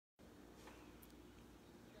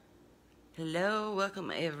Hello,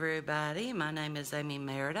 welcome everybody. My name is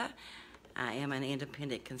Merida. I am an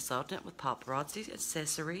independent consultant with Paparazzi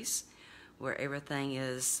Accessories, where everything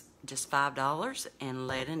is just $5 and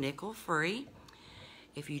lead and nickel free.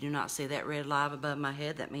 If you do not see that red live above my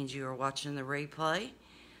head, that means you are watching the replay.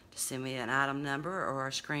 Just send me an item number or a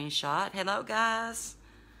screenshot. Hello guys,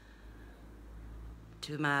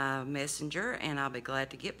 to my messenger, and I'll be glad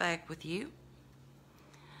to get back with you.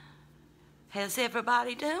 How's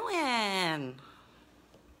everybody doing?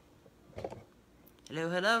 Hello,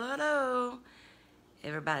 hello, hello.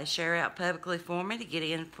 Everybody share out publicly for me to get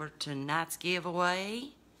in for tonight's giveaway.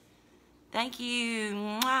 Thank you.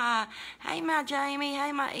 Mwah. Hey, my Jamie.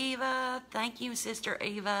 Hey, my Eva. Thank you, Sister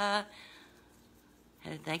Eva.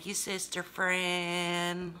 And thank you, Sister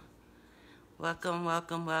Fran. Welcome,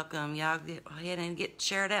 welcome, welcome. Y'all go ahead and get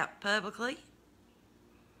shared out publicly.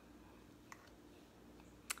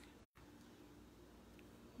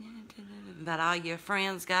 About all your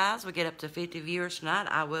friends, guys. We get up to 50 viewers tonight.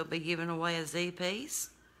 I will be giving away a Z piece.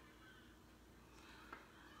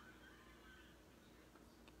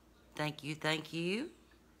 Thank you, thank you.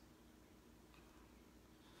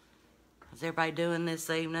 How's everybody doing this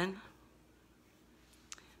evening?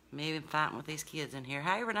 Maybe fighting with these kids in here.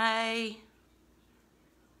 Hey, Renee.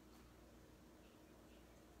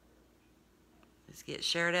 Let's get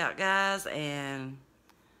shared out, guys, and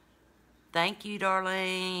thank you,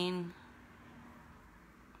 Darlene.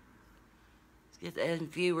 Let's get the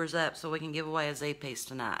viewers up so we can give away a Z piece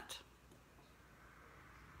tonight.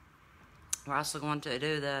 We're also going to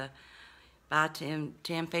do the buy 10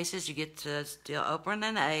 pieces. You get to still open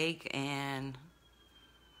an egg and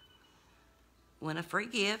win a free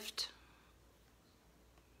gift.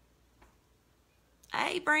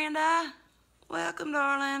 Hey, Brenda. Welcome,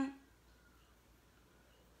 darling.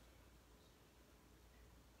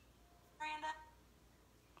 Brenda.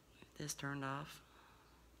 This turned off.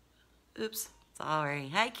 Oops. Sorry.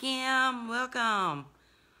 Hey, Kim. Welcome.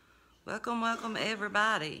 Welcome, welcome,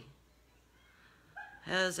 everybody.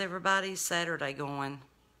 How's everybody's Saturday going?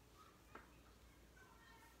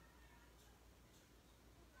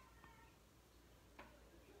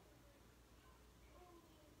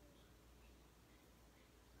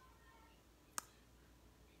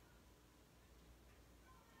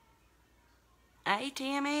 Hey,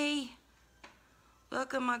 Tammy.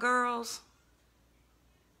 Welcome, my girls.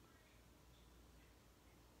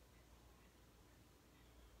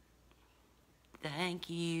 Thank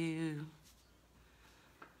you.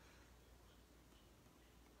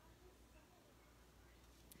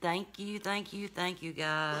 Thank you, thank you, thank you,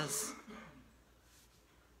 guys.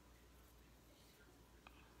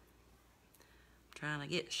 Trying to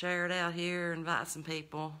get shared out here, invite some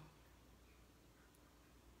people.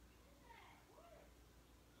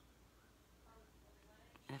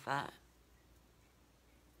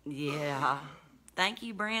 Yeah. Thank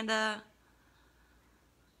you, Brenda.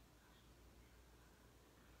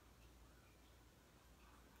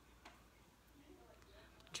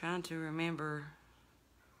 Trying to remember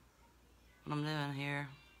what I'm doing here.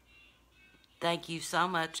 Thank you so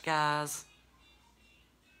much, guys.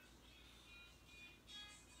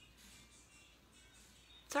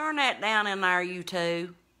 Turn that down in there, you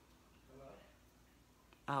two.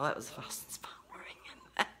 Oh, that was Faustin's phone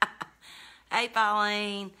ringing. Hey,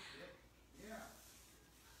 Pauline.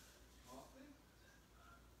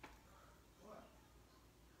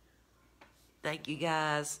 Thank you,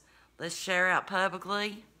 guys. Let's share out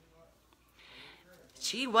publicly.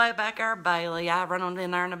 She way back there, Bailey. I run on in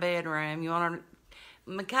there in the bedroom. You want her?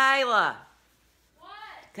 Michaela. What?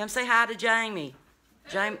 Come say hi to Jamie.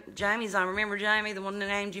 Jamie's on. Remember Jamie, the one that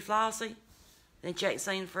named you Flossie? That you ain't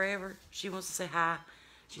seen forever? She wants to say hi.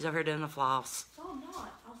 She's over here doing the floss. Oh, I'm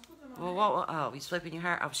not. I was flipping my Well, hair. what? Oh, he's flipping your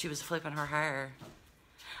hair? Oh, she was flipping her hair.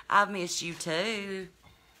 I've missed you too.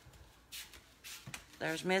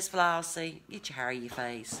 There's Miss Flossie. Get your hair out of your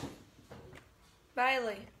face.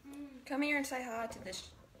 Bailey, come here and say hi to this.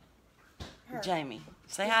 Her. Jamie,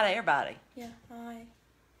 say hi to everybody. Yeah, hi.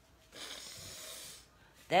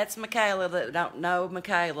 That's Michaela that don't know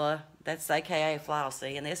Michaela. That's AKA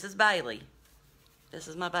Flossie. And this is Bailey. This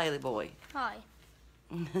is my Bailey boy. Hi.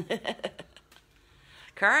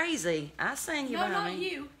 Crazy. I seen you No, behind not me.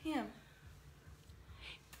 you. Him.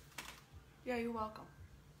 Yeah, you're welcome.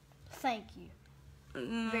 Thank you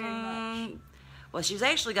very much. Well, she's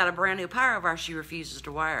actually got a brand new pair of ours she refuses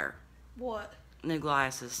to wear. What? New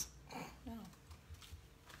glasses. No.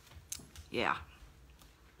 Yeah.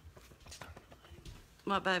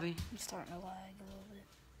 What, baby? I'm starting to lag a little bit.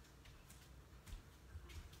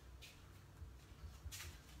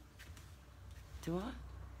 Do what?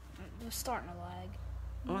 It's starting to lag.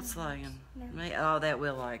 What's lagging? Me? Oh, that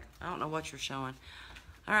will lag. I don't know what you're showing.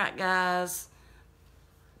 All right, guys.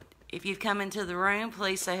 If you've come into the room,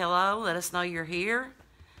 please say hello. Let us know you're here.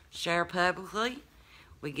 Share publicly.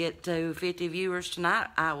 We get to 50 viewers tonight.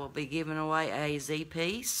 I will be giving away a Z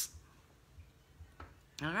piece.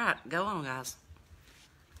 All right, go on, guys.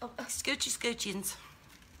 Scoochie scoochins.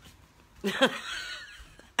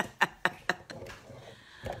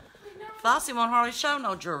 Flossie won't hardly show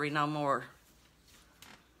no jewelry no more.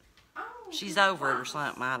 She's over it or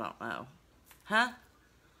something. I don't know. Huh?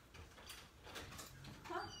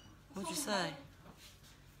 What'd you say?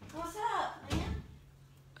 What's up, man?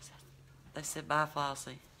 They said bye,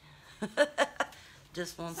 Flossie.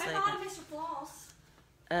 Just one Say second. bye to Mr. Floss.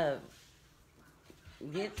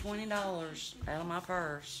 Get $20 out of my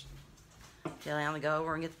purse. Tell Alan to go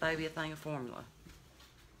over and get the baby a thing of formula.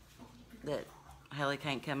 That Haley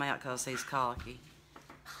can't come out because he's colicky.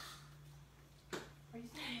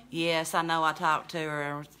 Yes, I know. I talked to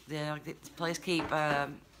her. Yeah, please keep our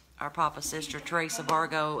Papa's sister, Teresa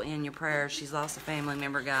Vargo, in your prayers. She's lost a family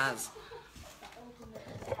member, guys.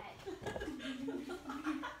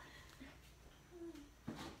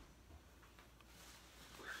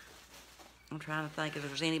 I'm trying to think if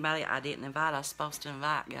there's anybody I didn't invite. I was supposed to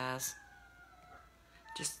invite, guys.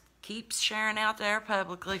 Just keep sharing out there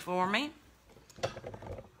publicly for me.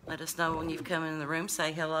 Let us know when you've come in the room.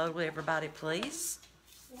 Say hello to everybody, please.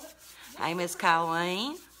 Hey, Miss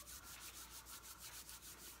Colleen.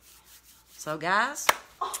 So, guys,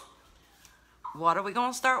 what are we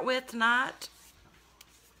going to start with tonight?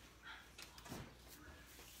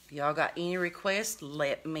 If y'all got any requests,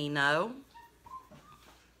 let me know.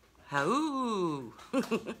 Oh. All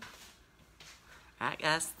right,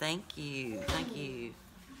 guys. Thank you. Thank you.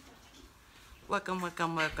 Welcome,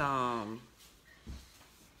 welcome, welcome.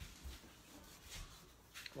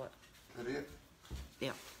 What? That it?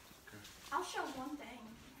 Yeah. I'll show one thing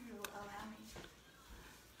if you will allow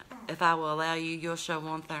me. If I will allow you, you'll show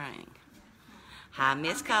one thing. Hi,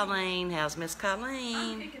 Miss Colleen. How's Miss Colleen?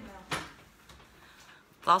 I'm picking them.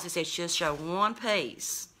 Flossie said she'll show one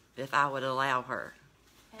piece if I would allow her.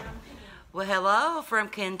 And I'm picking. Well, hello from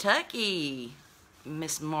Kentucky,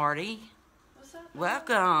 Miss Marty. What's up?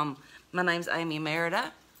 Welcome. My name's Amy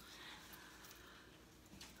Merida.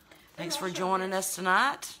 Thanks for joining us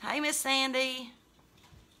tonight. Hey, Miss Sandy.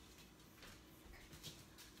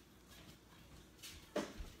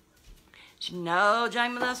 No,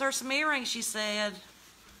 Jamie loves her some earrings, she said.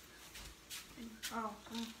 Oh,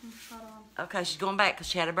 hold on. Okay, she's going back because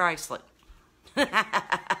she had a bracelet. This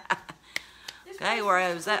Okay,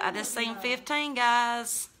 where was that? I just seen 15,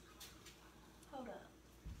 guys. Hold up.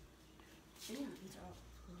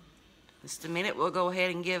 Just a minute, we'll go ahead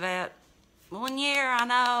and give out 1 year, I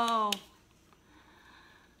know.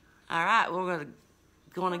 All right, we're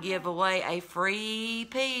going to give away a free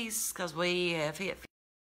piece because we have hit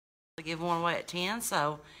to give one away at 10,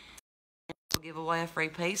 so we'll give away a free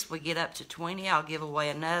piece. We get up to 20, I'll give away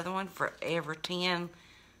another one. For every 10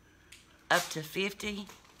 up to 50,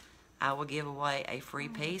 I will give away a free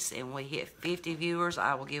piece, and we hit 50 viewers,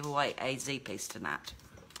 I will give away a Z piece tonight.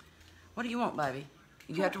 What do you want, baby?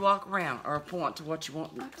 You have to walk around or point to what you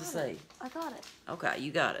want to see. I got it. Okay,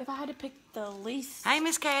 you got it. If I had to pick the least. Hey,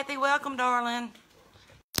 Miss Kathy, welcome, darling.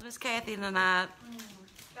 Miss Kathy tonight.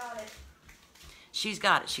 Got it. She's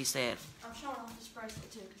got it, she said. I'm showing off this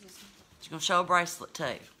bracelet too, because it's. She's going to show a bracelet, too.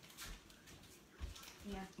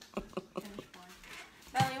 Yeah.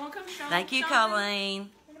 Valerie, you want to come show Thank you, something? Colleen.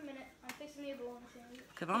 In a minute, I'm fixing me a bowl sandwich.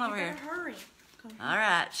 Come on over You here. better hurry. Come here. All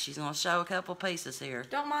right, she's going to show a couple pieces here.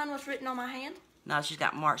 Don't mind what's written on my hand. No, she's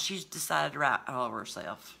got marks. She's decided to write all over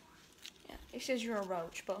herself. Yeah, it says you're a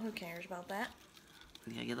roach, but who cares about that?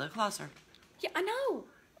 You got to get a little closer. Yeah, I know.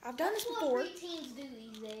 I've done this That's before. what preteens do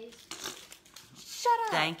these days. Shut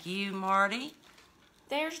up. Thank you, Marty.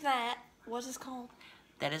 There's that. What's this called?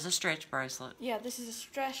 That is a stretch bracelet. Yeah, this is a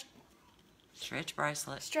stretch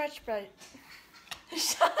Bracelet.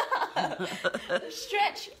 Shut up.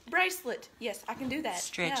 Stretch bracelet. Yes, I can do that.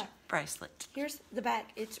 Stretch Yeah. bracelet. Here's the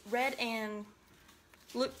back. It's red and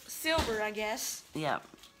look silver, I guess. Yep.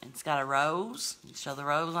 It's got a rose. You show the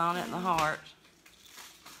rose on it and the heart.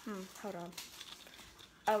 Hold on.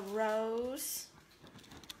 A rose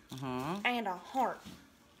Mm-hmm. and a heart.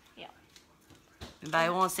 Yeah. Anybody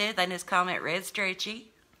want to see it? They just comment red stretchy.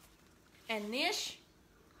 And this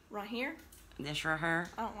right here, This right here.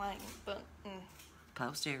 I don't like it, but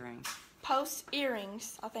Post earrings. post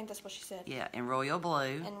earrings. I think that's what she said. Yeah, in royal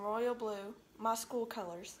blue. And royal blue, my school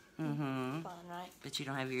colors. Mm-hmm. Fun, right? But you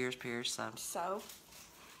don't have your ears pierced, so. So,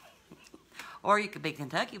 Or you could be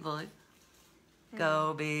Kentucky blue.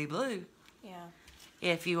 Go be blue. yeah.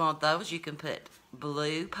 If you want those, you can put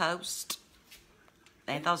blue post.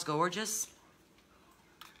 Ain't those gorgeous?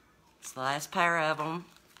 It's the last pair of them.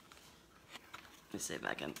 Let me see if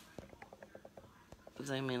I can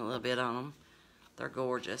zoom in a little bit on them. They're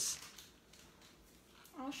gorgeous.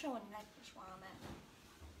 I'll show a necklace while I'm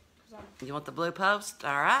at it. You want the blue post?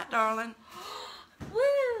 All right, darling. Woo!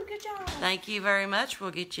 Good job. Thank you very much.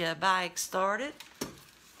 We'll get you a bag started.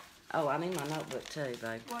 Oh, I need my notebook too,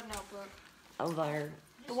 babe. What notebook? Oh, there.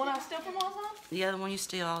 The one I steal from all the time? The other one you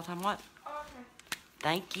steal all the time. What? Oh, okay.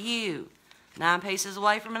 Thank you. 9 pieces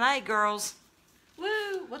away from an egg, girls.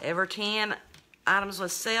 Woo! What? Every 10 items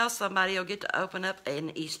with sale, somebody will get to open up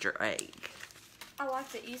an Easter egg. I like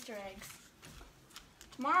the Easter eggs.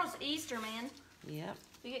 Tomorrow's Easter, man. Yep.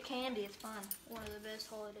 We get candy. It's fun. One of the best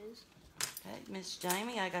holidays. Okay, Miss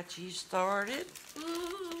Jamie, I got you started.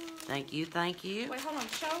 Ooh. Thank you, thank you. Wait, hold on.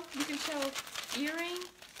 You can show earring,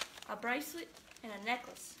 a bracelet, and a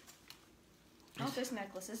necklace. Not this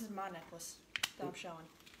necklace. This is my necklace that I'm showing.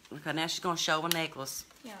 Okay, now she's going to show a necklace.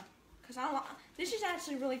 Yeah. Because this is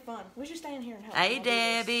actually really fun. We should stay in here and help. Hey, I'll do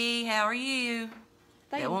this. Debbie, how are you?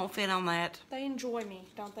 They, It won't fit on that. They enjoy me,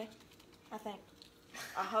 don't they? I think.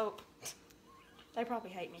 I hope. They probably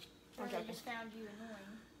hate me. I'm Or they joking. just found you annoying.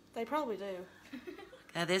 They probably do.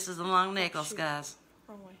 Okay, this is a long necklace, shoot. guys.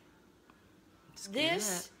 Wrong way. Let's get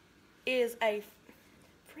This it. is a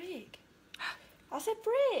frig. I said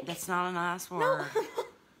frig. That's not a nice No. word.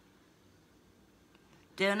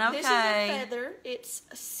 Doing okay. This is a feather. It's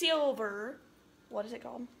silver. What is it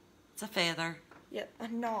called? It's a feather. Yep, a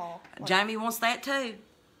gnaw. Jamie wants that too.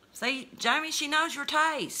 See, Jamie, she knows your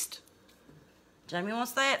taste. Jamie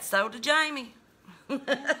wants that. So does Jamie.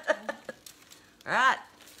 Right.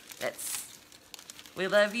 We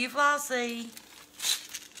love you, Flossie.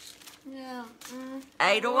 Yeah.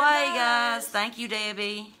 8 away, guys. Thank you,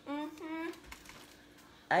 Debbie. Mm-hmm.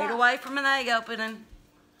 8 away from an egg opening.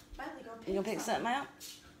 Finally You gonna pick something out?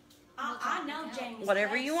 I know Jamie's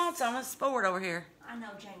Whatever taste. you want's on the board over here. I know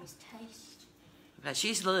Jamie's taste. Okay,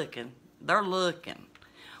 she's looking. They're looking.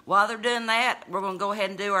 While they're doing that, we're gonna go ahead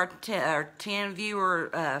and do our 10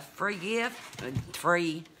 viewer free gift.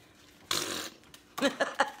 Free.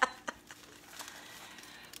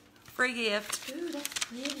 Free gift. Ooh, that's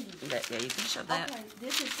pretty. Yeah, you can show that. Okay,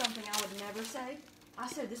 this is something I would never say. I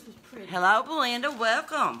said this was pretty. Hello, Belinda.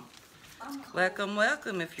 Welcome. I'm Welcome,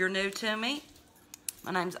 welcome. If you're new to me,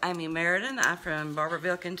 my name's Amy Merida. I'm from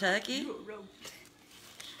Barberville, Kentucky.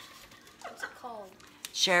 What's it called?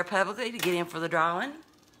 Share publicly to get in for the drawing.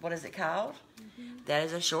 What is it called? That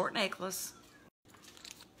is a short necklace.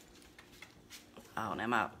 Oh,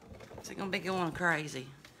 now is it going to be going crazy?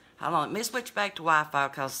 Hold on. Let me switch back to Wi-Fi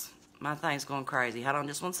because my thing's going crazy. Hold on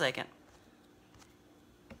just 1 second.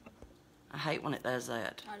 I hate when it does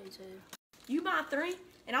that. I do too. You buy 3,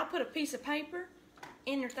 and I'll put a piece of paper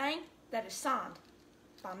in your thing that is signed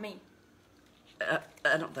by me.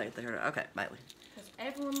 I don't think they're... Okay, Bailey. Because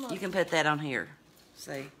everyone loves You can put that on here.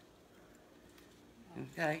 See?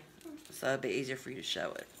 Okay. So it'll be easier for you to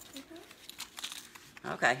show it.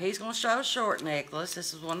 Okay, he's going to show a short necklace.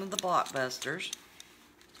 This is one of the blockbusters.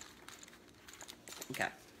 Okay.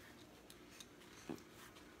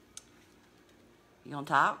 You going to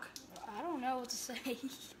talk? I don't know what to say.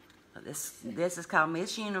 This is called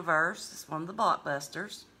Miss Universe. It's one of the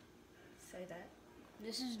blockbusters. Say that.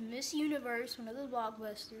 This is Miss Universe, one of the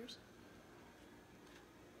blockbusters.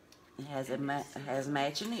 It has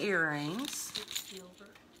matching earrings. It's silver.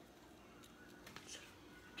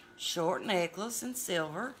 Short necklace in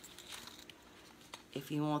silver. If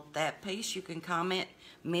you want that piece, you can comment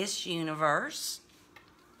Miss Universe.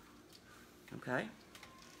 Okay.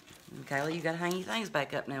 And Kayla, you got to hang your things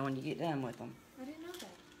back up now when you get done with them. I didn't know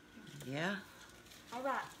that. Yeah. All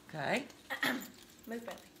right. Okay. Move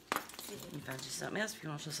back. You can find you something else if you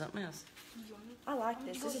want to show something else. I like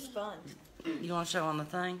this. This is fun. You want to show on the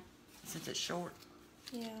thing since it's short?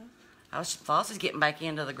 Yeah. Flossie's getting back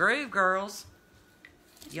into the groove, girls.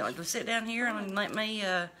 You want to sit down here and let me,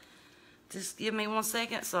 just give me 1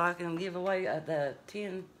 second so I can give away the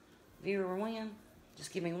 10 viewer win?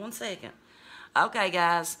 Just give me 1 second. Okay,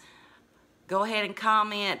 guys. Go ahead and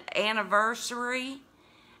comment anniversary.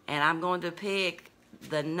 And I'm going to pick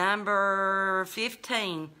the number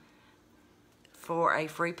 15 for a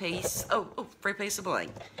free piece. Oh, free piece of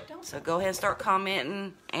bling. So go ahead and start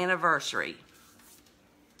commenting anniversary.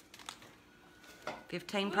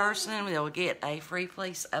 15 person will get a free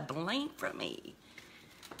piece of bling from me.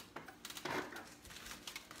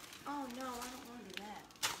 Oh, no, I don't want to do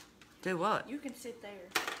that. Do what? You can sit there,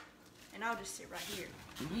 and I'll just sit right here.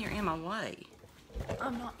 You're in my way.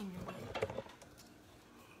 I'm not in your way.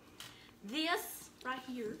 This right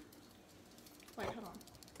here. Wait, hold on.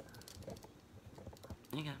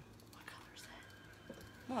 There you go. What color is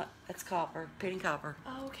that? What? That's copper. Penny copper.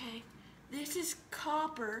 Oh, okay. This is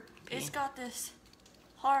copper. Penny. It's got this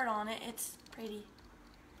heart on it. It's pretty,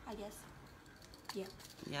 I guess. Yeah.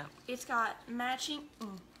 Yeah. It's got matching.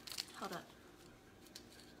 Hold up.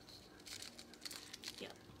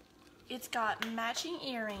 Yep. It's got matching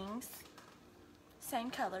earrings.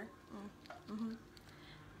 Same color.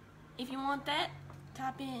 If you want that,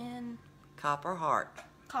 type in Copper heart.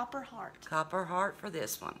 copper heart. Copper heart for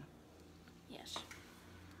this one. Yes.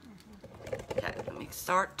 Okay, let me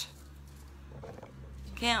start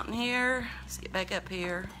counting here. Let's get back up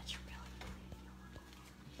here. That's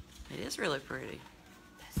really It is really pretty.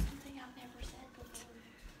 That's something I've never said before.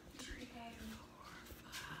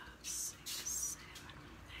 6, 7,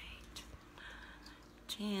 8,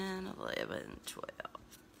 9, 10, 11, 12,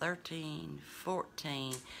 13,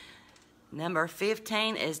 14. Number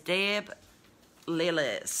 15 is Deb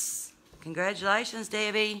Lillis. Congratulations,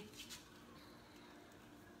 Debbie.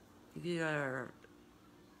 You are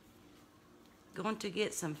going to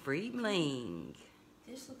get some free bling.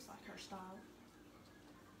 This looks like her style.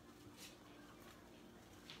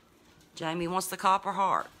 Jamie wants the copper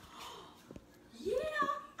heart. Yeah.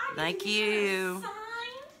 I Thank didn't you. have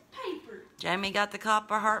signed paper. Jamie got the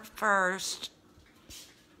copper heart first.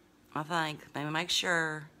 I think. Maybe make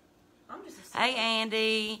sure. I'm just a Hey,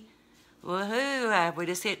 Andy. Woohoo. We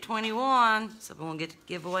just hit 21. So we're going to get to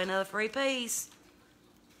give away another free piece.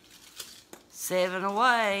 7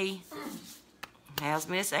 away. How's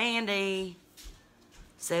Miss Andy?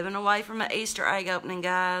 7 away from the Easter egg opening,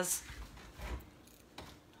 guys.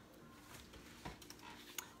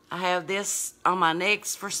 I have this on my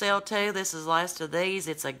necks for sale too. This is the last of these.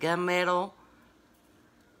 It's a gunmetal.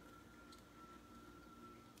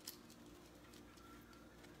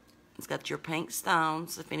 It's got your pink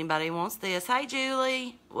stones if anybody wants this. Hey,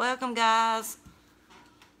 Julie. Welcome, guys.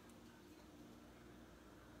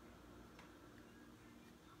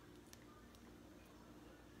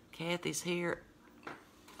 Kathy's here.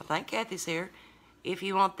 I think Kathy's here. If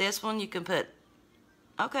you want this one, you can put...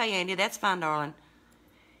 Okay, Andy, that's fine, darling.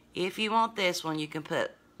 If you want this one, you can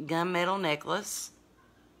put gunmetal necklace.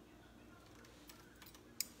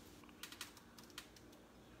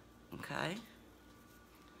 Okay.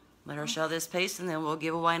 Let her show this piece, and then we'll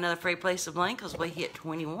give away another free piece of bling because we hit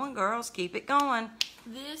 21, girls. Keep it going.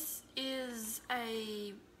 This is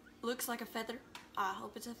a, looks like a feather. I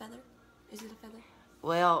hope it's a feather. Is it a feather?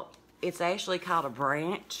 Well, it's actually called a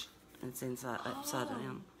branch. It's upside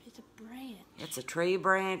down. It's a branch. It's a tree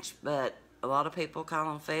branch, but a lot of people call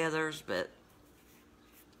them feathers, but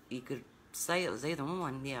you could say it was either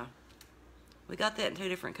one, yeah. We got that in 2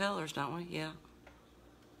 different colors, don't we? Yeah.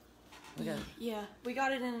 We got Yeah, we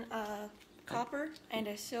got it in copper and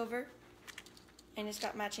a silver, and it's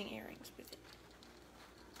got matching earrings with it.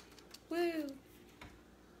 Woo!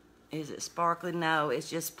 Is it sparkly? No, it's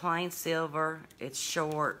just plain silver. It's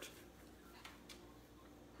short.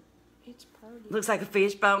 It's pretty. Looks like a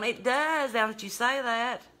fishbone. It does, now that you say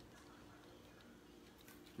that.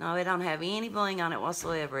 No, it don't have any bling on it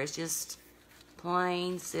whatsoever. It's just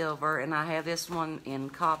plain silver, and I have this one in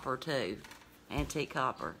copper too. Antique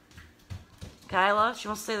copper. Kayla, she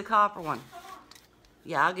wants to see the copper one.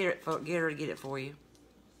 Yeah, I'll get her to get it for you.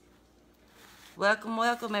 Welcome,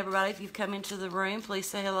 welcome, everybody. If you've come into the room, please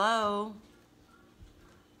say hello.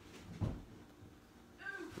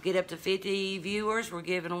 We get up to 50 viewers. We're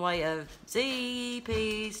giving away a Z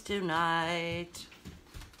piece tonight.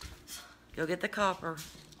 Go get the copper.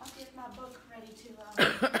 I'll get my book ready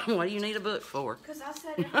to. What do you need a book for? Because I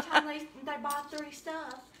said every time they buy 3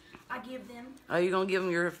 stuff, I give them Oh, you're going to give them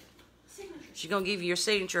your... signature. She's going to give you your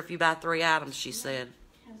signature if you buy 3 items, she said.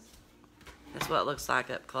 Yes. That's what it looks like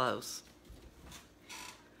up close.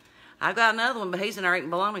 I've got another one, but he's in there eating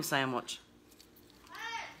bologna sandwich.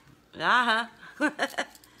 Uh-huh.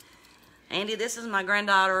 Andy, this is my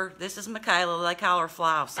granddaughter. This is Michaela. They call her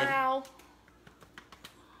Flossie. Ow.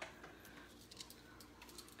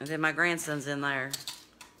 And then my grandson's in there.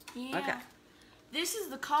 Yeah. Okay. This is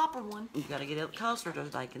the copper one. You've got to get it closer so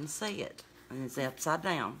they can see it. And it's upside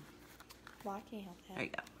down. Well, I can't help that. There you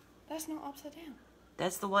go. That's not upside down.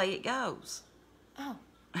 That's the way it goes. Oh.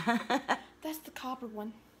 That's the copper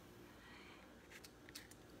one.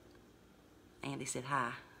 Andy said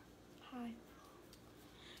hi. Hi.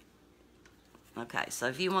 Okay, so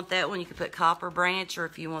if you want that one, you can put copper branch, or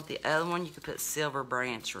if you want the other one, you can put silver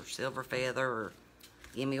branch or silver feather, or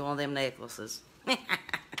give me one of them necklaces. I'm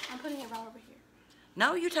putting it right over here.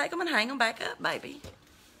 No, you take them and hang them back up, baby.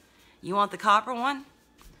 You want the copper one?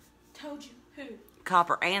 Told you. Who?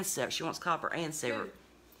 copper and silver. She wants copper and silver. Who?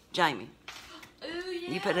 Jamie, Ooh, yeah.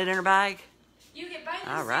 you put it in her bag? You get Bailey's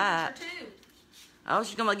All right. signature, too. Oh,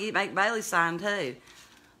 she's going to make Bailey sign, too.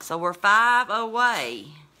 So we're 5 away.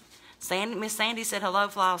 Miss Sandy said hello,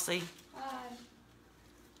 Flossie. Hi.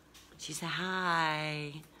 She said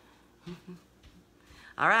hi.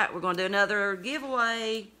 All right, we're going to do another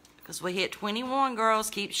giveaway because we hit 21, girls.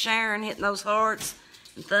 Keep sharing, hitting those hearts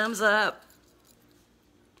and thumbs up.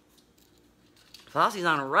 Flossie's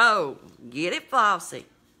on a roll. Get it, Flossie.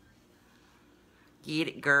 Get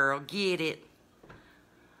it, girl. Get it.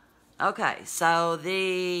 Okay, so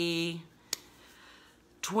the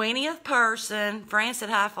 20th person, Fran said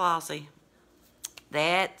hi, Flossie.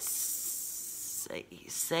 That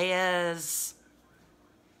says,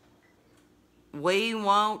 we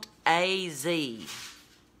want AZ.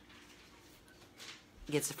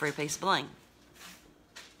 Gets a free piece of bling.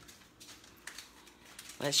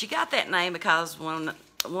 Well, she got that name because one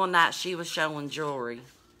night she was showing jewelry.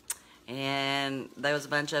 And there was a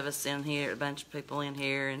bunch of us in here, a bunch of people in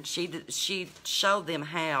here, and she showed them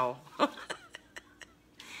how to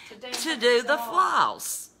do the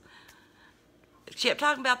floss. She kept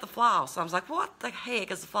talking about the floss. I was like, what the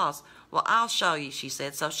heck is the floss? Well, I'll show you, she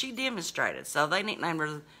said. So she demonstrated. So they nicknamed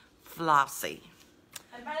her Flossie.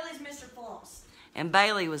 And Bailey's Mr. Floss. And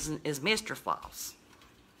Bailey is Mr. Floss.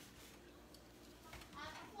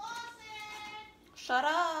 Shut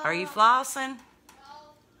up. Are you flossing?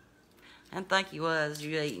 I didn't think you was.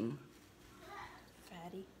 You eating.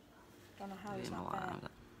 Fatty. Don't know how he's not fat.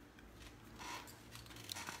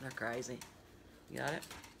 They're crazy. You got it?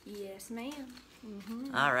 Yes, ma'am.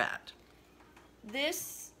 Mm-hmm. All right.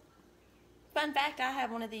 This, fun fact, I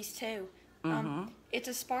have one of these too. It's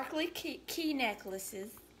a sparkly key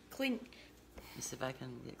necklaces. Let me see if I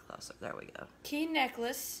can get closer. There we go. Key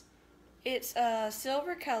necklace. It's a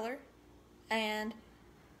silver color, and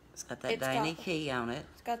It's got that dainty key on it.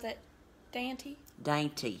 It's got that dainty,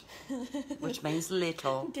 which means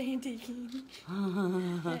little. dainty key.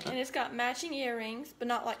 And it's got matching earrings, but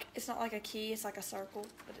it's not like a key. It's like a circle,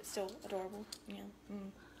 but it's still adorable. Yeah.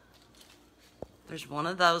 Mm. There's one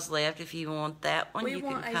of those left. If you want that one, We you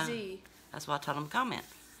want can a come. Z. That's why I told them to comment.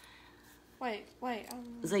 Wait.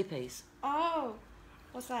 Z piece. Oh,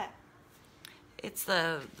 what's that? It's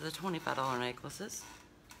the $25 necklaces.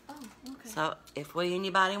 Oh, okay. So if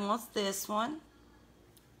anybody wants this one,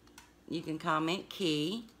 you can comment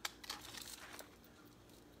key.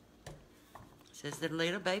 It says the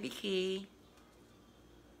little baby key.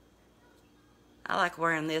 I like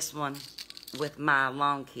wearing this one with my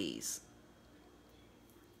long keys.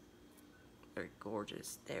 They're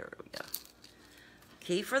gorgeous. There we go.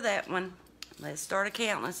 Key for that one. Let's start a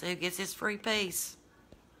count. Let's see who gets this free piece.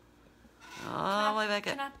 All the way back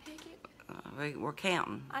up. Can I pick it? We're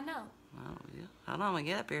counting. I know. Oh, yeah. Hold on, we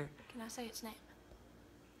get up here. Can I say its name?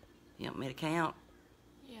 You want me to count?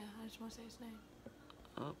 Yeah, I just want to say its name.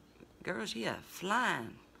 Oh, girls, yeah,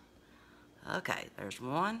 flying. Okay, there's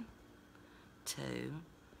 1, 2,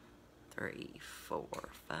 3, 4,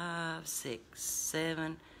 5, 6,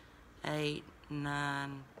 7, 8,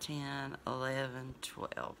 9, 10, 11,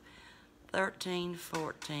 12, 13,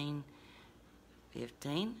 14,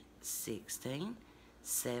 15, 16,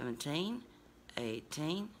 17,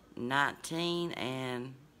 18, 19,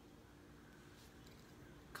 and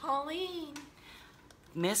Colleen.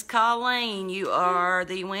 Miss Colleen, you are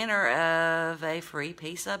the winner of a free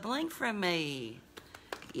piece of bling from me.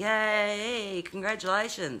 Yay!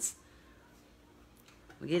 Congratulations.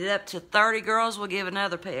 We get it up to 30 girls, we'll give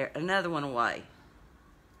another one away.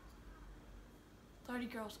 30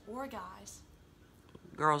 girls or guys.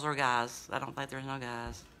 Girls or guys? I don't think there's no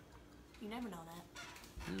guys. You never know that.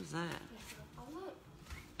 Who's that? Oh, look.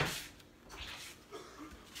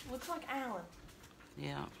 Looks like Alan.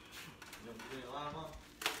 Yeah.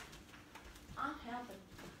 I'm helping.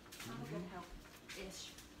 I'm a good help.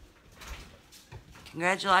 Ish.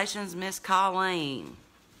 Congratulations, Miss Colleen.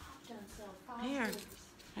 I've done so 5 Here. years.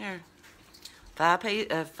 Here.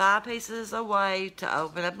 5 pieces away to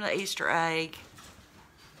open up an Easter egg.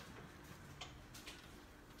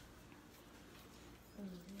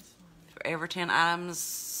 For every 10 items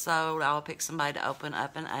sold, I'll pick somebody to open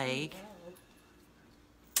up an egg.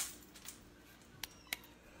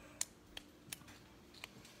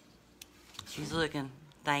 She's looking.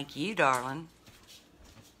 Thank you, darling.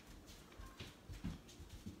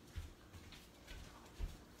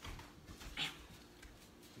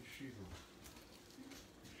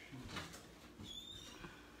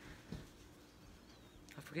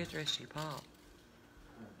 I forget the rest of your pop.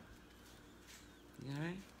 You all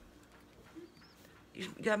right? You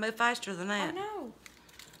gotta move faster than I that. know.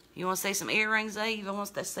 You want to see some earrings, Eve? I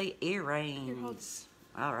want to see Here, hold. earrings.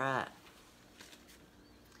 All right.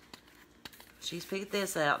 She's picked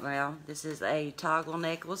this out now. This is a toggle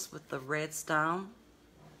necklace with the red stone.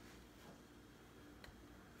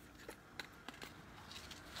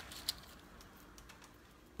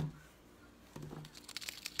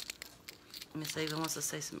 Miss Eva wants to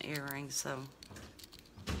see some earrings, so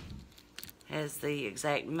has the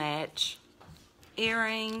exact match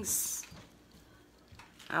earrings.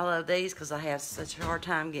 I love these because I have such a hard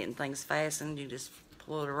time getting things fastened. You just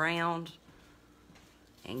pull it around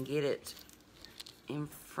and get it in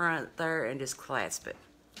front there and just clasp it.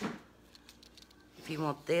 If you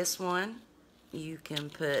want this one, you can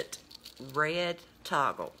put red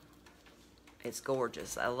toggle. It's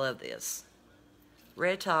gorgeous. I love this.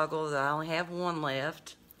 Red toggle, I only have one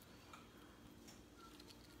left.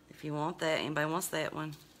 If you want that, anybody wants that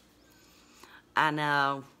one? I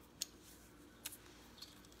know.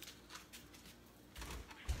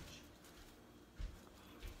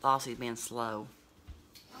 Lossie's being slow.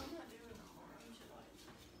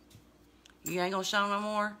 You ain't gonna show no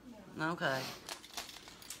more? No. Okay.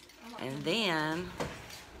 And then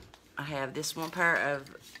I have this one pair of,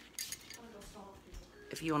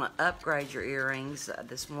 if you want to upgrade your earrings,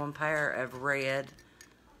 this one pair of red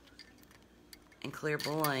and clear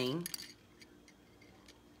bling.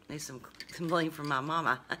 Need some bling from my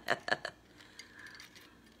mama.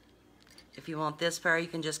 If you want this pair, you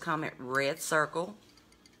can just comment red circle.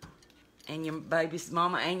 And your baby's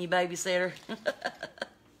mama and your babysitter.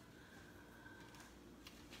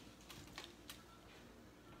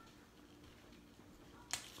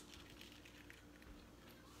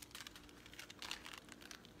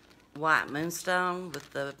 White moonstone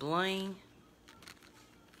with the bling.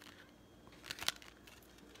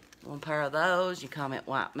 One pair of those. You comment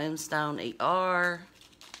white moonstone ER.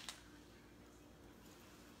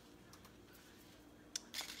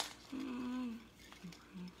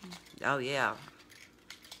 Oh yeah.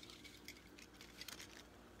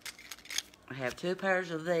 I have two pairs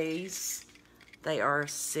of these. They are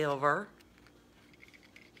silver.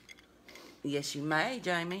 Yes, you may,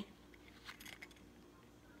 Jamie.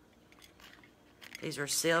 These are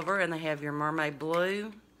silver and they have your mermaid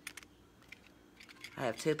blue. I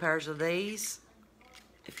have two pairs of these.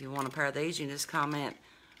 If you want a pair of these, you can just comment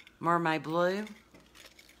mermaid blue.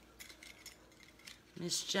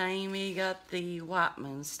 Miss Jamie got the white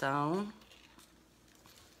moonstone.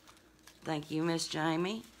 Thank you, Miss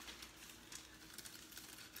Jamie.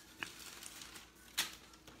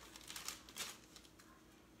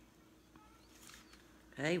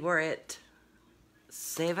 Okay, we're at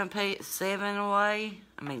seven away.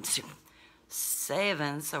 I mean,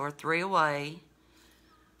 7, so we're 3 away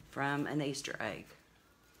from an Easter egg.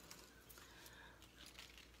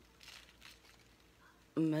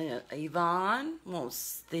 Yvonne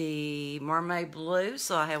wants the mermaid blue,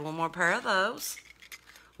 so I have one more pair of those.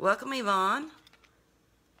 Welcome, Yvonne.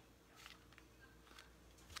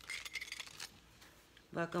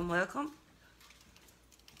 Welcome, welcome.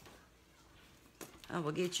 I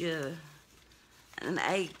will get you an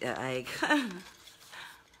egg.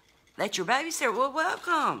 That's your babysitter. Well,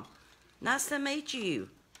 welcome. Nice to meet you.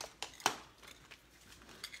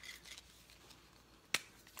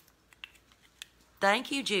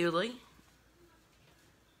 Thank you, Julie.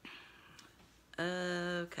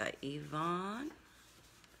 Okay, Yvonne.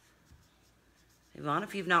 Yvonne,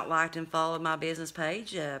 if you've not liked and followed my business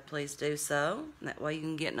page, please do so. That way you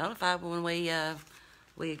can get notified when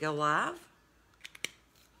we go live.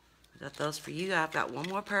 Got those for you. I've got one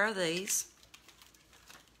more pair of these.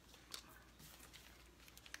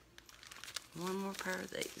 One more pair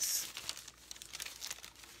of these.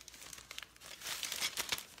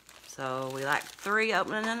 So we like 3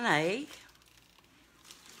 opening an egg.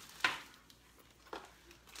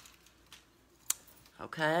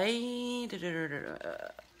 Okay.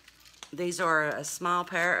 These are a small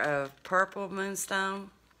pair of purple moonstone.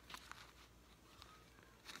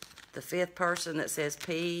 The 5th person that says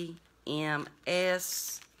PMS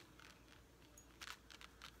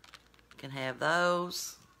can have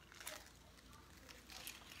those.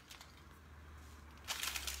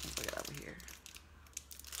 Look it over here.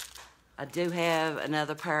 I do have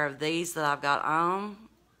another pair of these that I've got on.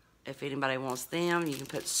 If anybody wants them, you can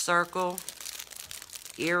put circle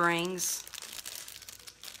earrings.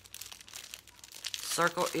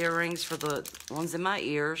 Circle earrings for the ones in my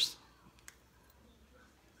ears.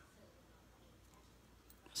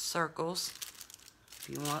 Circles, if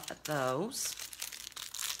you want those.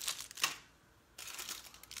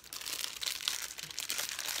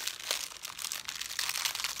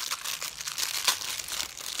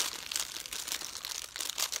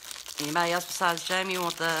 Anybody else besides Jamie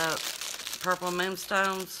want the purple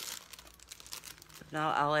moonstones? If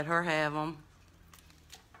not, I'll let her have them.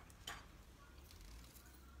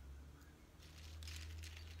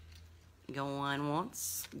 Going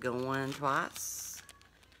once, going twice.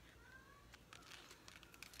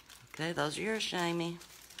 Okay, those are yours, Jamie.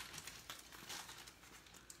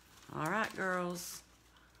 All right, girls.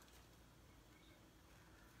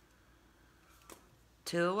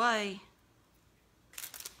 2 away.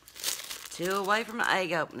 2 away from the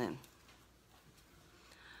egg opening.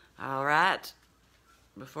 All right.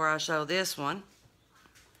 Before I show this one,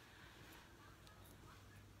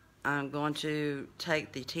 I'm going to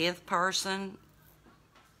take the 10th person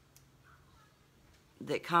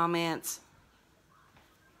that comments.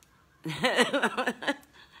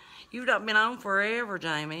 You've not been on forever,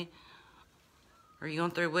 Jamie. Are you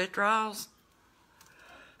going through withdrawals?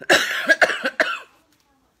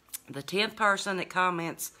 The 10th person that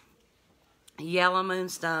comments yellow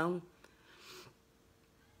moonstone.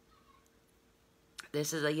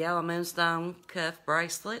 This is a yellow moonstone cuff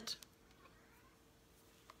bracelet.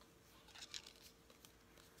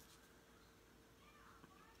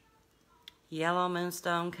 Yellow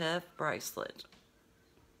moonstone cuff bracelet.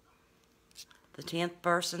 The 10th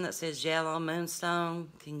person that says yellow moonstone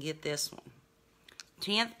can get this one.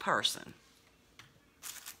 10th person.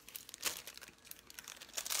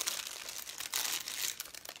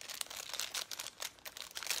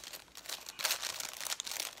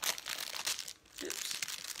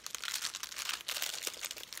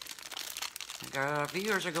 Our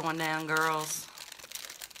viewers are going down, girls.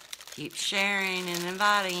 Keep sharing and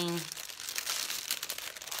inviting.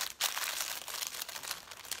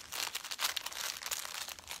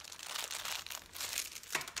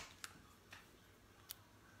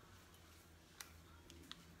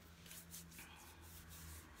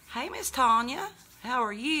 Hey, Miss Tanya. How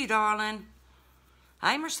are you, darling?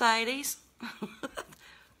 Hey, Mercedes.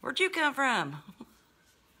 Where'd you come from?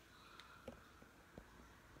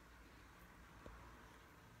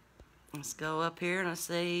 Let's go up here and let's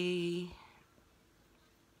see.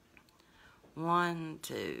 1,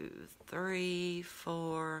 2, 3,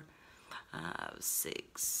 4, 5,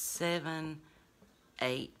 6, 7,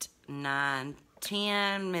 8, 9,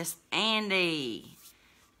 10. Miss Andy.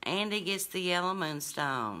 Andy gets the yellow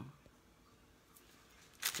moonstone.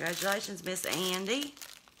 Congratulations, Miss Andy.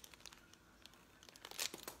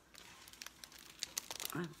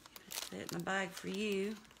 I'll put that in the bag for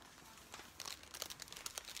you.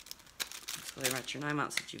 Let's go ahead and write your name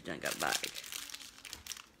out since you've done got a bag.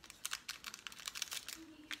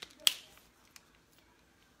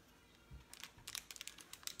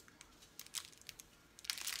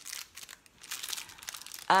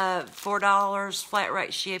 $4 flat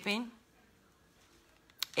rate shipping.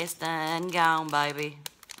 It's done gone, baby.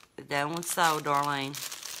 That one's sold, Darlene.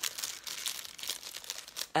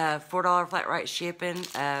 $4 flat rate shipping.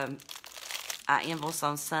 I invoice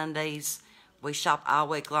on Sundays. We shop all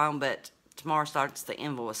week long, but tomorrow starts the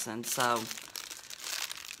invoicing, so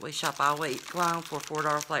we shop all week long for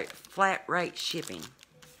 $4 flat rate shipping.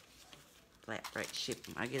 Flat rate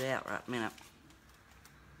shipping. I'll get it out right in a minute.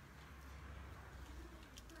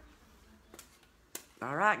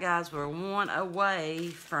 All right, guys, we're 1 away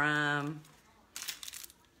from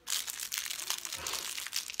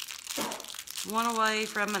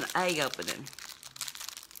an egg opening.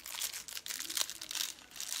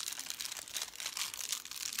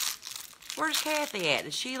 Where's Kathy at?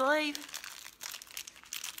 Did she leave?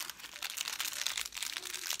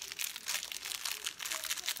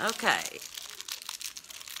 Okay.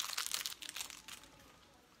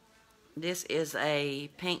 This is a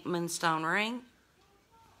pink moonstone ring.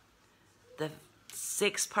 The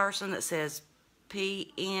 6th person that says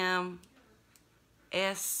PMS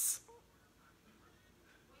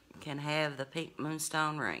can have the pink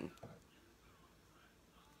moonstone ring.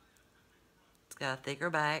 It's got a thicker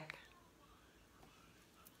back.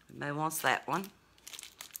 Everybody wants that one.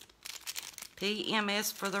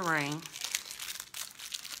 PMS for the ring.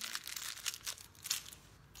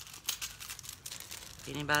 If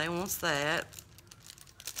anybody wants that.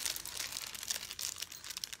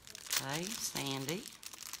 Okay, Sandy.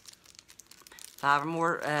 5 or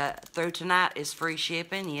more through tonight is free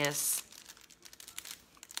shipping, yes.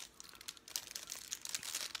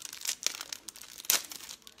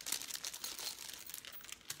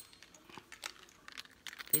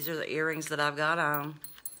 These are the earrings that I've got on.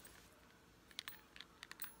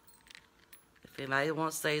 If anybody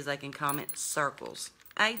wants these, they can comment circles.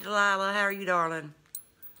 Hey, Delilah, how are you, darling?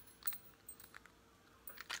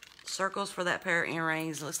 Circles for that pair of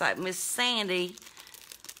earrings. Looks like Miss Sandy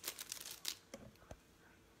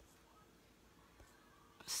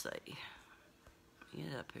see.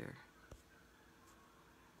 Get up here.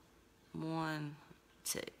 1,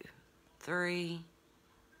 2, 3,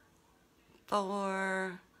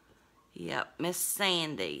 4. Yep, Miss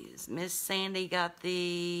Sandy. Miss Sandy got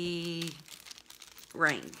the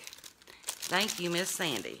ring. Thank you, Miss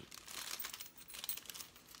Sandy.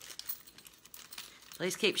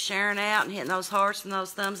 Please keep sharing out and hitting those hearts and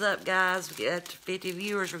those thumbs up, guys. We get up to 50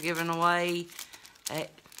 viewers. We're giving away.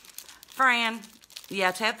 Fran,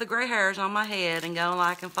 yeah, tap the gray hairs on my head and go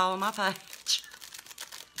like and follow my page.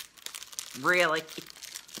 Really?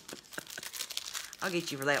 I'll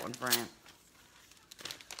get you for that one, Fran.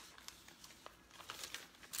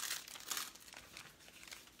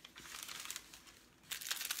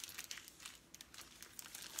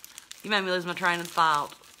 You made me lose my train of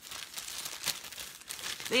thought.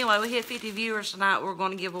 But anyway, we hit 50 viewers tonight. We're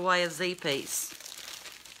going to give away a Z piece.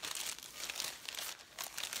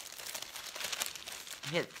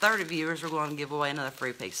 Hit 30 viewers. We're going to give away another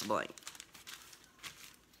free piece of bling.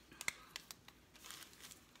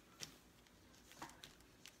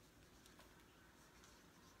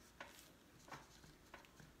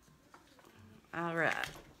 All right.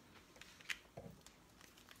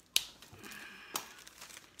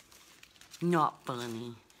 Not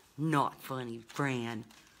funny. Not funny, Fran.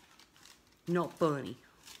 Not funny.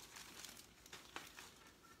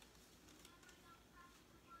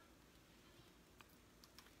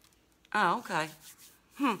 Oh, okay.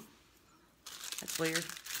 That's weird.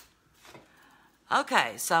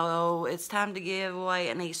 Okay, so it's time to give away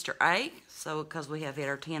an Easter egg. So, because we have hit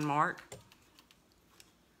our 10 mark.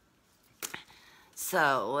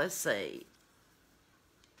 So, let's see.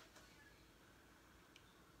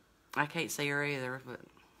 I can't see her either, but...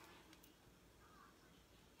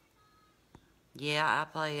 Yeah, I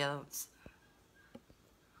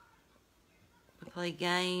play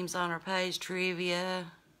games on our page, trivia.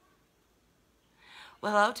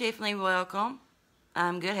 Well, hello, Tiffany, welcome.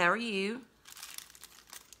 I'm good, how are you?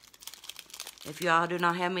 If y'all do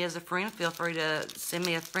not have me as a friend, feel free to send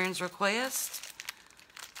me a friend's request.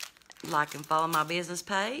 Like and follow my business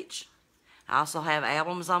page. I also have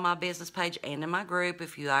albums on my business page and in my group.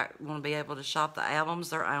 If you want to be able to shop the albums,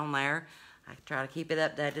 they're on there. I try to keep it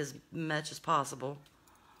updated as much as possible.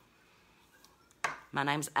 My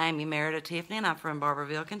name's Amy Merida Tiffany, and I'm from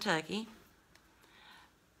Barberville, Kentucky.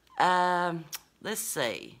 Let's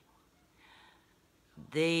see.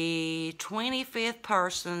 The 25th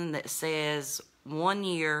person that says 1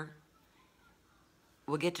 year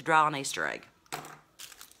will get to draw an Easter egg.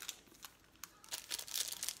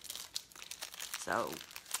 So,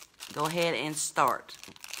 go ahead and start.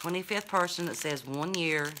 25th person that says 1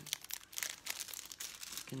 year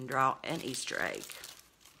can draw an Easter egg.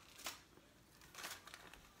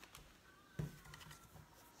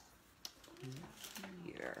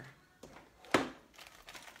 Year.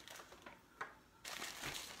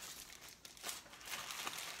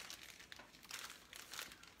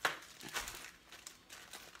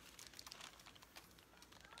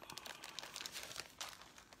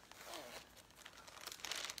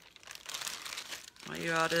 While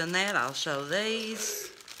you're all doing that, I'll show these.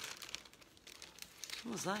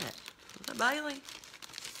 What was that? Was that Bailey?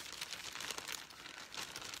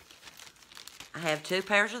 I have 2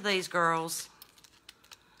 pairs of these girls.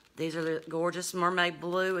 These are the gorgeous mermaid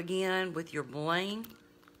blue again with your bling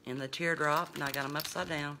and the teardrop. And I got them upside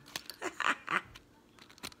down. I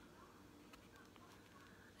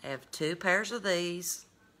have 2 pairs of these.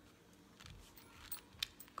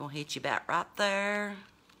 Gonna hit you about right there.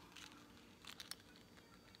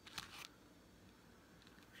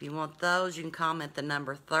 If you want those, you can comment the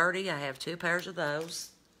number 30. I have 2 pairs of those.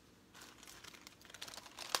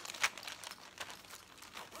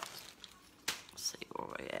 Let's see where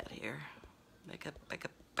we at here. Back up, back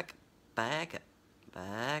up, back up, back up,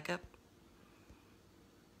 back up.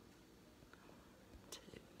 2,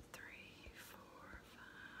 3, 4,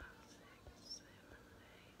 5, 6, 7,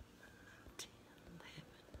 8, 9, 10, 11,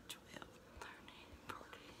 12, 13, 14,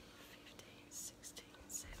 15, 16,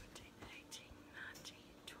 17, 18, 19,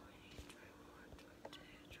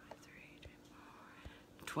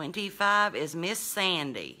 25 is Miss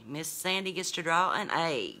Sandy. Miss Sandy gets to draw an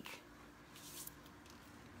egg.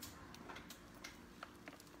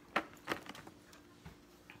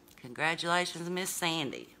 Congratulations, Miss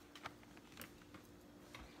Sandy.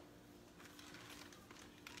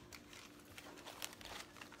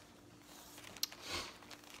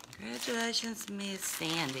 Congratulations, Miss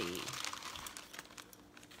Sandy.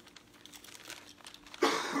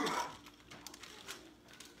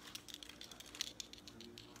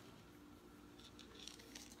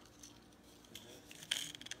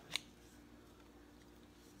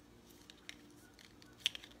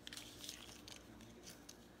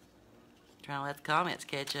 Trying to let the comments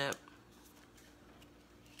catch up.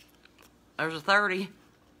 There's a 30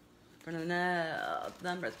 for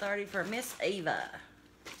number 30 for Miss Eva.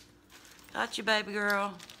 Got you, baby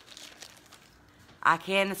girl. I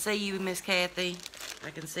can see you, Miss Kathy. I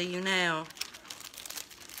can see you now.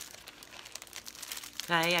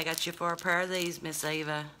 Okay, I got you for a pair of these, Miss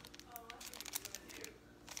Eva.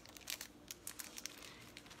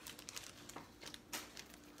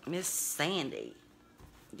 Miss Sandy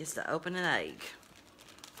gets to open an egg.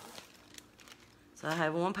 So I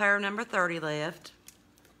have one pair of number 30 left.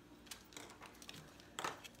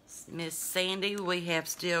 Miss Sandy, we have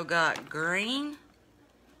still got green,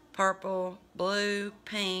 purple, blue,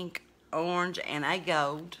 pink, orange, and a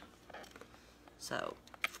gold. So,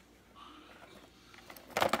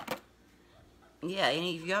 yeah,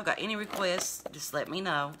 any of y'all got any requests, just let me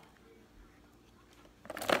know.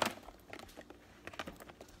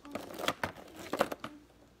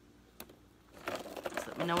 Just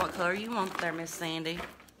let me know what color you want there, Miss Sandy.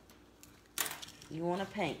 You want a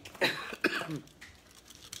pink.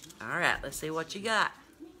 All right, let's see what you got.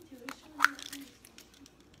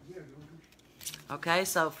 Okay,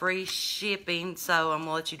 so free shipping, so I'm going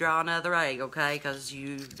to let you draw another egg, okay? Because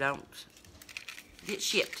you don't get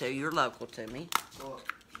shipped to. You're local to me.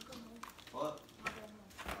 What?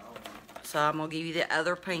 So I'm going to give you the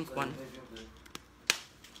other pink one.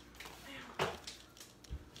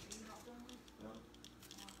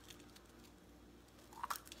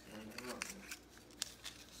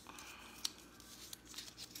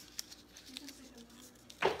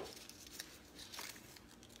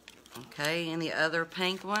 Okay, and the other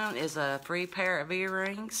pink one is a free pair of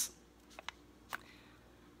earrings.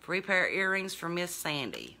 Free pair of earrings for Miss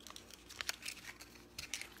Sandy.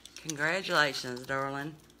 Congratulations,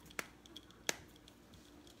 darling.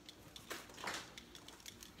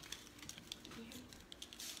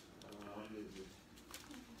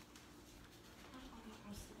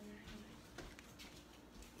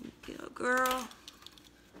 Good girl.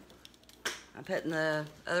 I'm putting the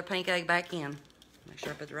other pink egg back in. Make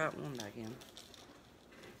sure I put the right one back in.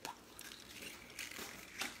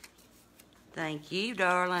 Thank you,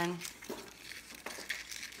 darling.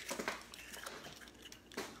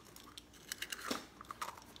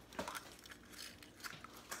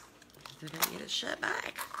 Did I get it shut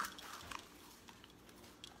back?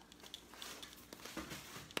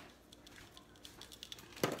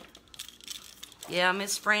 Yeah,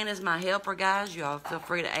 Miss Fran is my helper, guys. Y'all feel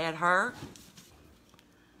free to add her.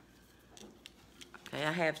 Okay,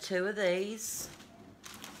 I have two of these.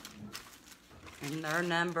 And they're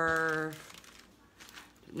number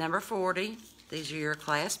 40. These are your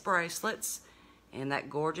clasp bracelets. And that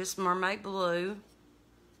gorgeous mermaid blue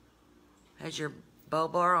has your bow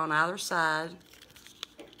bar on either side.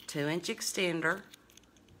 2-inch extender.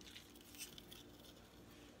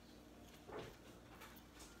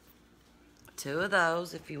 Two of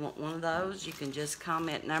those. If you want one of those, you can just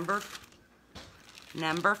comment number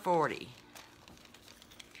 40.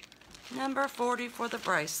 Number 40 for the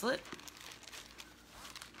bracelet.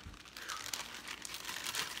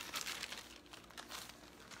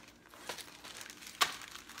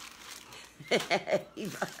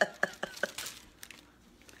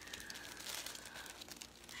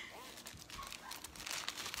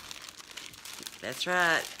 That's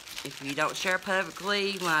right. If you don't share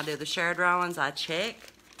publicly, when I do the share drawings, I check.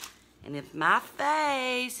 And if my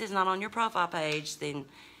face is not on your profile page, then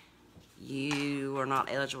you are not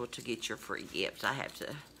eligible to get your free gift. I have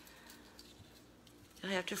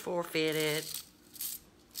to forfeit it.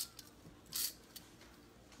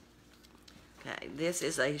 Okay, this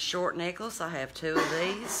is a short necklace. I have two of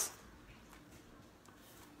these.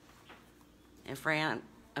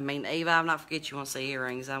 And Eva, I'm not forget you want to see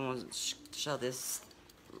earrings. I want to show this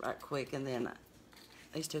right quick, and then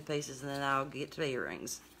these two pieces, and then I'll get to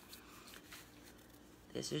earrings.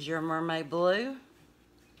 This is your mermaid blue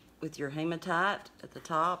with your hematite at the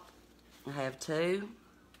top. I have two.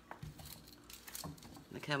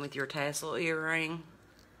 They come with your tassel earring.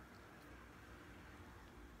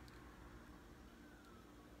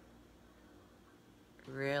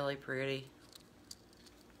 Really pretty.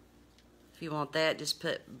 If you want that, just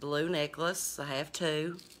put blue necklace. I have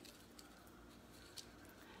two.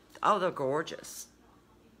 Oh, they're gorgeous.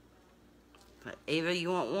 But Eva,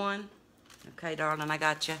 you want one? Okay, darling, I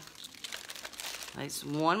got you. There's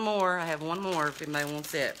one more. I have one more if anybody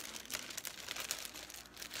wants it.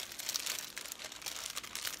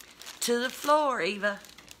 To the floor, Eva.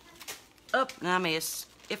 Oh, I missed.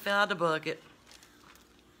 It fell out of the bucket.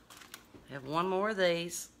 I have one more of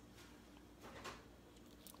these.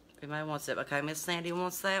 If anybody wants it. Okay, Miss Sandy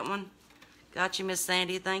wants that one. Got you, Miss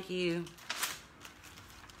Sandy. Thank you.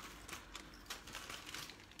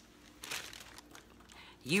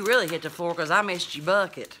 You really hit the floor because I missed your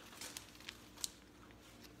bucket.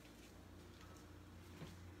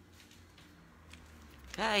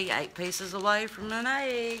 Okay, 8 pieces away from an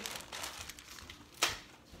egg.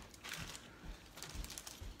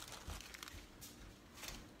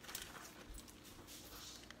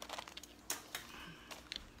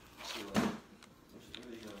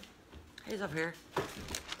 He's up here.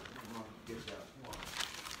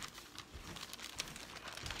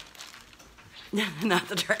 Not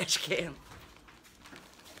the trash can.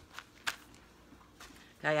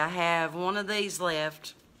 Okay, I have one of these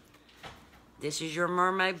left. This is your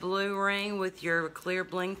mermaid blue ring with your clear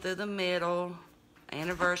bling through the middle.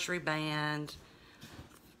 Anniversary band.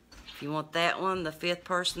 If you want that one, the 5th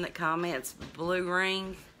person that comments blue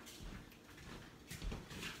ring.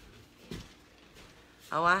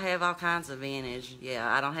 Oh, I have all kinds of vintage. Yeah,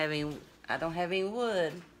 I don't have any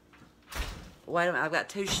wood. Wait a minute,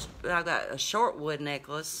 I've got a short wood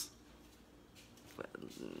necklace.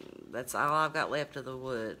 That's all I've got left of the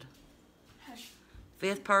wood.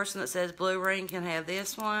 5th person that says blue ring can have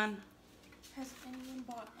this one. Has anyone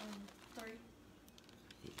bought 3?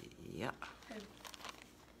 Yep.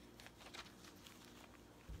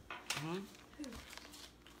 Who?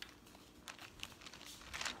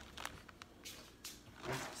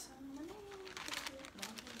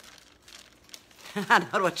 I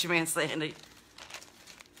know what you mean, Sandy.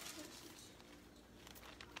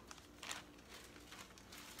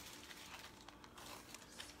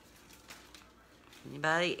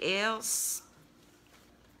 Anybody else?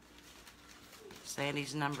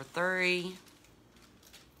 Sandy's number 3.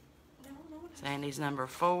 Sandy's number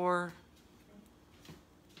 4.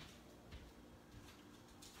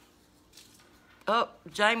 Oh,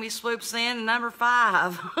 Jamie swoops in number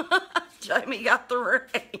 5. Jamie got the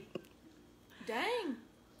ring. Dang.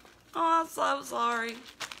 Oh, I'm so sorry.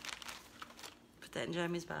 Put that in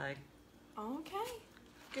Jamie's bag. Okay.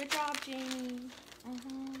 Good job, Jamie.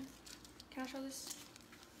 Can I show this?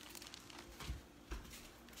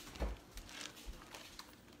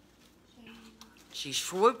 She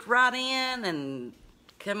swooped right in and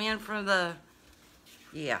come in from the,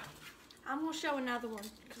 yeah. I'm going to show another one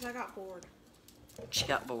because I got bored. She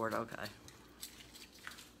got bored, okay.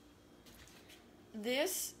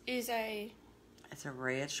 This is It's a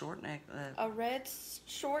red short necklace. a red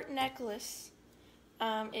short necklace.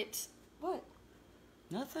 It's, what?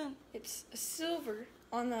 Nothing. It's silver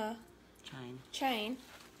on the Chain.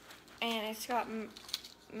 and it's got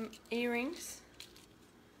earrings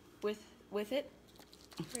with it.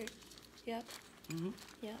 Yep.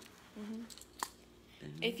 Yep.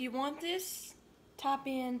 If you want this, type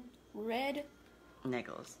in red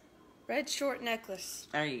Necklace. short necklace.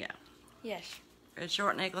 There you go. Yes. Red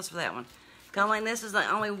short necklace for that one. Colleen, this is the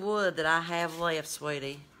only wood that I have left,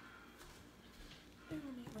 sweetie.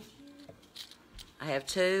 I have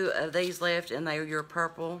 2 of these left, and they're your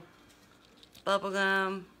purple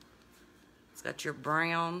bubblegum. It's got your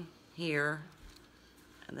brown here,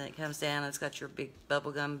 and then it comes down and it's got your big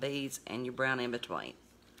bubblegum beads and your brown in between.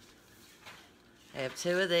 I have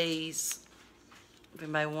 2 of these. If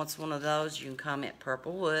anybody wants one of those, you can comment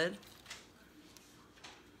purple wood.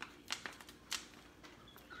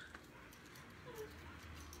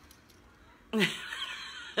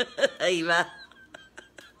 Eva.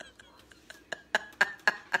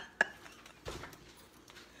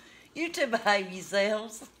 You two behave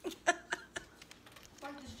yourselves. Wait, does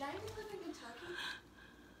Jamie live in Kentucky?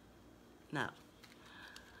 No.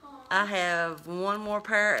 I have one more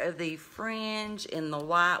pair of the fringe in the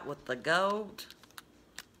white with the gold.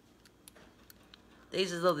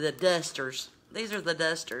 These are the dusters. These are the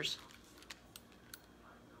dusters.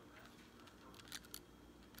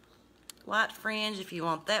 White fringe if you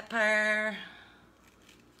want that pair.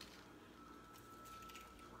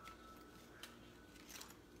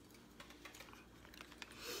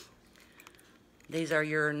 These are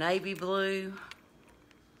your navy blue.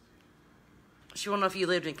 She wanna know if you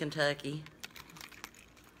lived in Kentucky.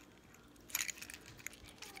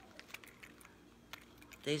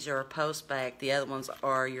 These are a post back. The other ones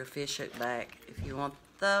are your fish hook back. If you want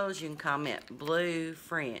those, you can comment blue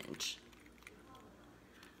fringe.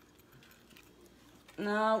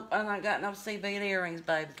 No, I not got no C-bead earrings,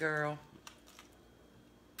 baby girl.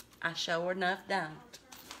 I sure enough don't.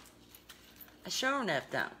 I sure enough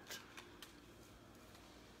don't.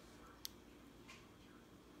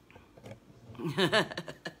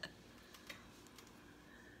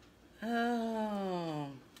 Oh.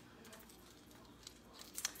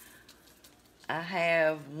 I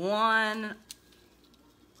have one.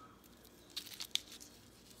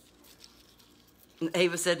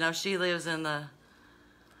 Ava said no, she lives in the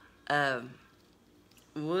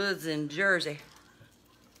Woods in Jersey.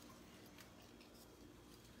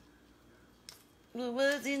 The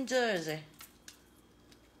woods in Jersey.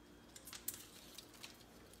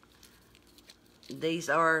 These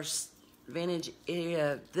are vintage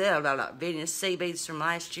vintage sea beads from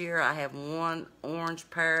last year. I have one orange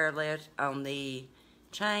pair left on the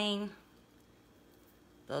chain.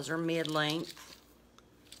 Those are mid-length.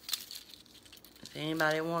 If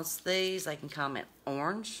anybody wants these, they can comment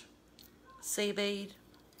orange sea bead.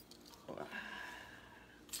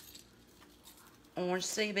 Orange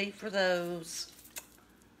sea bead for those.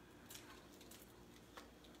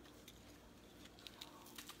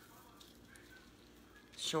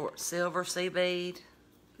 Short silver sea bead.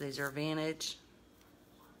 These are vintage.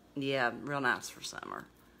 Yeah, real nice for summer.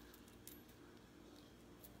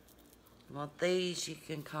 Well, these you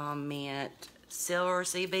can comment silver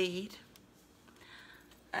sea bead.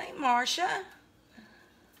 Hey, Marcia.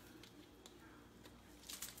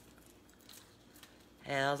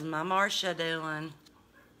 How's my Marcia doing?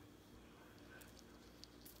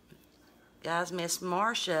 Guys, Miss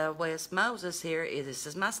Marcia West Moses here. This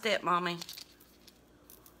is my stepmommy.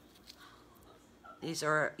 These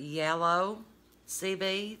are yellow sea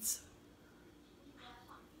beads.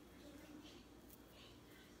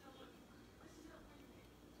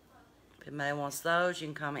 If anybody wants those, you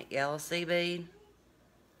can comment yellow sea bead.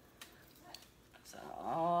 So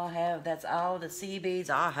all I have, that's all the sea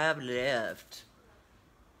beads I have left.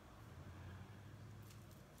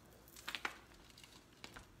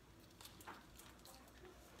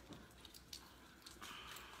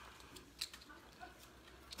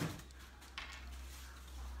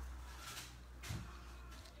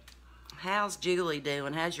 How's Julie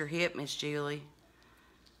doing? How's your hip, Miss Julie?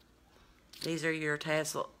 These are your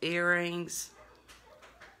tassel earrings.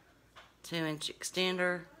 2-inch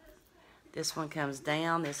extender. This one comes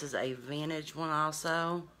down. This is a vintage one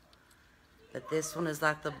also. But this one is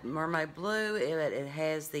like the mermaid blue. It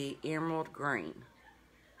has the emerald green.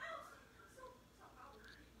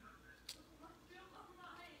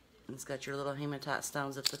 It's got your little hematite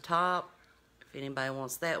stones at the top. If anybody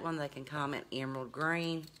wants that one, they can comment emerald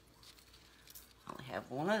green. I only have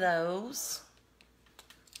one of those.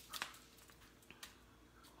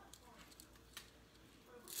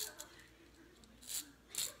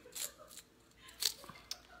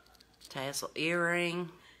 Tassel earring.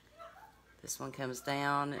 This one comes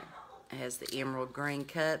down. It has the emerald green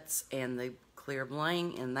cuts and the clear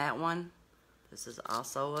bling in that one. This is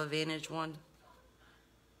also a vintage one.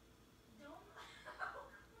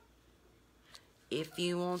 If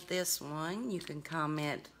you want this one, you can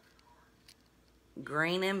comment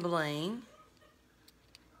green and bling.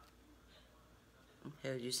 Who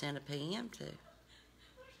would you send a PM to?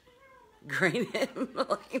 Green and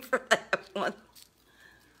bling for that one.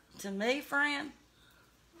 To me, friend.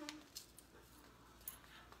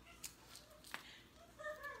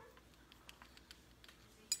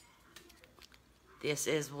 This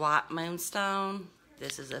is white moonstone.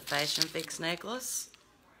 This is a fashion fix necklace.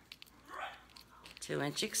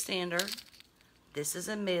 2-inch extender. This is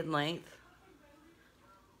a mid-length.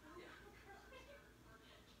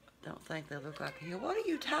 Don't think they look like here. What are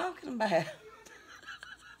you talking about?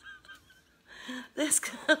 This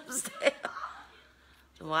comes down.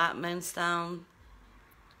 The white moonstone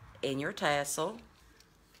in your tassel.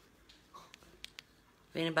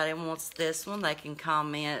 If anybody wants this one, they can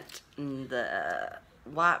comment the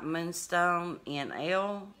white moonstone in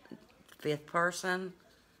L. 5th person.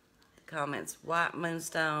 The comments white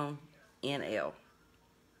moonstone in L.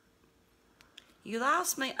 You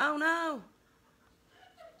lost me. Oh no.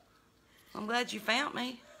 I'm glad you found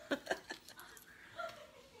me.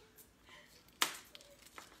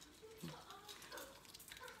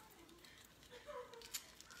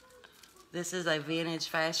 This is a vintage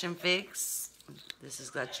fashion fix. This has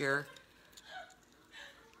got your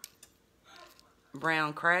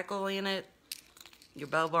brown crackle in it, your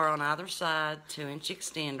bow bar on either side, 2-inch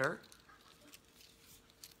extender.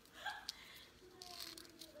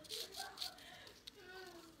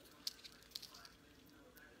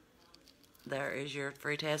 There is your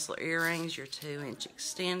 3 tassel earrings, your 2-inch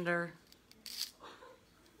extender.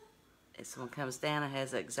 This one comes down and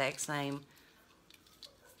has the exact same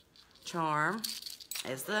charm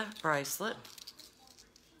as the bracelet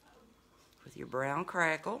with your brown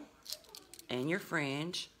crackle and your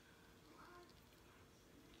fringe.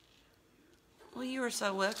 Well, you are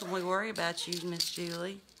so welcome. We worry about you, Miss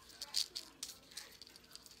Julie.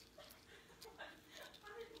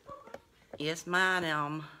 Yes,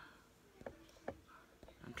 ma'am.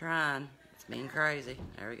 I'm trying. It's being crazy.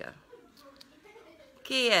 There we go.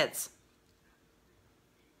 Kids.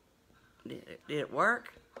 Did it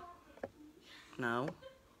work? No.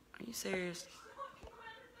 Are you serious?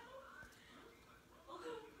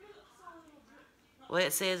 Well,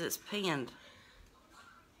 it says it's pinned.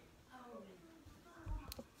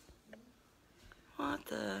 What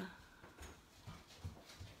the?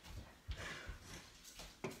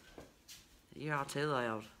 You're all too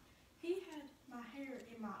loud. He had my hair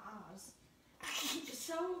in my eyes.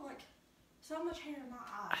 So much hair in my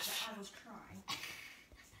eyes that I was crying.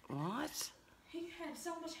 What? He had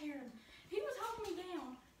so much hair. He was holding me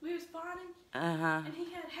down. We was fighting. Uh-huh. And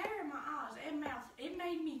he had hair in my eyes and mouth. It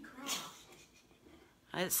made me cry.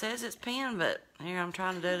 It says it's pinned, but here, I'm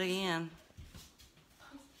trying to do it again.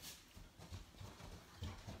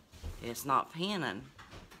 It's not pinning,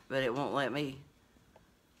 but it won't let me.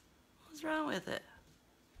 What's wrong with it?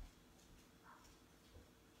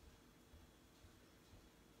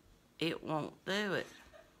 It won't do it.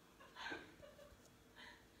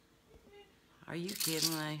 Are you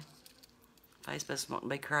kidding me? Facebook's wanting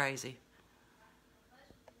to be crazy.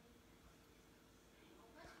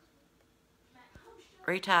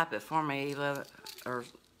 Retype it for me, Eva, or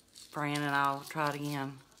Fran, and I'll try it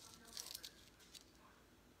again.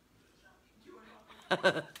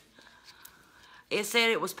 It said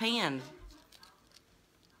it was pinned.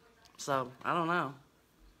 So, I don't know.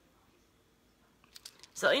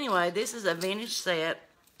 So anyway, this is a vintage set,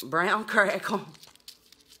 brown crackle.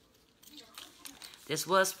 This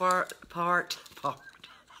was part of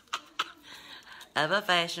a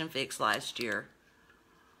fashion fix last year.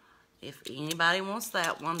 If anybody wants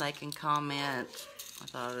that one, they can comment. I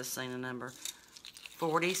thought I was seeing a number.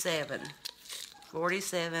 47.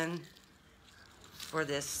 47 for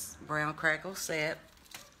this brown crackle set.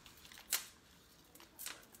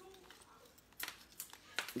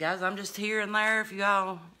 Guys, I'm just here and there if you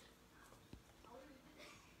all...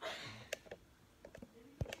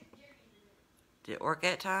 Did it work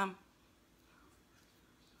that time?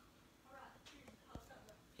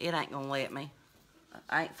 It ain't gonna let me.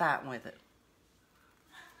 I ain't fighting with it.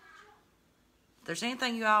 If there's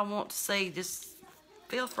anything you all want to see, just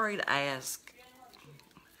feel free to ask.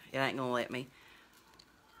 It ain't gonna let me.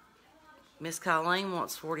 Miss Colleen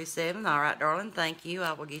wants 47. All right, darling, thank you.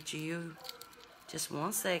 I will get you just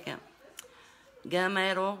 1 second.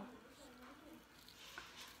 Gunmetal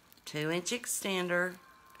 2-inch extender.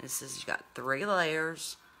 This has got 3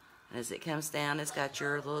 layers. And as it comes down, it's got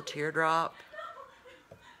your little teardrop.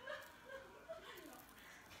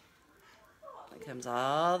 It comes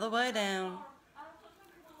all the way down.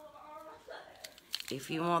 If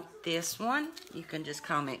you want this one, you can just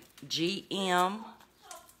comment GM.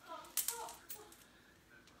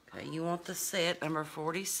 Okay, you want the set number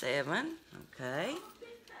 47. Okay.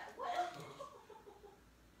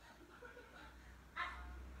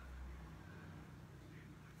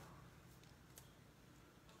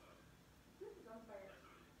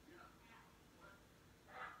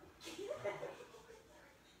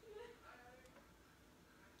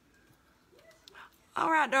 All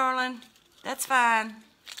right, darling. That's fine.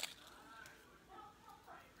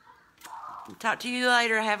 Talk to you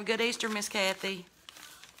later. Have a good Easter, Miss Kathy.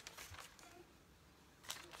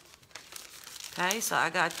 Okay, so I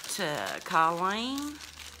got Colleen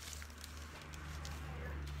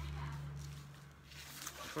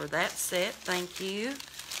for that set. Thank you.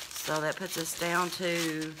 So that puts us down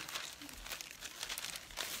to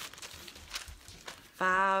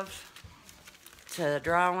 5 to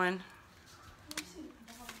drawing.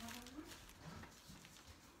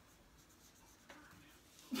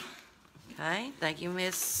 Okay, thank you,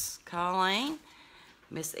 Miss Colleen.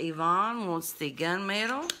 Miss Yvonne wants the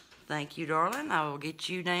gunmetal. Thank you, darling. I will get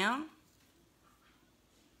you down.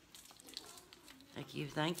 Thank you,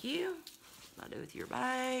 thank you. What do I do with your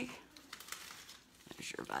bag?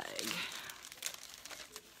 There's your bag.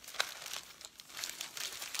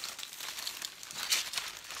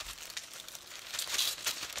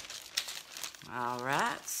 All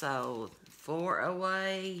right, so 4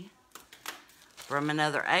 away from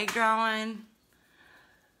another egg drawing.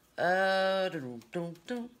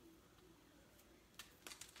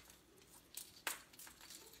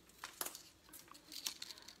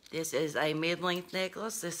 This is a mid-length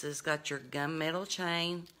necklace. This has got your gunmetal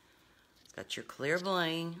chain. It's got your clear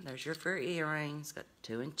bling. There's your fur earrings. It's got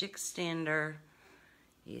 2-inch extender.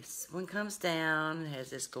 This one comes down. It has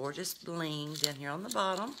this gorgeous bling down here on the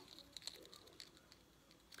bottom.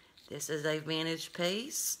 This is a vintage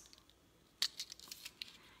piece.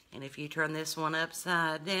 And if you turn this one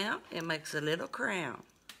upside down, it makes a little crown.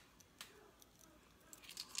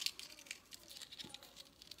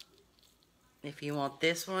 If you want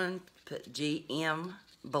this one, put GM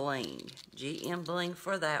Bling. GM Bling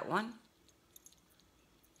for that one.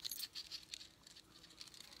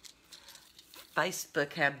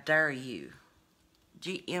 Facebook, how dare you?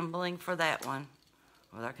 GM Bling for that one.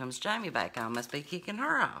 Well, there comes Jamie back on. Must be kicking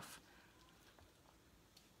her off.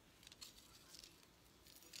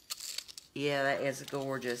 Yeah, that is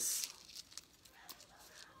gorgeous.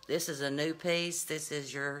 This is a new piece. This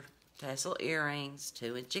is your tassel earrings,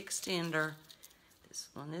 2-inch extender. This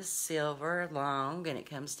one is silver, long, and it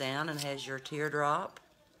comes down and has your teardrop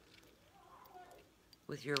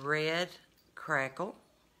with your red crackle.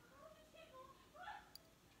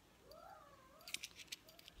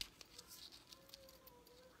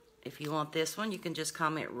 If you want this one, you can just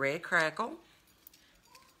comment red crackle.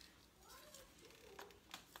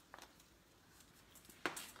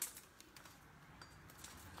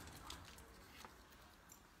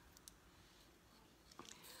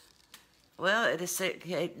 Well,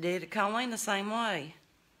 it did Colleen the same way.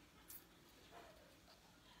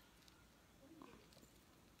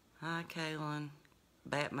 Hi, Kaylin.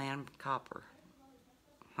 Batman Copper.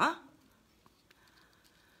 Huh?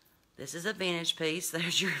 This is a vintage piece.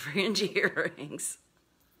 There's your fringe earrings.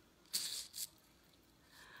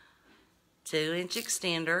 2-inch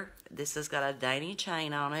extender. This has got a dainty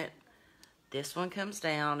chain on it. This one comes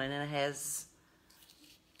down and it has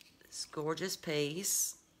this gorgeous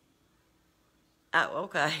piece. Oh,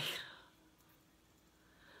 okay.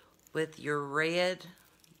 With your red,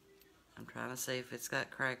 I'm trying to see if it's got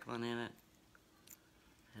crackling in it.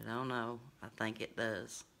 I don't know. I think it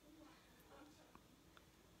does.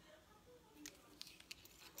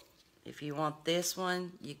 If you want this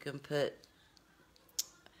one, you can put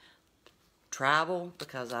tribal,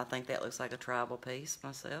 because I think that looks like a tribal piece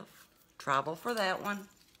myself. Tribal for that one.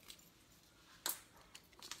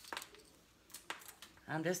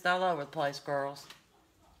 I'm just all over the place, girls.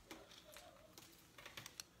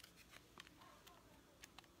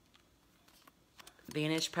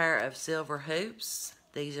 Vintage pair of silver hoops.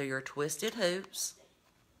 These are your twisted hoops.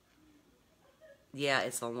 Yeah,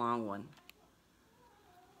 it's a long one.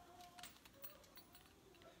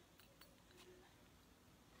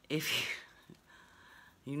 If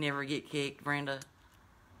you never get kicked, Brenda.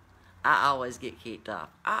 I always get kicked off.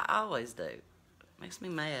 I always do. Makes me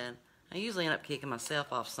mad. I usually end up kicking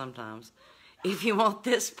myself off sometimes. If you want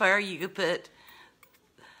this pair, you could put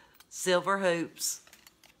silver hoops.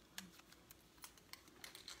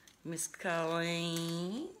 Miss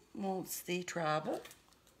Colleen wants the tribal.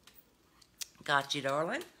 Got you,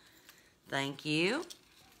 darling. Thank you.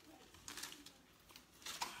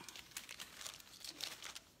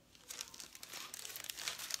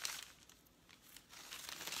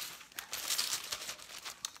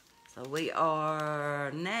 So we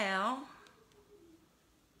are now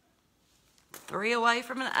 3 away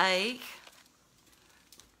from an egg.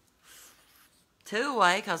 2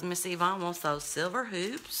 away because Miss Yvonne wants those silver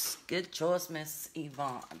hoops. Good choice, Miss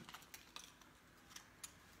Yvonne.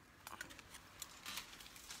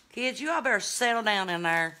 Kids, you all better settle down in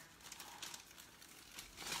there.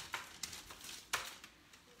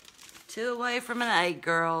 2 away from an egg,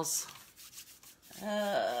 girls.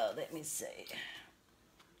 Let me see.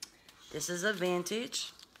 This is a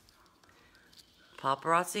vintage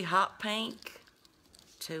Paparazzi hot pink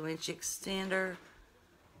 2-inch extender.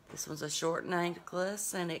 This one's a short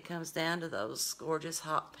necklace, and it comes down to those gorgeous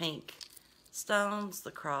hot pink stones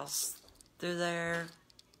across through there.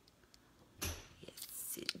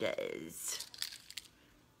 Yes, it does.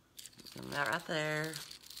 Come out right there.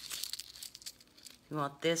 If you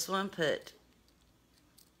want this one, put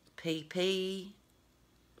PP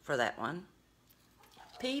for that one.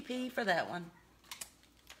 PP for that one.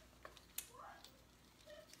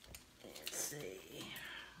 Let's see.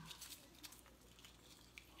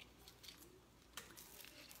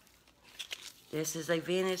 This is a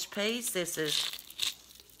vintage piece. This is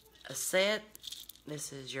a set.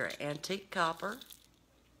 This is your antique copper.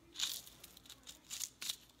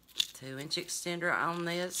 2-inch extender on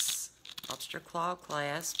this. Lobster claw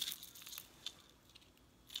clasp.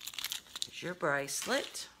 Here's your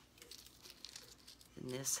bracelet. And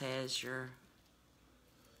this has your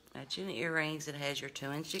matching earrings. It has your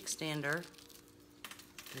 2-inch extender.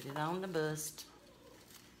 Put it on the bust.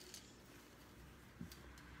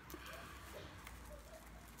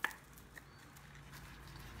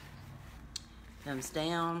 Comes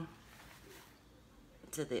down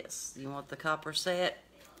to this. You want the copper set?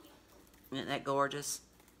 Isn't that gorgeous?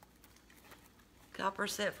 Copper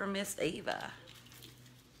set from Miss Eva.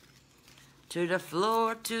 To the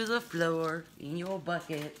floor, in your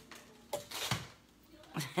bucket.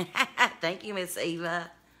 Thank you, Miss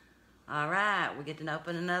Eva. All right, we get to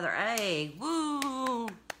open another egg. Woo!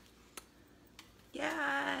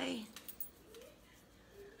 Yay!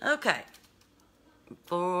 Okay.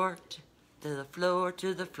 4, To the floor,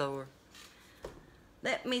 to the floor.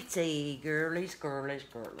 Let me see, girlies, girlies,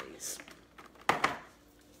 girlies.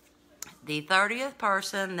 The 30th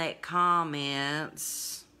person that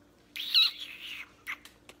comments,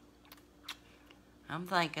 I'm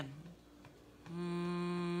thinking,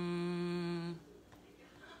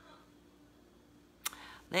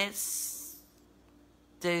 let's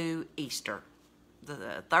do Easter.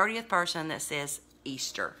 The 30th person that says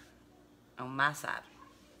Easter on my side.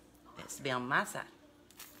 That's to be on my side.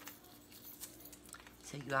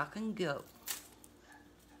 So y'all can go.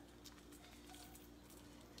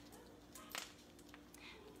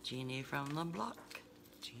 Jenny from the block.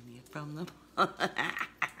 Jenny from the block.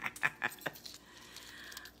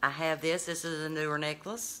 I have this. This is a newer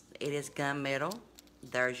necklace. It is gunmetal.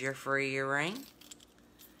 There's your free earring.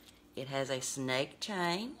 It has a snake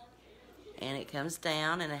chain. And it comes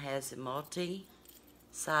down and it has multi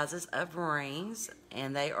sizes of rings.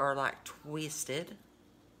 And they are like twisted.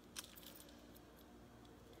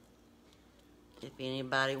 If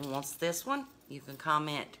anybody wants this one, you can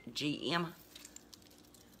comment GM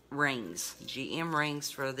rings. GM rings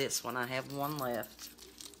for this one. I have one left.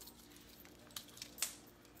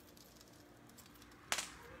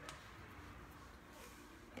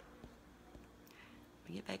 Let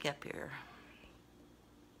me get back up here.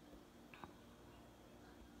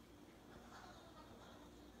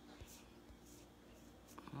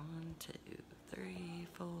 One, two, three,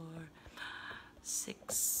 4,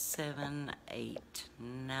 6, 7, 8,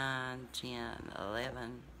 9, 10,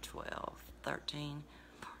 11, 12, 13,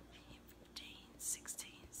 14, 15,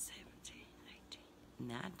 16, 17, 18,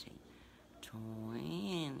 19,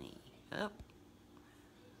 20, up,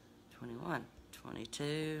 21,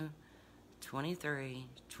 22, 23,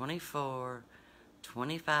 24,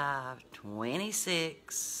 25,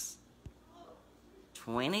 26,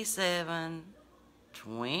 27,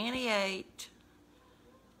 28,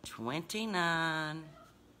 29.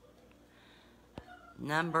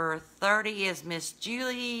 Number 30 is Miss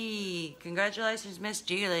Julie. Congratulations, Miss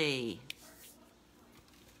Julie.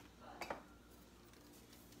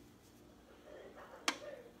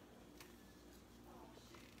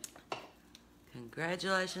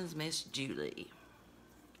 Congratulations, Miss Julie.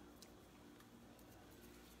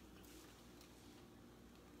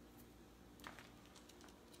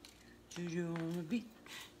 Juju on the beat.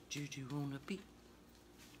 Juju on the beat.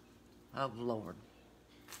 Oh, Lord.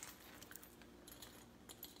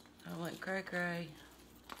 I went cray-cray.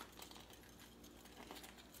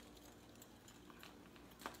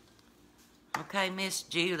 Okay, Miss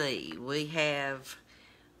Julie, we have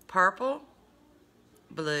purple,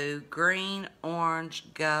 blue, green,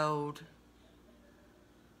 orange, gold,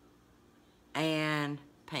 and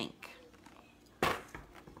pink.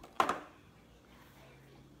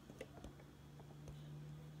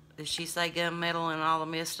 Did she say gunmetal and all the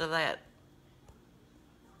mist of that?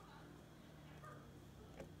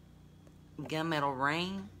 Gunmetal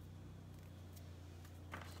ring?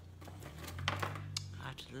 I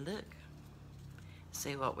have to look.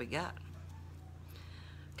 See what we got.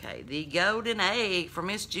 Okay, the golden egg for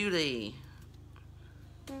Miss Julie.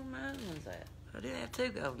 Where my other one's at? I did have 2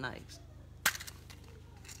 golden eggs.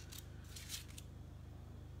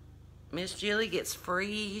 Miss Julie gets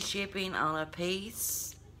free shipping on a piece.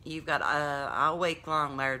 You've got all week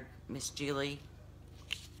long there, Miss Julie,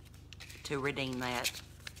 to redeem that.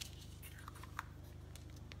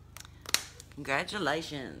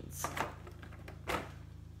 Congratulations.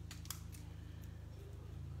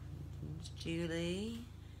 Miss Julie.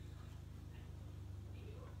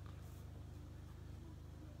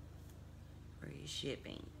 Free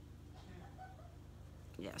shipping.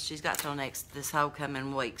 Yeah, she's got till this whole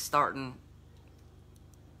coming week, starting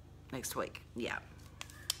next week. Yeah.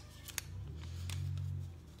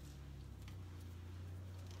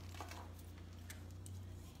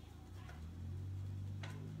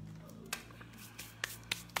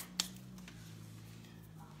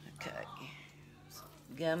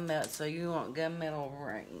 Gunmetal, so you want gunmetal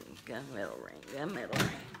ring, gunmetal ring, gunmetal ring.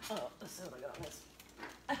 Oh, let's see what I got on this.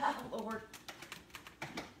 Oh, Lord.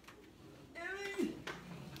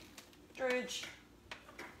 Fridge.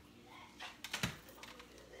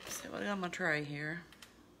 Let's see what I got on my tray here.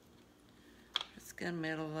 It's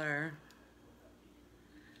gunmetal there.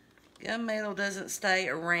 Gunmetal doesn't stay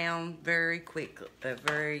around very quickly,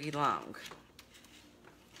 very long.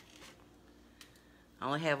 I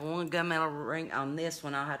only have one gunmetal ring on this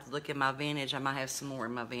one. I'll have to look at my vintage. I might have some more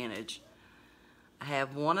in my vintage. I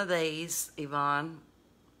have one of these, Yvonne,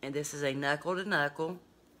 and this is a knuckle to knuckle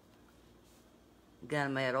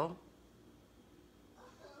gunmetal.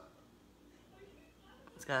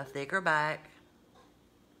 It's got a thicker back.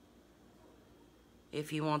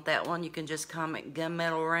 If you want that one, you can just comment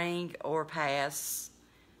gunmetal ring or pass.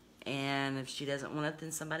 And if she doesn't want it,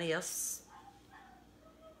 then somebody else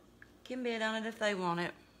can bid on it if they want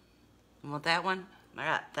it. You want that one? All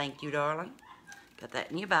right, thank you, darling. Got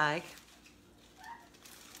that in your bag.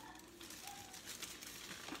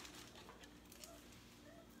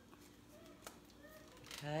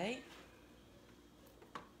 Okay.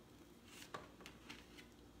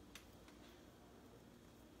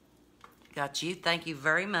 Got you. Thank you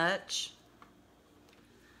very much.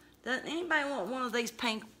 Doesn't anybody want one of these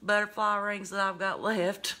pink butterfly rings that I've got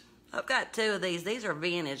left? I've got 2 of these. These are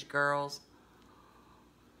vintage, girls.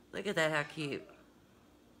 Look at that, how cute.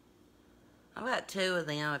 I've got 2 of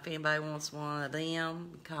them. If anybody wants one of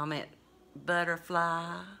them, comment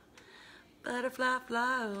butterfly. Butterfly,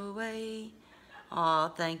 fly away. Aw,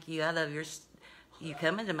 thank you. I love you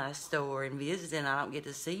coming to my store and visiting. I don't get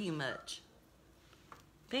to see you much.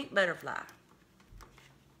 Pink butterfly.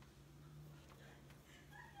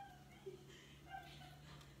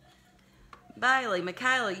 Bailey,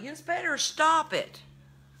 Michaela, you just better stop it.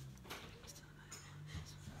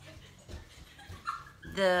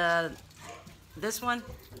 This one.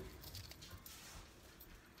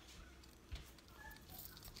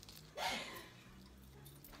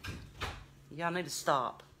 Y'all need to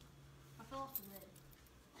stop. I fell off the bed.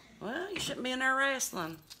 Well, you shouldn't be in there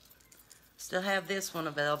wrestling. Still have this one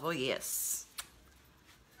available, yes.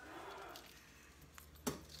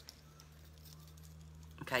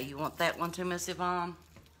 Okay, you want that one too, Miss Yvonne?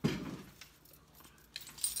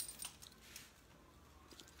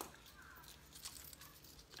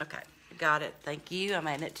 Okay, got it. Thank you. I'm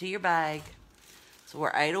adding it to your bag. So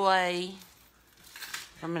we're 8 away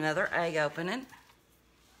from another egg opening.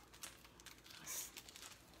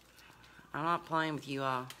 I'm not playing with you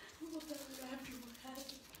all.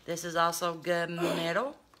 This is also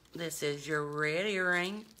gunmetal. This is your red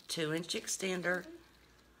earring, 2-inch extender.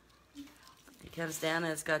 It comes down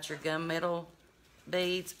and it's got your gunmetal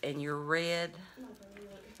beads and your red.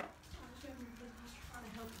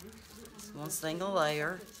 It's one single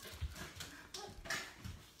layer.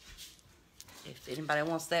 If anybody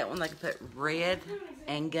wants that one, they can put red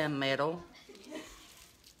and gunmetal.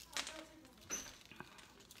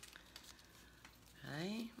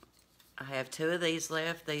 Okay. I have 2 of these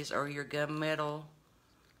left. These are your gunmetal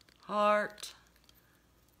heart.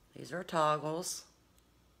 These are toggles.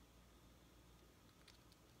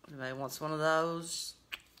 Anybody wants one of those,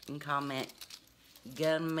 you can comment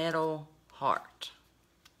gunmetal heart.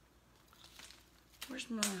 Where's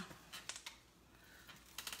my...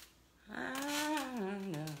 I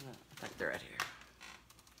think they're right here.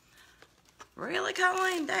 Really,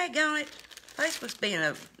 Colleen? Daggone it. Facebook's being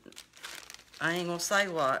a... I ain't gonna say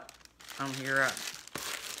what on here.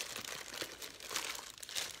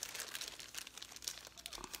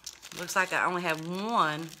 Looks like I only have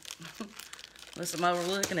one. Unless I'm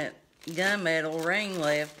overlooking at gunmetal ring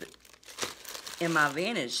left in my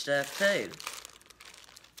vintage stuff too.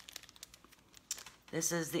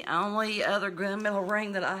 This is the only other gunmetal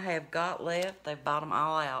ring that I have got left. They've bought them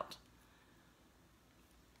all out.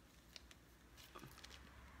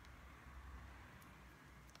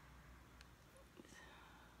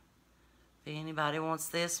 If anybody wants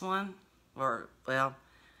this one, or, well,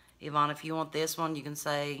 Yvonne, if you want this one, you can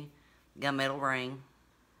say gunmetal ring.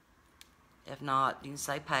 If not, you can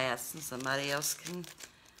say pass, and somebody else can,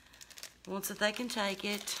 wants it, they can take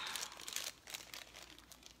it.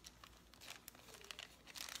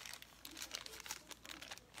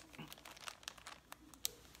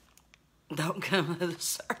 Don't come to the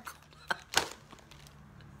circle.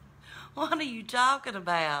 What are you talking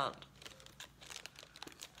about?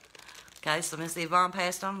 Okay, so Miss Yvonne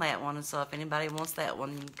passed on that one, and so if anybody wants that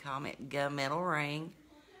one, you can comment gunmetal ring.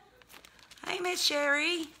 Hey, Miss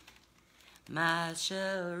Sherry. My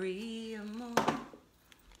Sherry amor.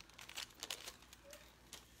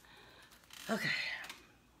 Okay.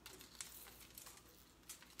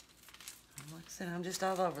 Like I said, I'm just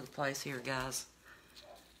all over the place here, guys.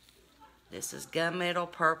 This is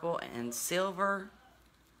gunmetal, purple, and silver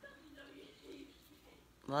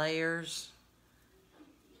layers.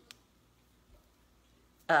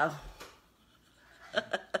 Oh.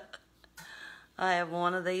 I have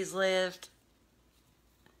one of these left.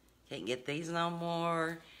 Can't get these no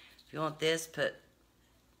more. If you want this, put...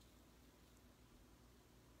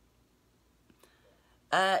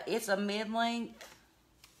 it's a mid-length.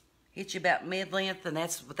 Hits you about mid-length, and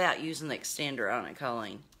that's without using the extender on it,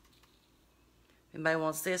 Colleen. If anybody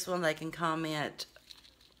wants this one, they can comment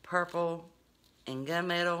purple and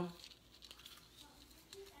gunmetal.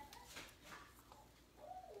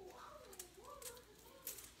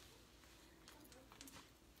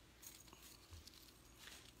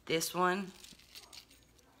 This one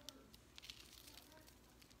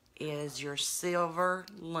is your silver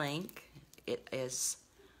link. It is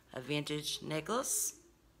a vintage necklace.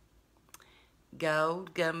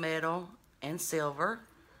 Gold, gunmetal, and silver.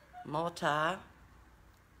 Multi.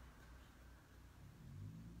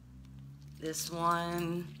 This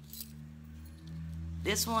one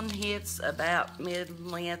hits about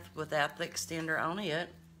mid-length without the extender on it.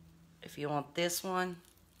 If you want this one,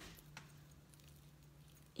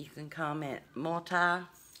 you can comment multi.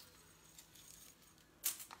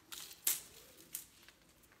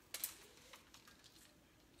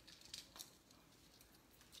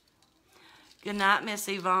 Good night, Miss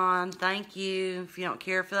Yvonne. Thank you. If you don't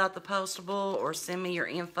care, fill out the postable or send me your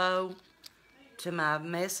info to my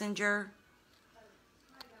messenger.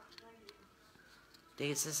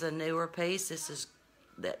 This is a newer piece. This is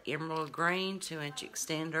the emerald green 2-inch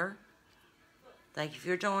extender. Thank you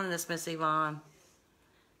for joining us, Miss Yvonne.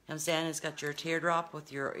 Comes down and it's got your teardrop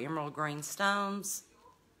with your emerald green stones.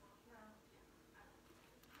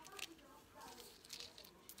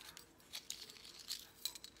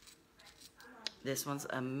 This one's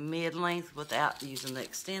a mid-length without using the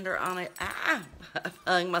extender on it. Ah, I've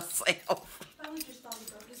hung myself.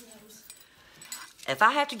 If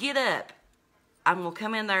I have to get up, I'm gonna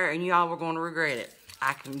come in there and y'all were gonna regret it.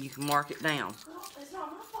 You can mark it down. Well, it's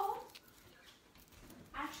not my fault.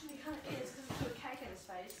 Actually, it kind of is because he put cake in his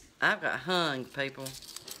face. I've got hung, people.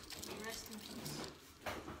 Rest in peace.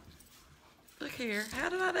 Look here, how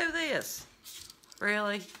did I do this?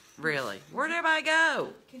 Really? Really? Where'd everybody go?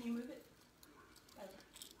 Can you move it?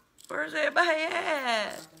 Where's everybody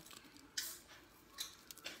at?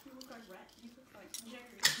 You look like rat. You look like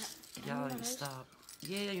Jerry. Y'all need to stop.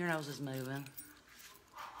 Yeah, your nose is moving.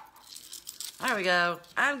 There we go.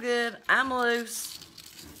 I'm good. I'm loose.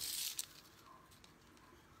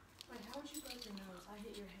 Wait, how would you break your nose? I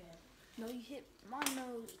hit your head. No, you hit my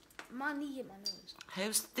nose. My knee hit my nose.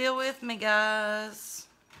 Who's still with me, guys?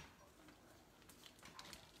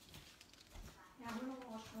 Yeah, we're gonna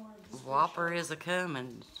watch more of this. Whopper is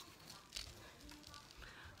a-coming.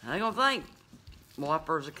 I ain't gonna think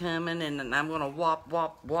Whoppers are coming and I'm gonna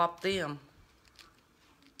whop them.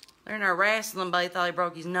 They're in there wrestling, but they thought he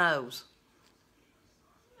broke his nose.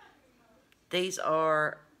 These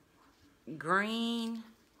are green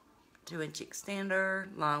 2-inch extender,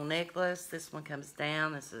 long necklace. This one comes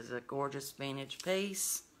down. This is a gorgeous vintage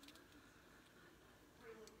piece.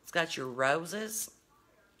 It's got your roses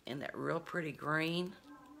in that real pretty green.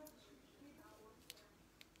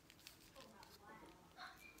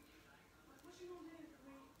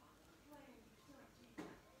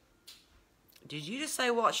 Did you just say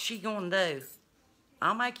what she gonna do?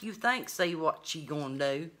 I'll make you think, say what she gonna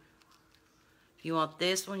do. If you want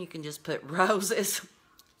this one, you can just put roses.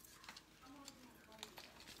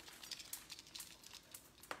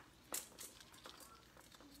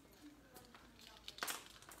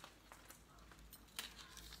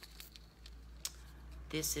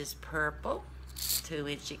 This is purple,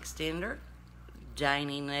 2-inch extender,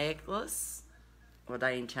 dainty necklace. Well,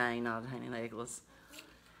 dainty chain, not a dainty necklace.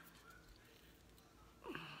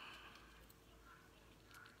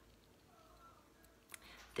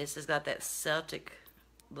 This has got that Celtic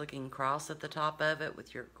looking cross at the top of it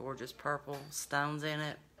with your gorgeous purple stones in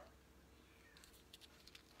it.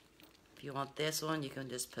 If you want this one, you can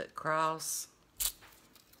just put cross.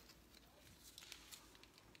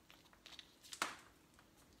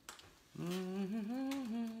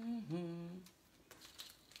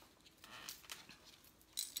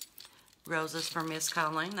 Roses for Miss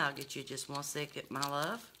Colleen. I'll get you just 1 second, my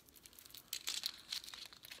love.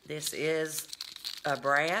 This is a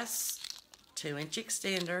brass 2-inch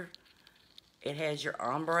extender. It has your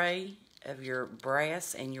ombre of your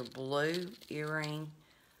brass and your blue earring.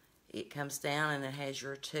 It comes down and it has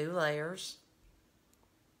your 2 layers.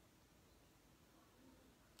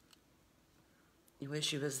 You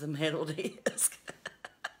wish it was the metal disc.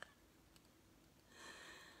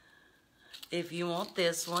 If you want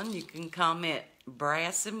this one, you can comment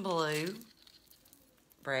brass and blue.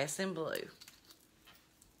 Brass and blue.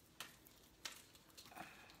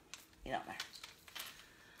 Get out there.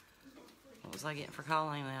 What was I getting for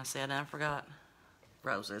Colleen? I said I forgot.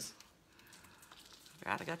 Roses.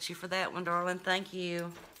 Right, I got you for that one, darling. Thank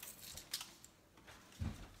you.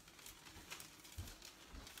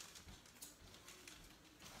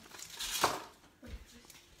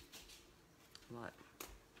 What?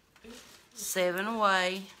 7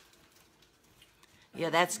 away. Yeah,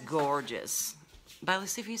 that's gorgeous. Bailey,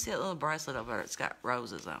 see if you see that little bracelet over there. It's got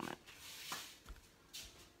roses on it.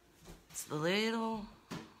 It's the little...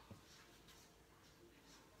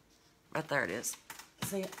 Right there it is.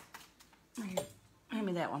 see it. Here, hand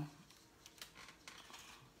me that one.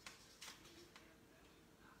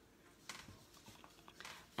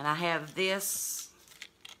 And I have this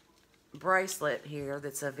bracelet here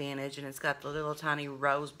that's a vintage, and it's got the little tiny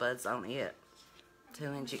rosebuds on it.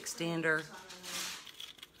 2-inch extender.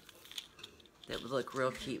 That would look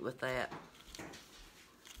real cute with that.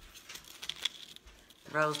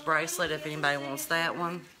 Rose bracelet, if anybody wants that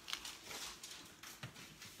one.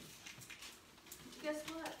 Guess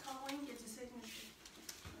what? Colleen gets a signature.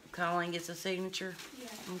 Colleen gets a signature? Yeah.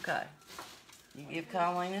 Okay. You give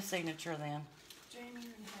Colleen a signature then. Jamie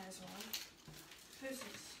has one. Who's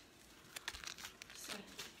this? So,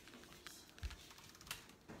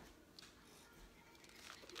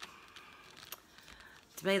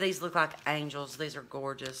 to me, these look like angels. These are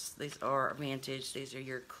gorgeous. These are vintage. These are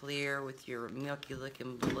your clear with your milky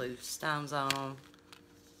looking blue stones on them.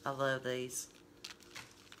 I love these.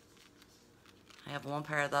 I have one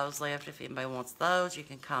pair of those left. If anybody wants those, you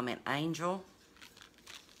can comment angel.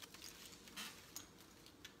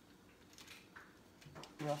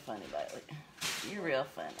 Real funny, Bailey. You're real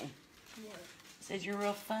funny. What? Says you're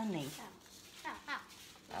real funny. Ow. Ow.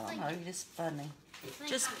 Ow. I don't know, you're just funny.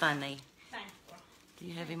 Just funny. Fine. Do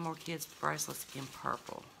you have any more kids' bracelets in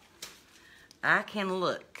purple? I can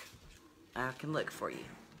look. I can look for you.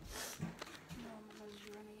 No, my nose is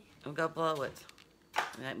running. We'll go blow it.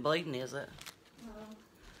 It ain't bleeding, is it?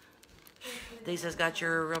 These has got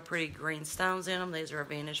your real pretty green stones in them. These are a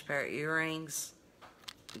vintage pair of earrings.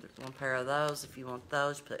 There's one pair of those. If you want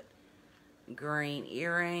those, put green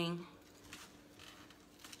earring.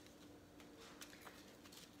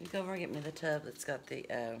 You go over and get me the tub that's got the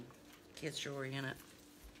kids' jewelry in it.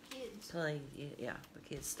 Kids. Please, yeah, the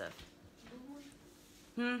kids' stuff. Blue one?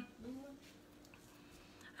 Hmm? Blue one?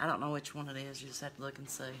 I don't know which one it is. You just have to look and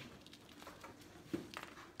see.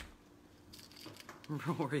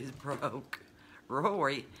 Rory's broke.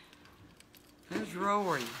 Rory? Who's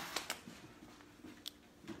Rory?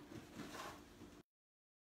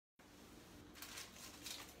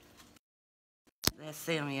 That's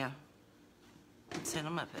them, yeah. Send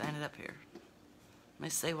them up. Ain't it up here? Let me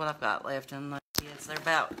see what I've got left in the kids. They're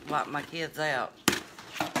about wiping my kids out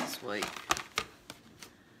this week.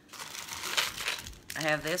 I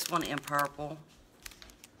have this one in purple.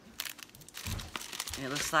 And it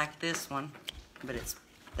looks like this one, but it's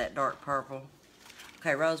that dark purple.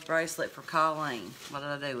 Okay, rose bracelet for Colleen. What did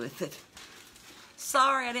I do with it?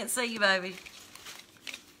 Sorry, I didn't see you, baby.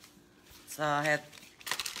 So I have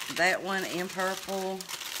that one in purple.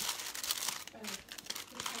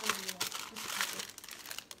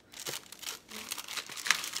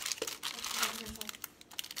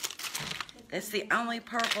 It's the only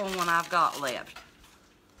purple one I've got left.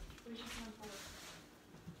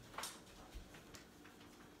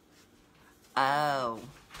 Oh.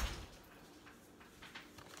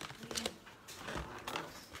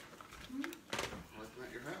 Looking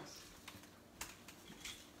at your house.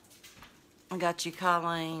 I got you,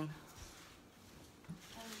 Colleen.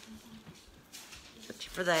 Got you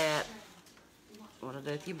for that. What to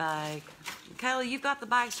do with your bag? Kayla, you've got the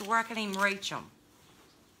bags to where I can't even reach them.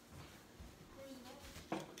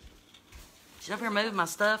 She's up here moving my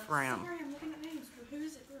stuff around. sorry, I'm looking at names. Who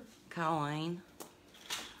is it for? Colleen.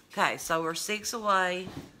 Okay, so we're 6 away.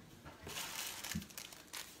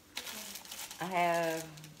 I have,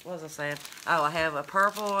 what was I saying? Oh, I have a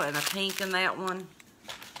purple and a pink in that one.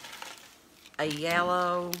 A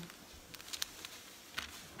yellow.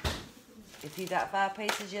 If you got 5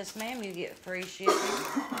 pieces, yes ma'am, you get free shipping.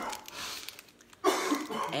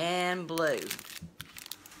 And blue.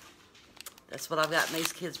 That's what I've got in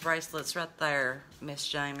these kids' bracelets right there, Miss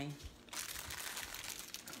Jamie.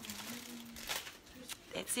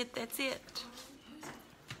 That's it, that's it.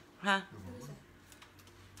 Huh?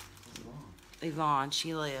 Yvonne,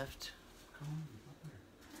 she left.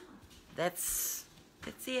 That's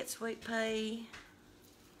it, sweet pea.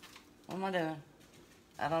 What am I doing?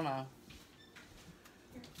 I don't know.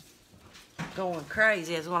 Going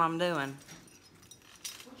crazy is what I'm doing.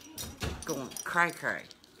 Going cray-cray.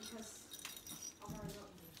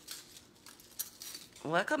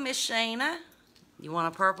 Welcome, Miss Sheena. You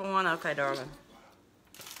want a purple one? Okay, darling.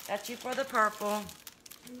 Got you for the purple.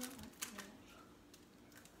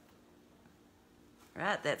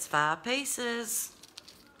 Right, that's 5 pieces.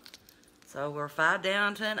 So we're 5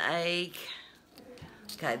 down to an egg.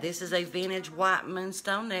 Okay, this is a vintage white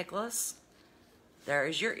moonstone necklace. There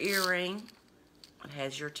is your earring. It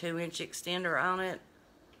has your 2-inch extender on it.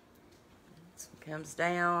 It comes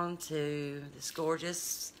down to this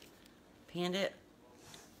gorgeous pendant.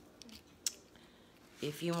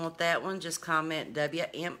 If you want that one, just comment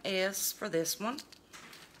WMS for this one.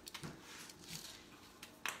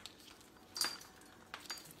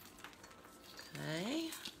 Okay.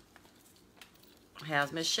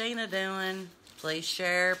 How's Miss Sheena doing? Please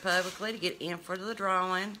share publicly to get in for the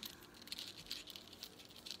drawing.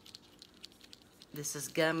 This is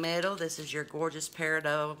gunmetal. This is your gorgeous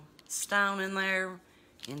peridot stone in there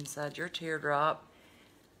inside your teardrop.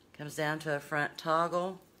 Comes down to a front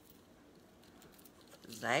toggle.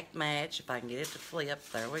 Exact match. If I can get it to flip.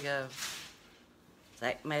 There we go.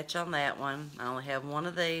 Exact match on that one. I only have one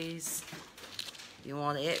of these. If you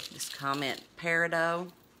want it, just comment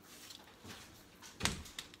peridot.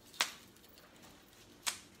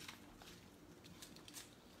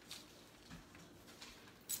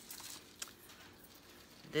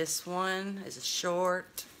 This one is a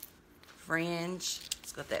short fringe.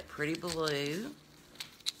 It's got that pretty blue.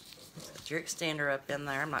 It's got your extender up in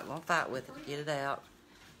there. I'm not going to fight with it. Get it out.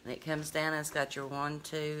 And it comes down and it's got your 1,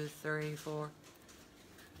 2, 3, 4.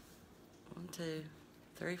 1, 2,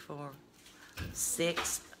 3, 4.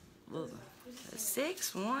 6.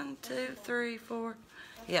 6. 1, 2, 3, 4.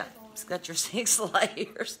 Yeah, it's got your 6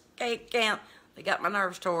 layers. Can't count. They got my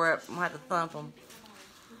nerves tore up. I'm going to have to thump them.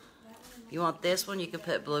 You want this one, you can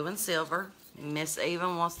put blue and silver. Miss Eva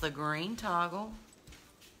wants the green toggle.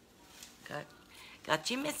 Okay. Got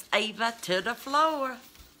you, Miss Eva, to the floor.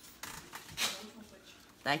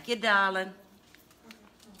 Thank you, darling.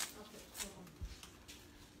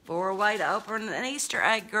 4 way to open an Easter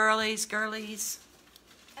egg, girlies.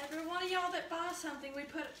 Every one of y'all that buys something, we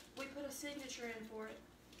put a signature in for it.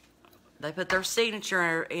 They put their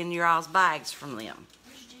signature in your all's bags from them.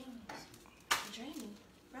 Where's Jamie's? Jamie,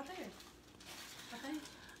 right there. I think.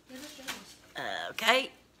 Where's Jamie's?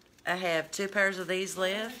 Okay. I have 2 pairs of these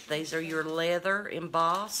left. These are your leather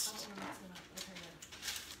embossed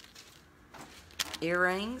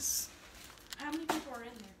earrings. How many people are in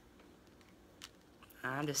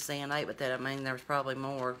there? I'm just saying 8, but that I mean there's probably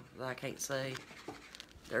more that I can't see.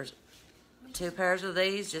 There's 2 pairs of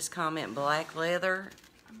these. Just comment black leather.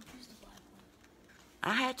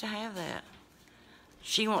 I had to have that.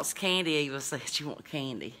 She wants candy. Eva said she wants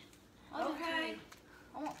candy. Okay.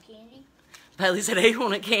 I want candy. Bailey said he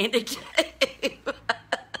wanted candy too.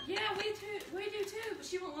 Yeah, we do too, but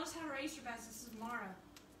she won't let us have her Easter baskets tomorrow.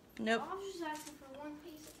 Nope. I was just asking for one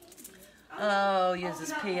piece of candy. Oh, you're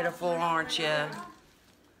just pitiful, aren't you?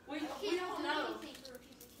 We don't know.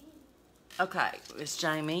 Okay, Miss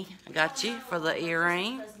Jamie, I got you for the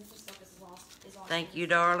earring. Thank you,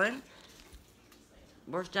 darling.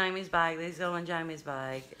 Where's Jamie's bag? These go in Jamie's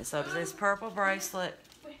bag. And so does this purple bracelet.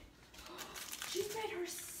 Wait. She made her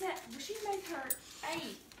set. She made her 8.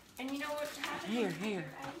 And you know what happened? Here. You're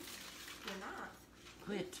not.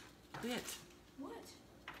 Quit. What?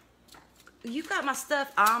 You got my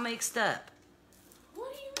stuff all mixed up.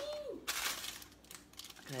 What do you mean?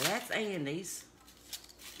 Okay, that's Andy's.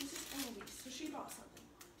 This is Andy's. So she bought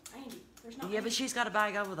something. Andy. There's no Yeah, but she's got a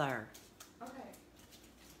bag over there.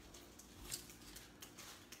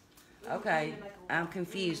 Okay, I'm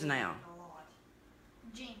confused now.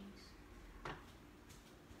 James.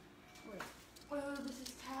 Well, this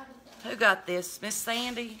is Tabitha. Who got this? Miss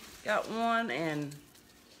Sandy got one, and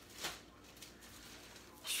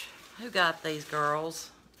who got these girls?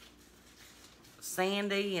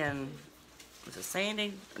 Sandy and, was it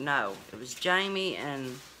Sandy? No, it was Jamie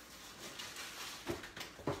and,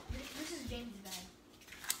 This is James' bag.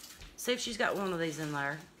 see if she's got one of these in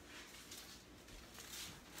there.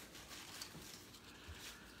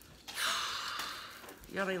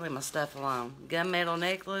 Y'all need to leave my stuff alone. Gunmetal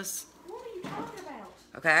necklace. What are you talking about?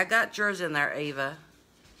 Okay, I got yours in there, Eva.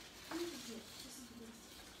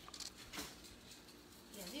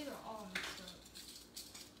 Yeah, these are all mixed up.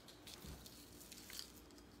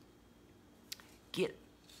 Get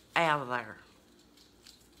out of there.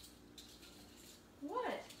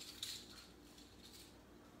 What?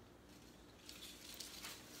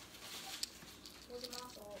 Wasn't my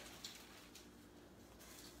fault.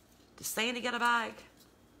 Does Sandy got a bag?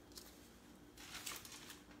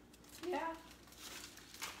 Yeah.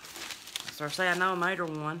 So I say I know I made her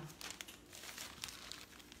one.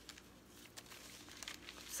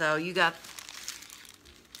 So you got,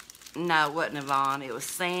 no, it wasn't Yvonne. It was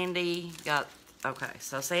Sandy. Got, okay,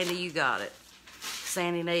 so Sandy, you got it.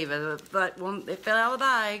 Sandy and Eva, but when it fell out of the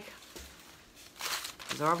bag.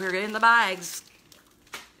 They're over here getting the bags.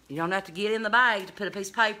 You don't have to get in the bag to put a piece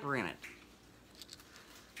of paper in it.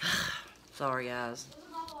 Sorry, guys.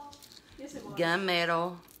 Wasn't my fault. Yes, it was.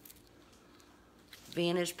 Gunmetal.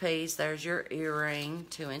 Vintage piece. There's your earring.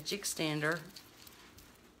 2-inch extender.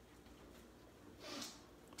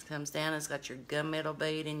 It comes down. It's got your gunmetal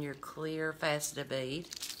bead and your clear faceted bead.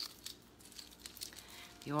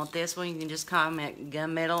 If you want this one, you can just comment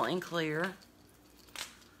gunmetal and clear.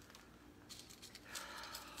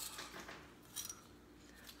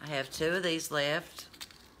 have 2 of these left.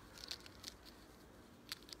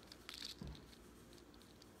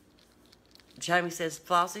 Jamie says,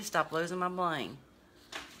 Flossie, stop losing my bling.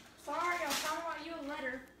 Sorry, I was talking about you a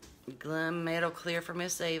letter. Glen Metal Clear for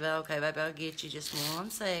Miss Eva. Okay, baby, I'll get you just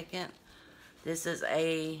 1 second. This is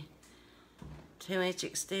a 2-inch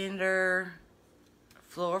extender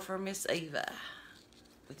floor for Miss Eva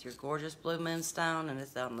with your gorgeous blue moonstone, and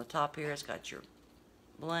it's on the top here. It's got your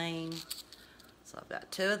bling. So I've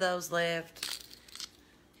got 2 of those left.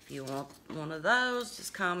 If you want one of those,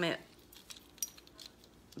 just comment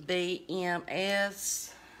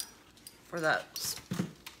BMS for those.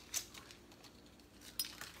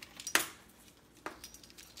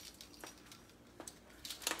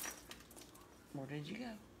 Where did you go?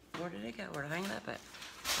 Where did it go? Where did I hang it up at?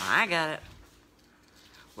 Oh, I got it.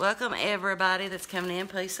 Welcome everybody that's coming in.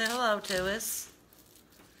 Please say hello to us.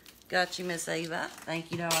 Got you, Miss Eva.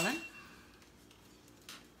 Thank you, darling.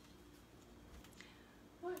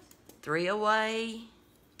 What? 3 away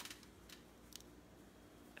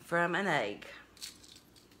from an egg.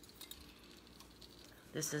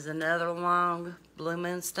 This is another long blue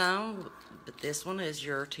moonstone, but this one is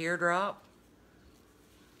your teardrop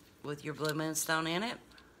with your blue moonstone in it.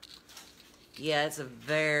 Yeah, it's a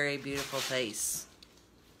very beautiful piece.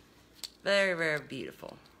 Very, very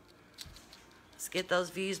beautiful. Let's get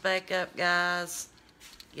those views back up, guys.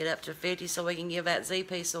 Get up to 50 so we can give that Z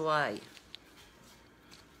piece away.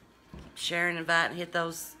 Keep sharing, invite, and hit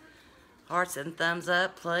those hearts and thumbs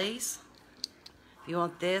up, please. If you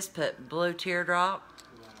want this, put blue teardrop.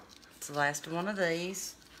 It's the last one of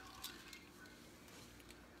these.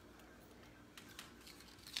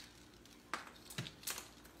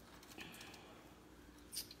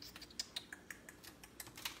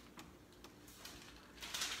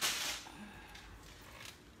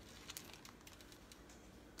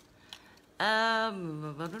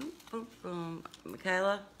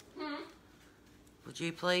 Michaela, would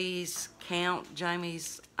you please count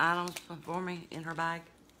Jamie's items for me in her bag?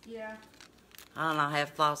 Yeah. I'll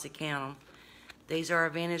have Flossie count them. These are a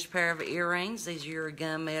vintage pair of earrings. These are your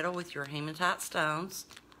gunmetal with your hematite stones.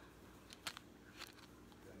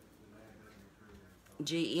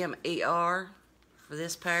 GMER for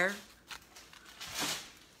this pair.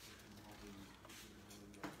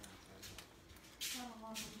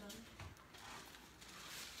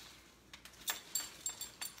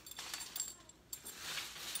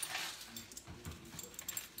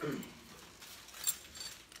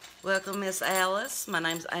 Welcome, Miss Alice. My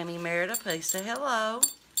name's Moses-Merida. Please say hello.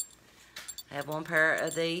 I have 1 pair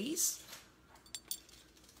of these.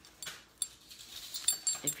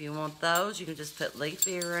 If you want those, you can just put leaf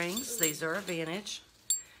earrings. These are a vintage.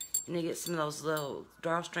 You need to get some of those little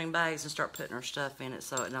drawstring bags and start putting her stuff in it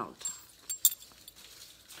so it don't.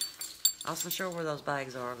 I wasn't sure where those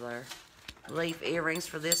bags are over there. Leaf earrings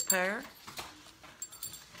for this pair.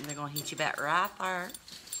 And they're going to hit you back right there.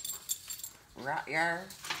 Right there.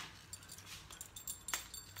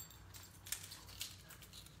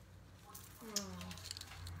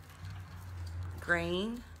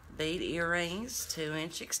 Green bead earrings,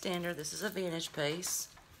 2-inch extender. This is a vintage piece.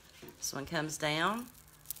 This one comes down.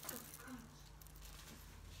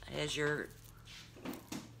 Has your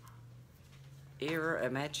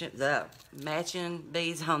matching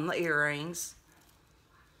beads on the earrings.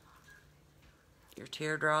 Your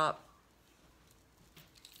teardrop.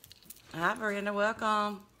 Hi, Brenda.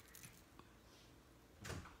 Welcome.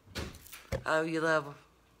 Oh, you love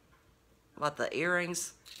what, the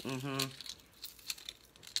earrings?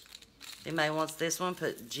 Anybody wants this one,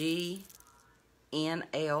 put GNL.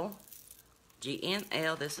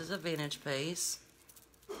 GNL, this is a vintage piece.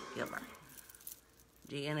 Gilmer.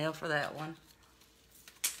 GNL for that one.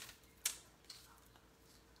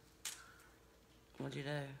 What'd you do?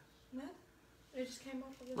 No. It just came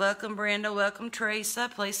off of the... Welcome, Brenda. Welcome, Teresa.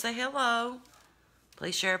 Please say hello.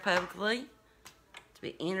 Please share publicly to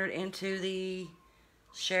be entered into the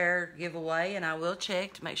share giveaway, and I will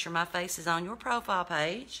check to make sure my face is on your profile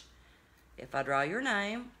page. If I draw your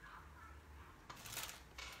name.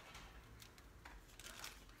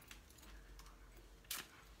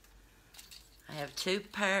 I have two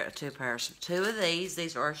of these.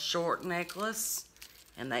 These are a short necklace,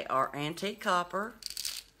 and they are antique copper.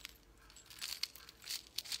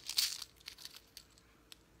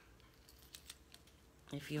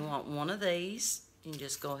 If you want one of these, you can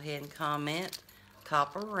just go ahead and comment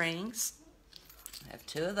copper rings. I have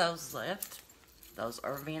 2 of those left. Those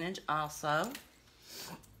are vintage also.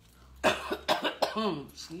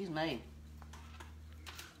 Excuse me.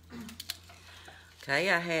 Okay,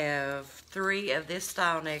 I have 3 of this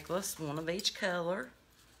style necklace, 1 of each color.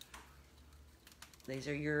 These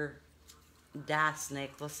are your dice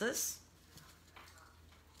necklaces.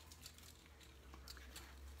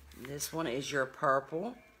 This one is your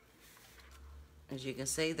purple. As you can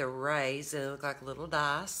see, they're raised. They look like little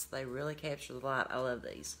dice. They really capture the light. I love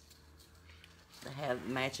these. They have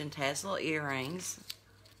matching tassel earrings.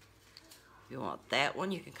 If you want that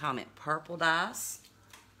one, you can comment purple dice.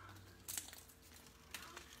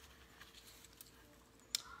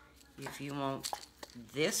 If you want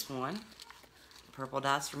this one, purple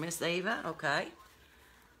dice for Miss Eva, okay.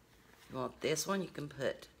 If you want this one, you can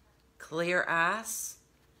put clear ice.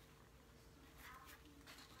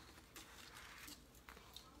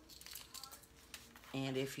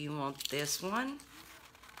 And if you want this one,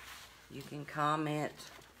 you can comment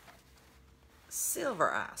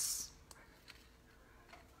silver ice.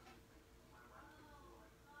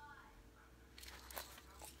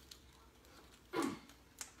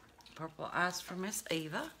 Purple ice for Miss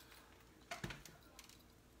Eva.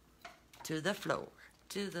 To the floor,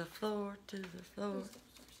 to the floor, to the floor.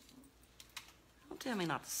 Don't tell me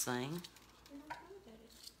not to sing.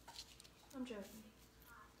 I'm joking.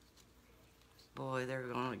 Boy, they're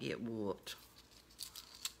gonna get whooped.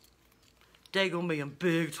 They're gonna be in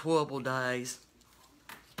big trouble days.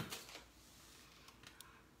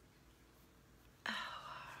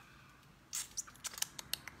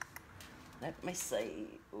 Let me see.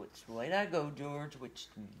 Which way do I go, George? Which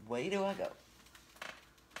way do I go?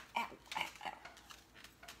 Ow, ow, ow.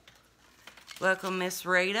 Welcome, Miss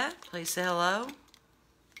Rita. Please say hello.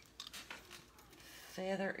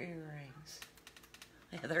 Feather earrings.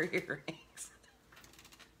 Feather earrings.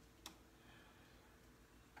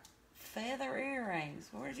 Feather earrings.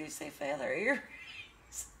 Where did you see feather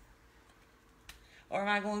earrings? Or am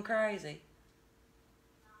I going crazy?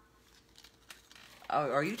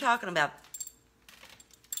 Oh, are you talking about...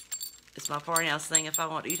 It's my party now, sing if I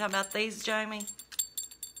want. Are you talking about these, Jamie?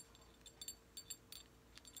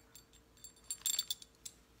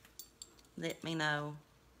 Let me know.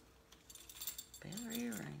 Feather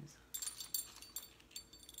earrings.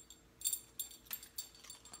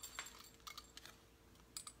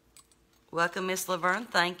 Welcome, Miss Laverne.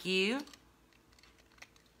 Thank you.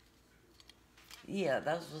 Yeah,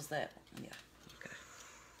 that was that. Yeah. Okay.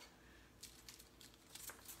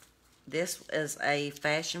 This is a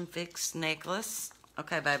fashion fix necklace.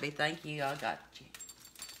 Okay, baby. Thank you. I got you.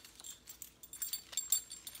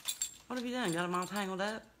 What have you done? Got them all tangled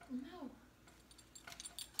up? No.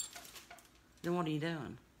 Then what are you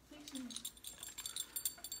doing? Fixing it.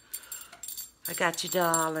 I got you,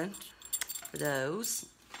 darling, for those.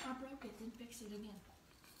 I broke it, then fix it again.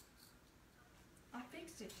 I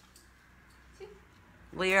fixed it. See?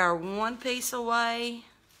 We are one piece away.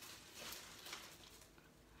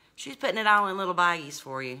 She's putting it all in little baggies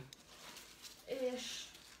for you. Ish.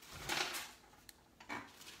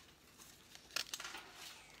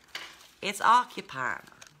 It's occupying her.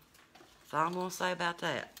 That's all I'm going to say about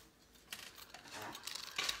that.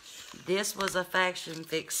 This was a fashion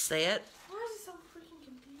fix set. Why is it so freaking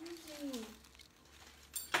confusing?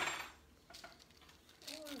 I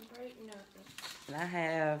don't want to break nothing. And I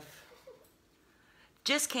have...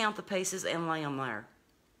 Just count the pieces and lay them there.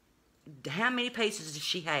 How many pieces does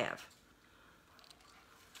she have?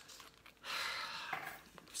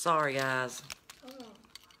 Sorry, guys. Oh.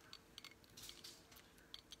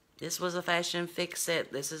 This was a fashion fix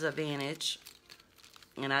set. This is a vintage.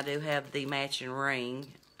 And I do have the matching ring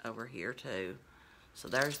over here too. So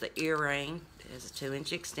there's the earring. It has a 2-inch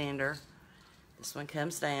extender. This one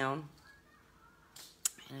comes down.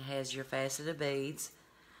 And it has your faceted beads.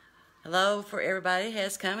 Hello for everybody who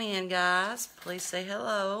has come in, guys. Please say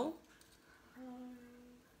hello.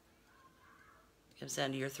 Comes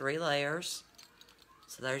down to your 3 layers.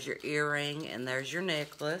 So there's your earring and there's your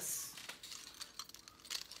necklace.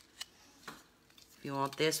 If you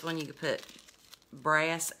want this one, you can put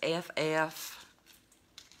brass FF.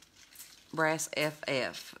 Brass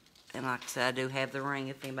FF. And like I said, I do have the ring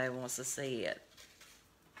if anybody wants to see it.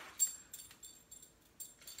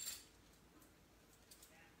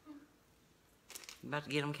 You about to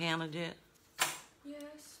get them counted yet?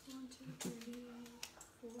 Yes. 1, 2, 3,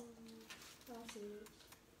 4, 5, 6.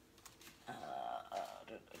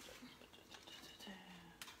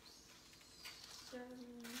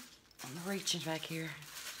 I'm reaching back here.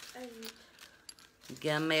 8.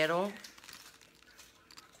 Gunmetal.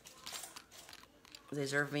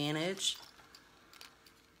 These are vintage.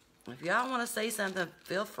 If y'all want to see something,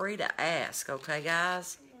 feel free to ask, okay,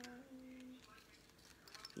 guys?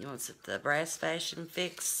 You want the brass fashion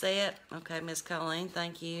fix set? Okay, Miss Colleen,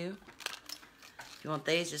 thank you. If you want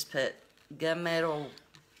these, just put gunmetal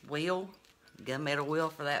wheel. Gunmetal wheel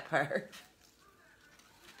for that part.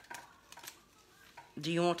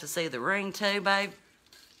 Do you want to see the ring too, babe?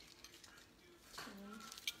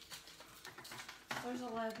 There's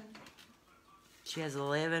 11. She has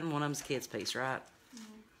 11. One of them's kid's piece, right?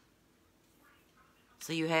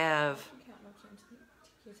 So you have... I'm counting up to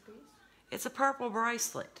kids' piece. It's a purple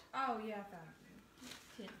bracelet. Oh, yeah, I found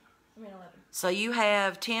it. 10. I mean 11. So you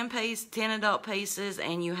have 10 adult pieces,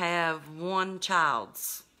 and you have one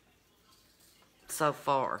child's so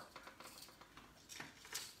far.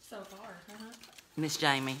 So far, Miss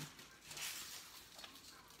Jamie.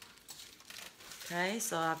 Okay,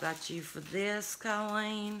 so I've got you for this,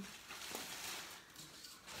 Colleen.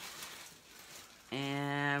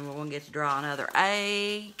 And we're going to get to draw another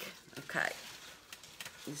egg. Okay.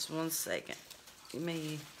 Just 1 second. Give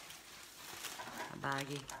me a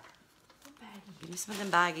baggie. Give me some of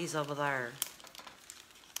them baggies over there.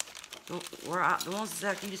 The ones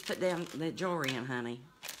that you just put down the jewelry in, honey.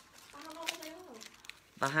 I don't know what they are.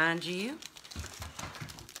 Behind you.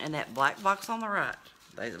 And that black box on the right.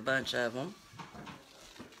 There's a bunch of them.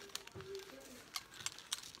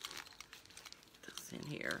 That's in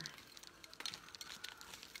here.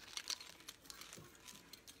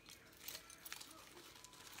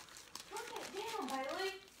 Put that down,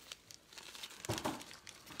 Bailey.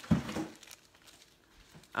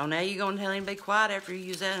 Oh, now you're going to tell him to be quiet after you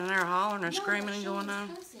use that in there hollering or screaming and going on?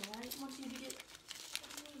 Cussing. I didn't want you to get...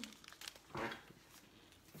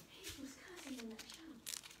 He was cussing in that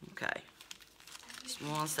show. Okay. Just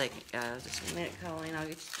 1 second, guys. Just a minute, Colleen. I'll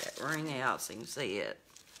get you that ring out so you can see it.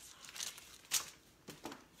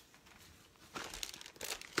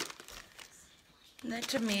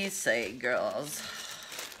 Let me see, girls.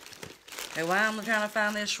 Okay, while I'm trying to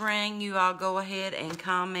find this ring, you all go ahead and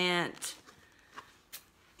comment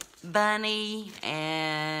Bunny,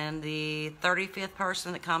 and the 35th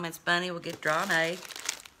person that comments Bunny will get to draw an egg.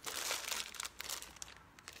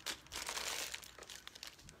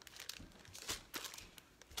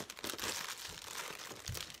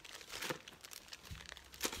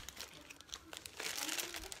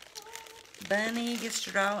 Bunny gets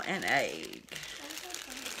to draw an egg.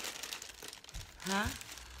 Huh?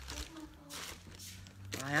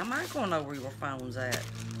 Well, how am I going to know where your phone's at?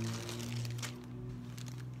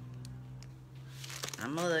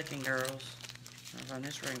 I'm looking, girls. I'll find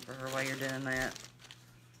this ring for her while you're doing that.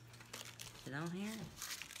 Is it on here?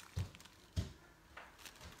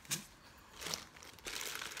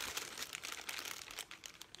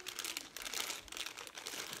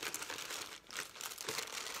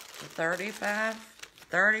 The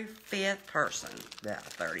 35th person. Yeah,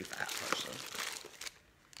 35 person.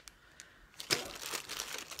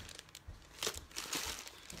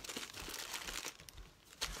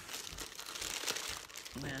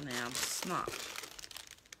 Well, now it's not.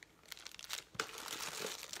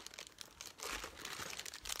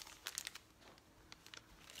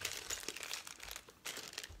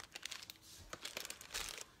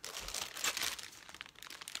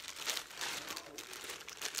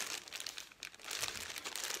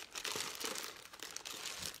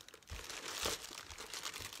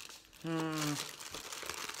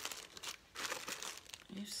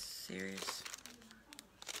 Are you serious?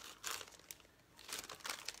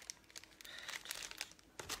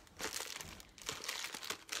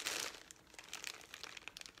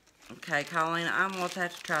 Okay, Colleen, I'm going to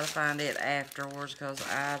have to try to find it afterwards because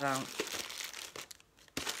I don't...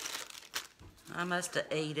 I must have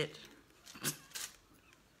ate it.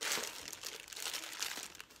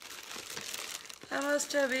 I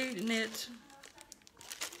must have eaten it.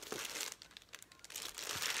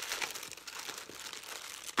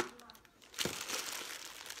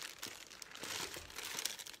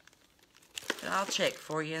 I'll check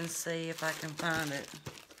for you and see if I can find it.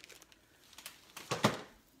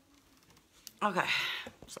 Okay,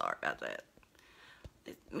 sorry about that.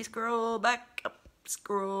 Let me scroll back up,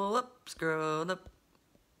 scroll up, scroll up.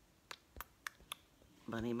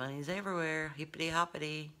 Bunnies everywhere, hippity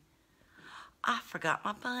hoppity. I forgot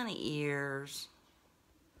my bunny ears.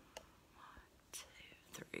 1,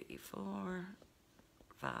 2, 3, 4,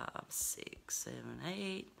 5, 6, 7,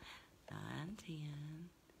 8, 9, 10,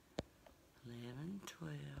 11,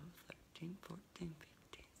 12, 13, 14,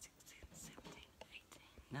 15, 16, 17,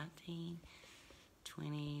 18, 19,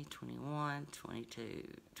 20, 21, 22,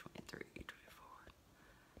 23, 24,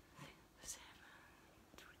 27,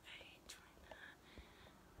 28,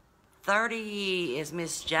 29. 30 is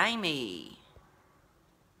Miss Jamie.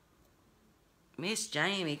 Miss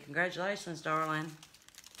Jamie, congratulations, darling.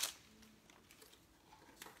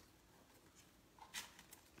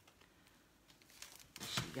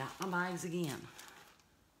 She got my bags again.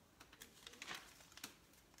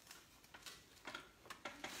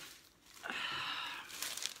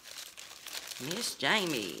 Miss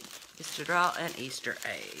Jamie is to draw an Easter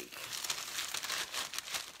egg.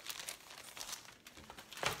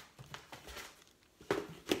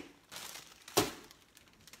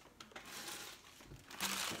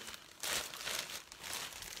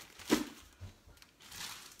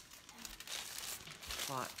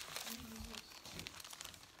 What?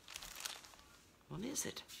 What is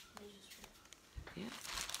it? Yeah.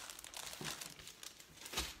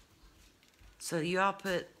 So you all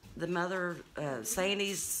put the mother,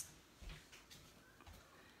 Sandy's.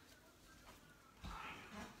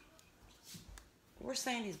 Where's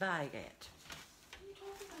Sandy's bag at? What are you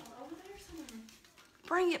talking about? Over there somewhere.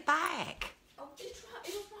 Bring it back. Oh, it was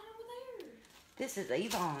right over there. This is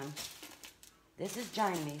Yvonne. This is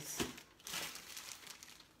Jamie's.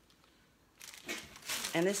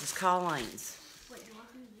 And this is Colleen's. Wait, do I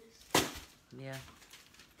do this? Yeah.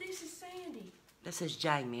 This is Sandy. That says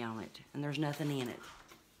Jamie on it, and there's nothing in it.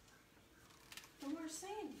 And where's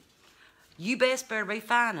Sandy? You best better be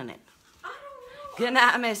finding it. I don't know. Good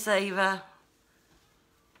night, Miss Eva.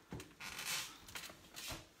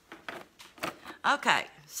 Okay,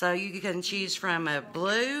 so you can choose from a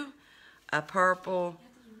blue, a purple,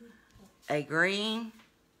 a green,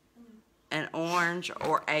 an orange,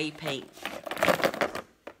 or a pink.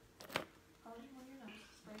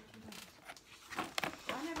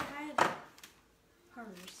 I never had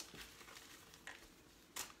hers.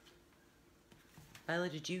 Bailey,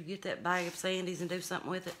 did you get that bag of Sandy's and do something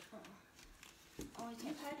with it? Oh,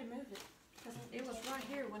 you had to move it. Because it was right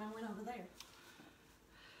here when I went over there.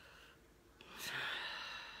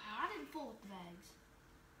 I didn't fold the bags.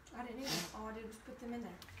 I didn't either. All I did was put them in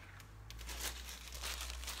there.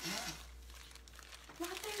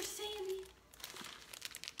 Right there, Sandy.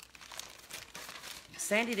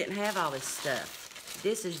 Sandy didn't have all this stuff.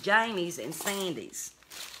 This is Jamie's and Sandy's.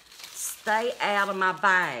 Stay out of my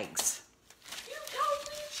bags. You told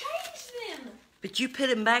me to change them. But you put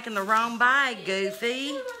them back in the wrong bag, Goofy.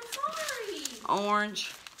 I'm sorry.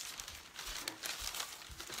 Orange.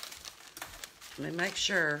 Let me make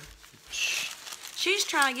sure. Shh. She's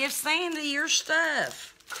trying to give Sandy your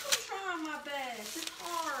stuff. I'm trying my best. It's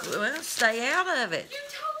hard. Well, stay out of it. You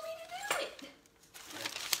told me to do it.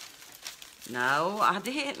 No, I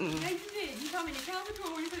didn't. Yeah, you did. You told me to count the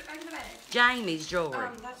jewelry and put it back in the bag. Jamie's jewelry.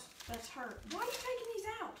 That's her. Why are you taking these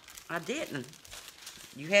out? I didn't.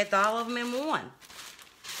 You had all of them in one.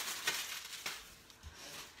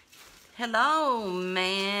 Hello,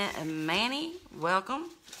 Manny. Welcome.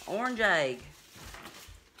 Orange egg.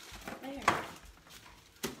 There.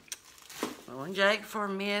 Orange egg for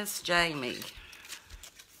Miss Jamie.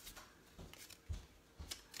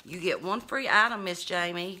 You get one free item, Miss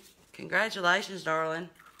Jamie. Congratulations, darling.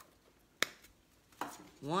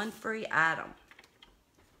 One free item.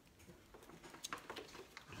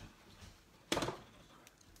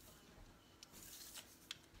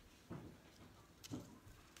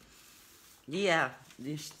 Yeah,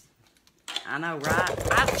 this, I know,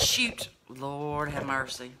 right? Shoot. Lord have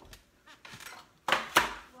mercy.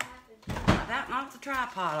 That knocked the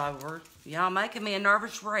tripod over. Y'all making me a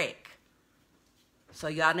nervous wreck. So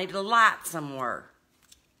y'all need a light somewhere.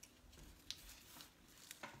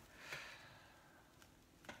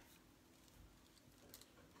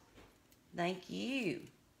 Thank you.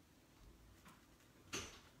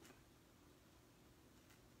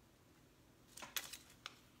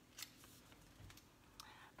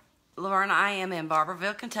 Lauren, I am in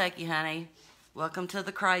Barberville, Kentucky, honey. Welcome to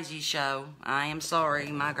the crazy show. I am sorry.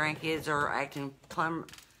 My grandkids are acting plumb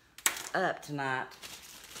up tonight.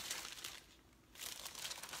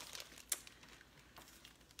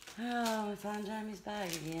 Oh, let me find Jamie's bag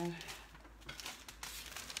again.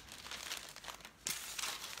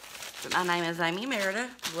 My name is Moses-Merida.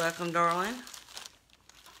 Welcome, darling.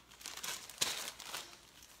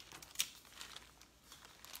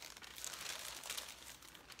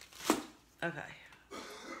 Okay.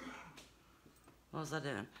 What was I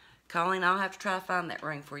doing? Colleen, I'll have to try to find that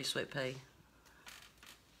ring for you, sweet pea.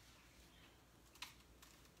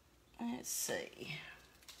 Let's see.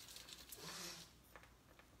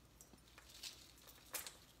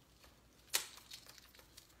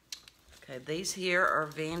 Okay, these here are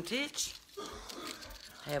vintage.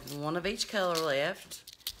 I have one of each color left.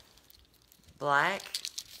 Black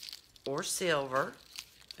or silver.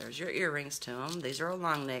 There's your earrings to them. These are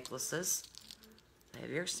long necklaces. They have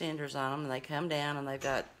your extenders on them, and they come down, and they've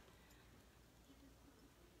got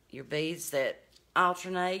your beads that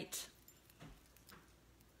alternate,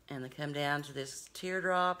 and they come down to this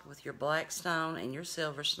teardrop with your black stone and your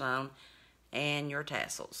silver stone and your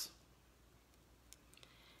tassels.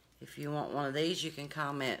 If you want one of these, you can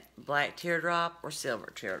comment black teardrop or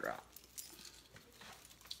silver teardrop.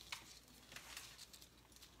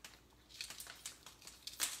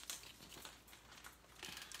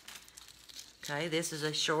 Okay, this is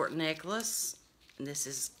a short necklace. And this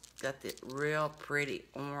has got the real pretty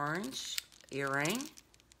orange earring.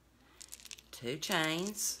 2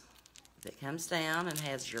 chains that comes down and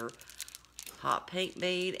has your hot pink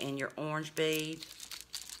bead and your orange bead.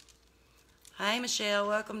 Hey, Michelle,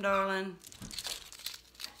 welcome, darling.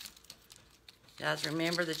 Guys,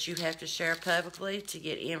 remember that you have to share publicly to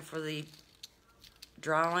get in for the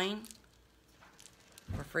drawing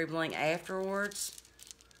for free bling afterwards.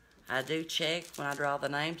 I do check when I draw the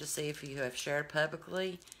name to see if you have shared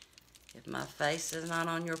publicly. If my face is not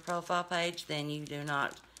on your profile page, then you do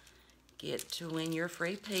not get to win your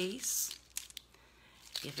free piece.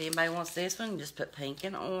 If anybody wants this one, just put pink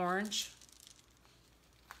and orange.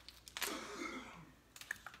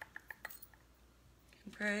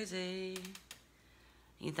 I'm crazy.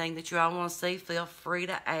 Anything that you all want to see, feel free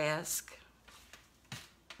to ask.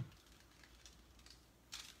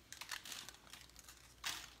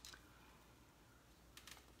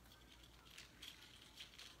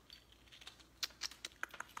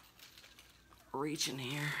 Reaching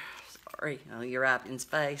here. Sorry. Oh, you're right in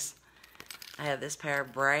space. I have this pair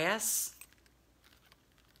of brass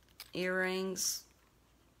earrings.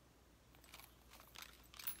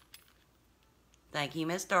 Thank you,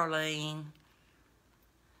 Miss Darlene.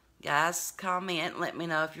 Guys, comment. Let me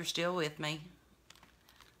know if you're still with me.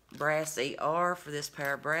 Brass ER for this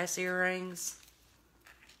pair of brass earrings.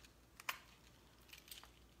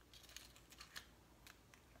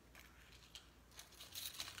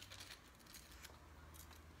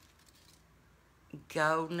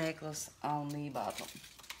 Gold necklace on the bottom.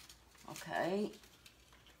 Okay.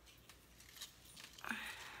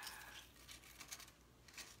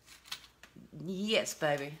 Yes,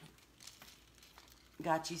 baby.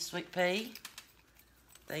 Got you, sweet pea.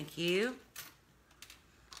 Thank you.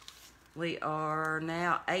 We are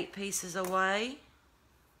now 8 pieces away.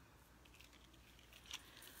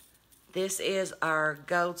 This is our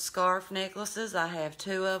gold scarf necklaces. I have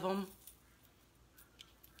 2 of them.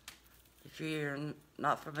 If you're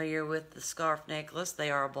not familiar with the scarf necklace, they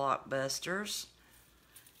are blockbusters.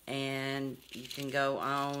 And you can go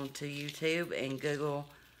on to YouTube and Google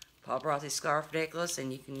Paparazzi scarf necklace,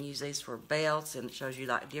 and you can use these for belts, and it shows you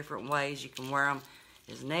like different ways you can wear them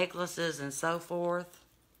as necklaces and so forth.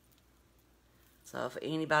 So if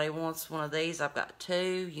anybody wants one of these, I've got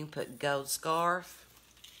 2. You can put gold scarf.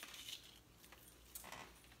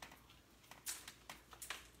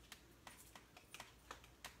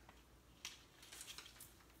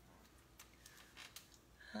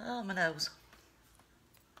 Oh, my nose.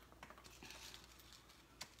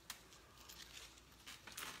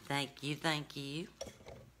 Thank you, thank you.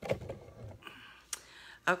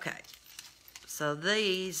 Okay, so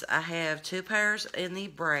these, I have 2 pairs in the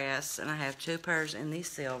brass, and I have 2 pairs in the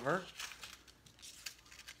silver.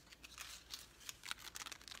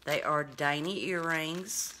 They are dainty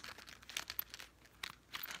earrings.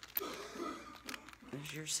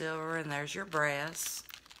 There's your silver, and there's your brass.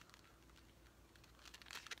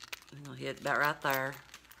 I'm going to hit about right there.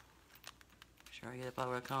 Sure I get up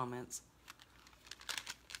over the comments.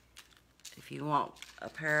 If you want a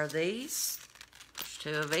pair of these, there's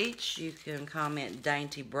 2 of each. You can comment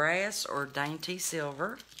dainty brass or dainty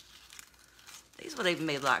silver. These would even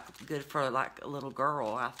be like good for like a little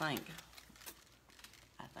girl, I think.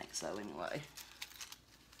 I think so anyway.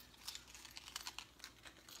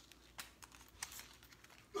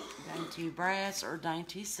 Dainty brass or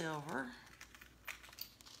dainty silver.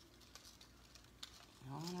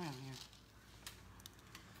 All around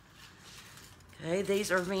here. Okay,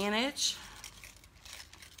 these are vintage.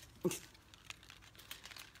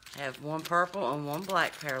 I have 1 purple and 1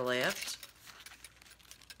 black pair left.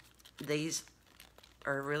 These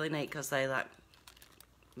are really neat because they like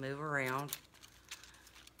move around.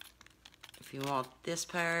 If you want this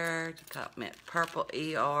pair, you can comment purple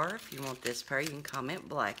ER. If you want this pair, you can comment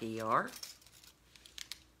black ER.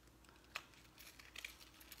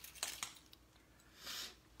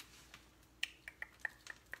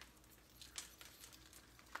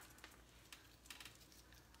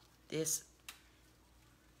 This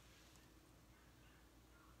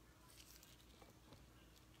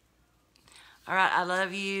all right, I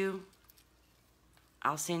love you.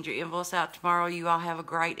 I'll send your invoice out tomorrow. You all have a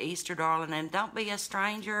great Easter, darling, and don't be a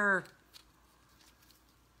stranger.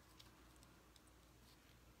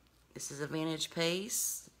 This is a vintage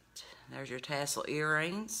piece. There's your tassel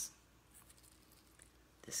earrings.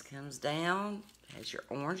 This comes down, has your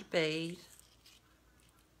orange bead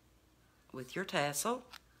with your tassel.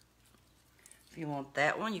 If you want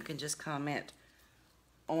that one, you can just comment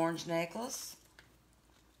orange necklace.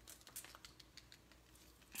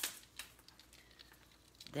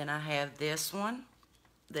 Then I have this one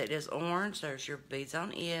that is orange. There's your beads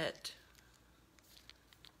on it.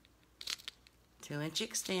 2-inch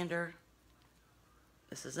extender.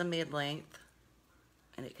 This is a mid-length.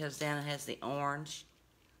 And it comes down and has the orange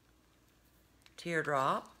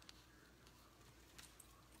teardrop.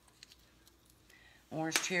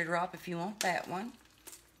 Orange teardrop if you want that one.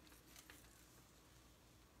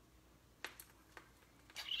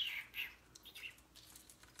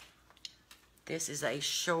 This is a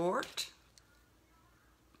short.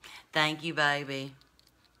 Thank you, baby.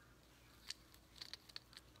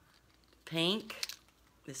 Pink.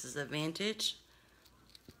 This is a vintage.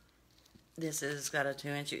 This has got a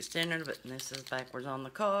 2-inch extender, but this is backwards on the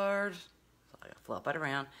card. So I gotta flop it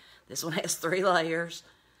around. This one has 3 layers.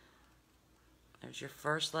 There's your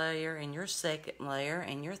first layer, and your second layer,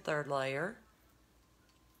 and your third layer.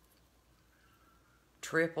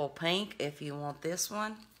 Triple pink if you want this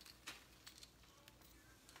one.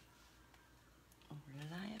 Oh, where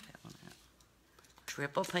did I have that one at?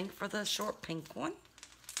 Triple pink for the short pink one.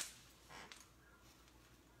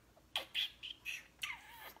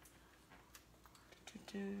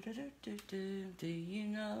 Do you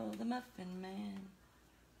know the Muffin Man?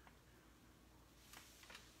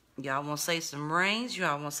 Y'all want to see some rings?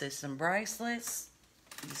 Y'all want to see some bracelets?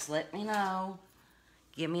 Just let me know.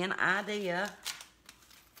 Give me an idea.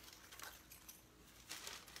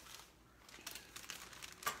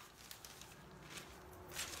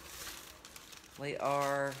 We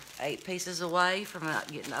are 8 pieces away from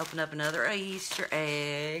getting to open up another Easter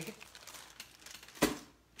egg.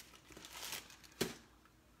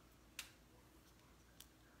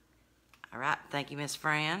 All right, thank you, Miss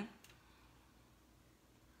Fran.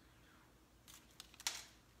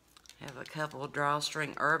 Have a couple of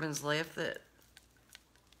drawstring Urbans left that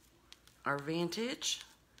are vintage.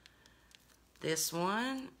 This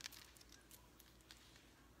one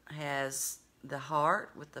has the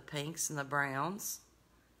heart with the pinks and the browns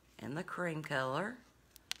and the cream color.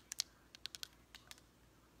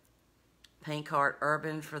 Pink heart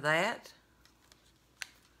Urban for that.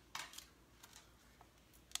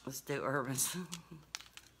 Let's do Urbans.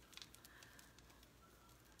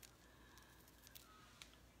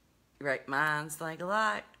 Great minds think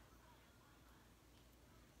alike.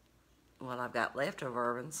 Well, I've got left of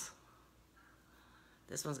Urbans.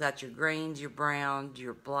 This one's got your greens, your browns,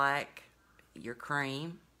 your black, your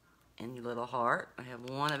cream, and your little heart. I have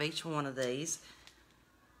one of each one of these.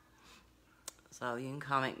 So you can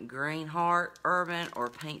comment green heart Urban or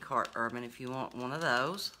pink heart Urban if you want one of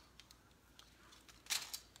those.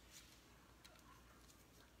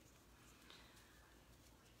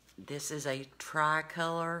 This is a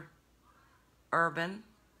tricolor Urban.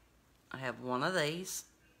 I have one of these.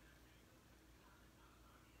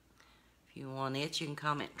 If you want it, you can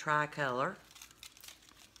comment tricolor.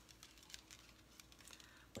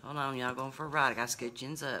 Hold on, y'all, going for a ride. I got to scooch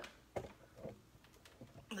yins up a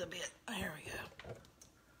little bit. There we go.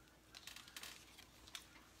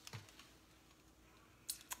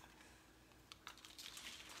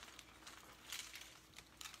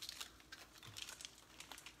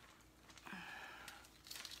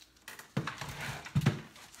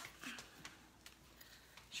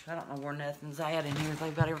 I don't know where nothing's at in here.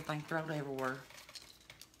 They've got everything thrown everywhere.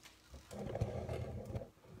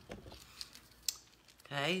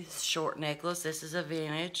 Okay, short necklace. This is a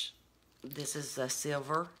vintage. This is a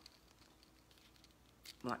silver,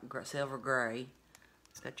 like silver gray.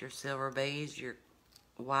 It's got your silver beads, your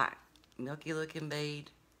white milky looking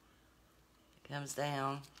bead. It comes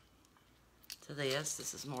down to this.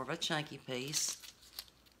 This is more of a chunky piece.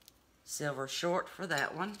 Silver short for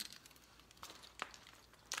that one.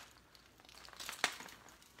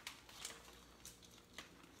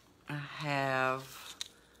 I have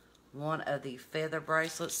one of the feather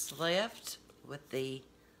bracelets left with the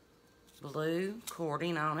blue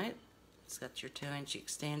cording on it. It's got your 2-inch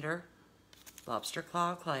extender, lobster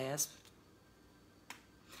claw clasp.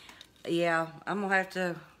 Yeah, I'm going to have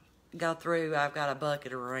to go through. I've got a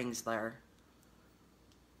bucket of rings there.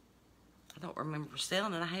 I don't remember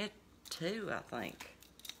selling it. I had 2, I think.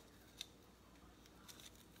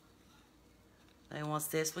 Then once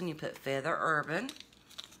this one, you put Feather Urban.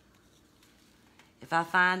 If I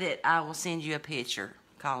find it, I will send you a picture,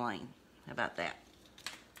 Colleen. How about that?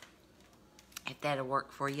 If that'll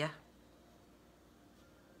work for you.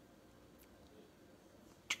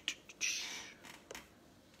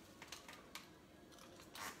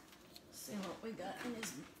 See what we got in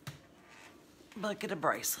this bucket of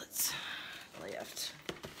bracelets left.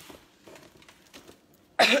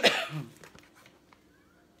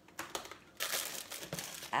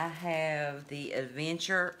 I have the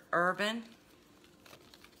Adventure Urban.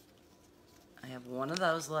 I have one of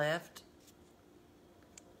those left.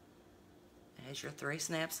 It has your 3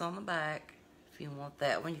 snaps on the back. If you want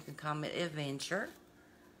that one, you can comment Adventure.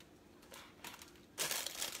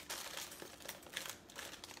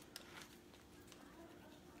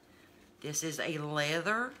 This is a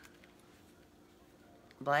leather,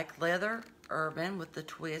 black leather urban with the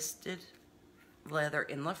twisted leather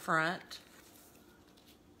in the front.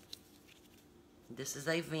 This is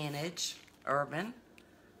a vintage urban.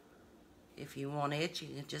 If you want it, you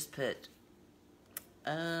can just put,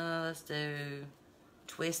 let's do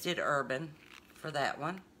twisted urban for that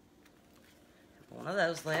one. One of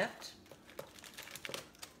those left.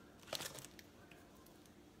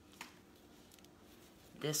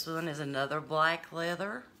 This one is another black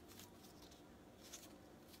leather.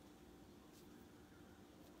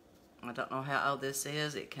 I don't know how old this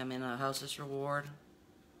is. It come in a hostess reward.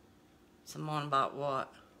 Someone bought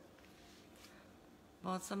what?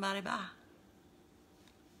 What somebody buy?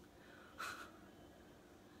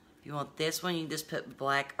 If you want this one, you can just put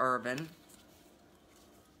black urban.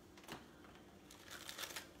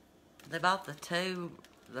 They bought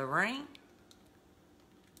the ring.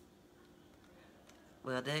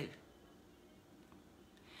 Will do.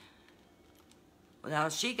 Now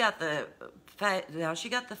she got the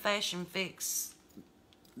Fashion Fix,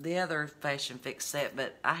 the other Fashion Fix set,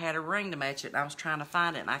 but I had a ring to match it, and I was trying to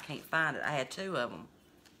find it, and I can't find it. I had 2 of them.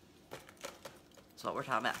 That's what we're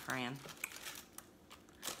talking about, friend.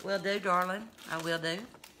 Will do, darling. I will do.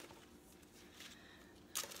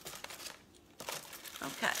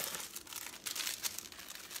 Okay.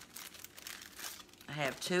 I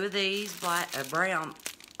have 2 of these brown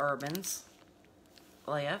urbans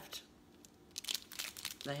left.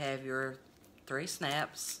 They have your 3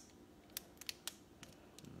 snaps.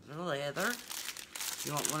 They're leather. If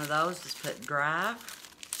you want one of those, just put drive.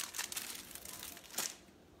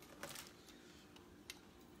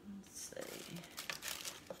 Let's see.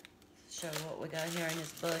 Show what we got here in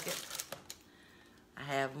this bucket. I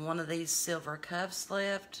have one of these silver cuffs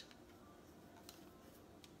left.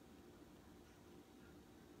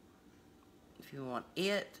 If you want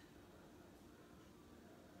it.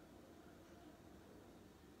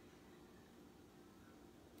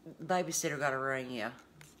 Babysitter got a ring, yeah.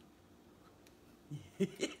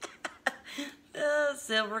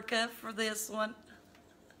 Silver cuff for this one.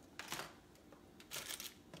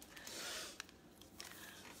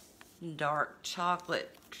 Dark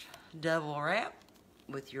chocolate double wrap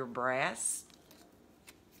with your brass.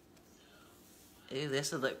 Ooh,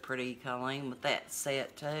 this would look pretty clean with that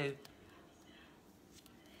set too.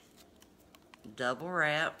 Double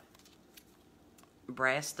wrap.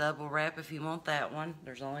 Brass double wrap if you want that one.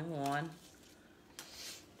 There's only one.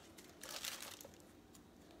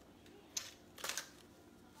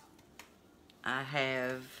 I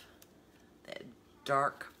have that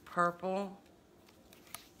dark purple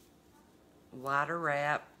wider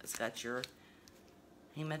wrap. It's got your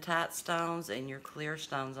hematite stones and your clear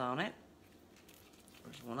stones on it.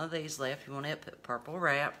 There's one of these left. You want it, put purple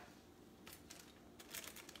wrap.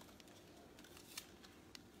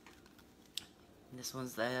 This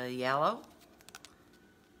one's the yellow.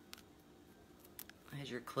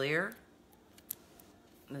 Has your clear.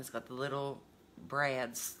 And it's got the little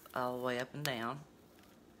brads all the way up and down.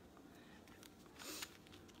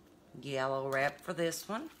 Yellow wrap for this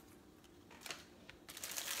one.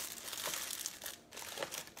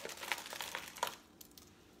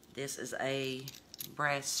 This is a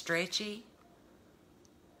brass stretchy.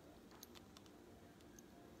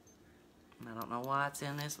 I don't know why it's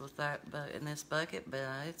in this in this bucket, but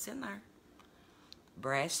it's in there.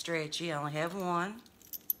 Brass stretchy. I only have one.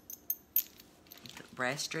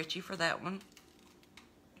 Brass stretchy for that one.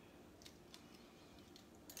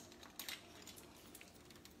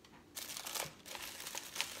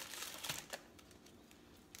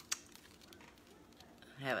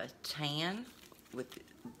 I have a tan with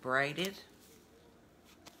braided.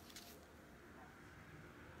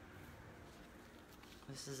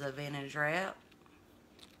 This is a vintage wrap.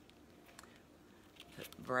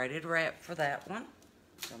 Put braided wrap for that one.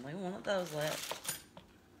 There's only one of those left.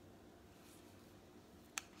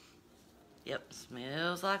 Yep,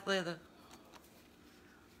 smells like leather.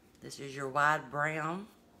 This is your wide brown.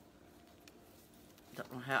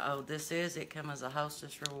 Don't know how old this is. It comes as a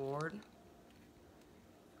hostess reward.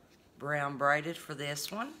 Brown braided for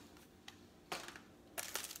this one.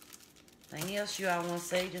 Anything else you all want to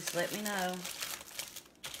see, just let me know.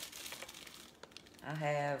 I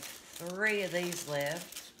have 3 of these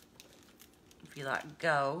left. If you like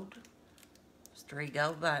gold, there's 3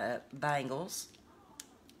 gold bangles.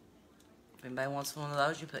 If anybody wants one of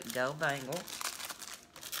those, you put gold bangles.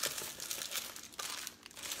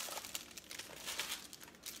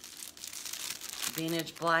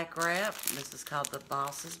 vintage black wrap. This is called the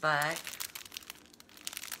Boss's Back.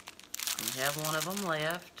 We have one of them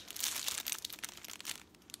left.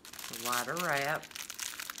 A wider wrap.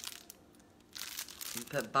 You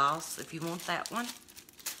put Boss if you want that one.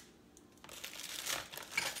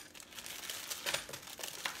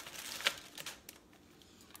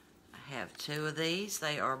 I have two of these.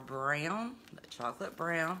 They are brown, chocolate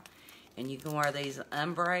brown, and you can wear these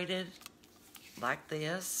unbraided like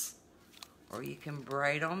this, or you can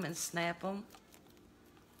braid them and snap them.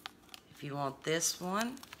 If you want this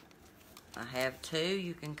one, I have two.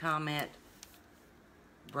 You can comment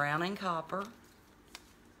brown and copper.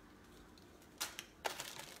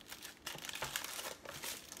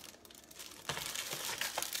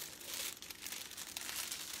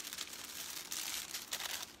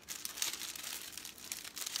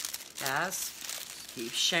 Guys,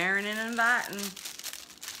 keep sharing and inviting.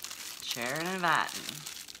 Sharing and inviting.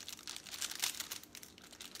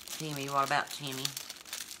 Timmy, what about Timmy?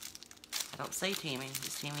 I don't see Timmy.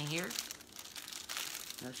 Is Timmy here?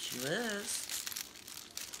 No, she was.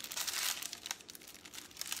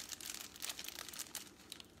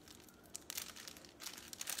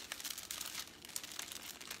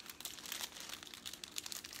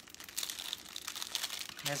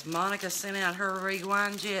 Has Monica sent out her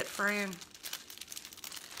rewind yet, friend?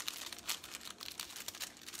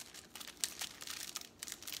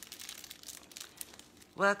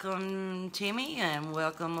 Welcome, Timmy, and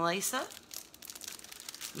welcome, Lisa.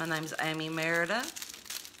 My name's Amy Merida.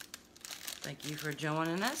 Thank you for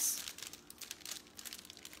joining us.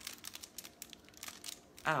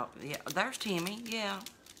 Oh, yeah, there's Timmy. Yeah,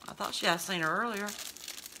 I thought I seen her earlier.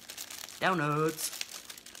 Donuts.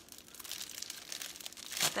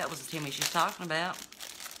 That was the Timmy she's talking about.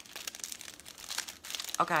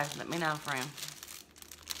 Okay, let me know, friend.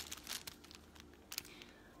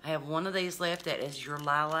 I have one of these left that is your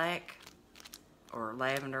lilac or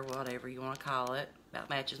lavender, whatever you want to call it. About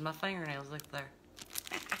matches my fingernails. Look there.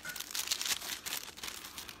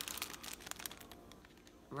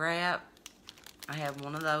 Wrap. I have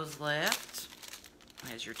one of those left.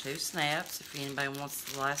 Has your two snaps. If anybody wants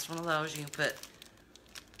the last one of those, you can put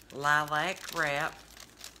lilac wrap.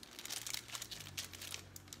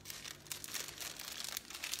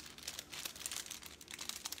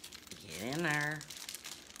 Get in there.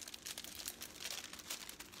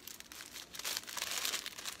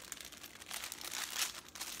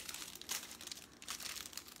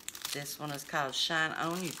 This one is called Shine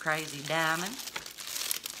On You Crazy Diamond.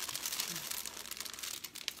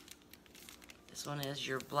 This one is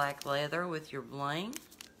your black leather with your bling.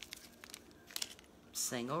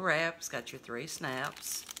 Single wrap. It's got your 3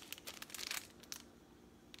 snaps.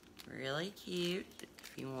 Really cute.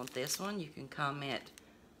 If you want this one, you can comment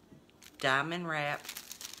diamond wrap.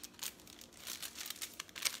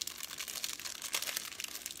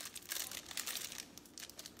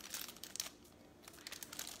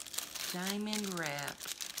 Diamond wrap.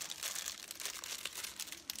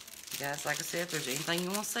 Guys, like I said, if there's anything you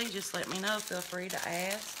want to see, just let me know. Feel free to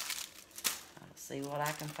ask. I'll see what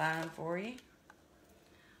I can find for you.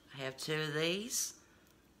 I have 2 of these.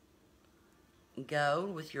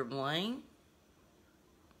 Gold with your bling.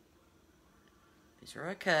 These are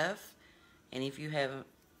a cuff. And if you haven't,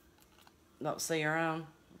 don't see your own,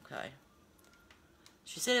 okay.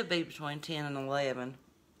 She said it'd be between 10 and 11.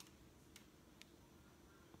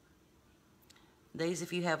 These,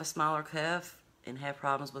 if you have a smaller cuff and have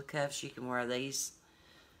problems with cuffs, you can wear these.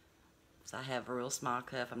 So I have a real small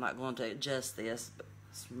cuff. I'm not going to adjust this, but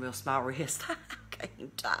it's a real small wrist. I can't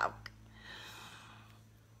even talk.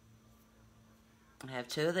 I have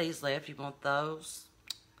 2 of these left. You want those?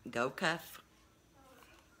 Go cuff.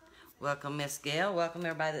 Welcome, Miss Gail. Welcome,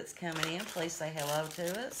 everybody that's coming in. Please say hello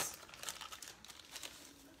to us.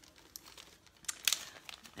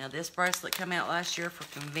 Now, this bracelet came out last year for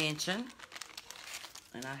convention.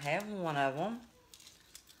 And I have one of them.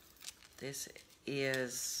 This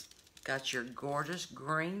is got your gorgeous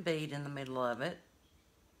green bead in the middle of it.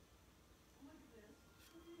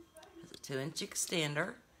 It's a 2-inch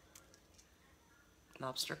extender.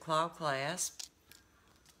 Lobster claw clasp.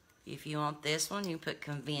 If you want this one, you can put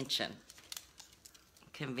convention.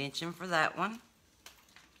 Convention for that one.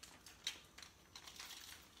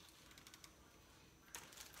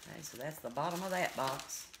 Okay, so that's the bottom of that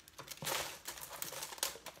box.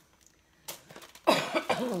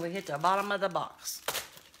 We hit the bottom of the box.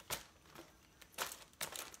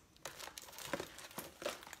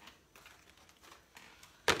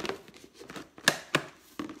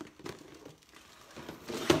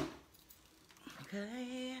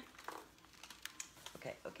 Okay.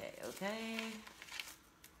 Okay.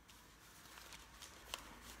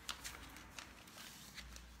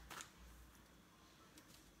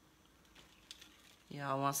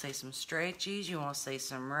 Y'all want to see some stretchies? You want to see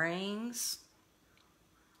some rings?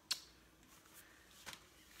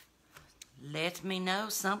 Let me know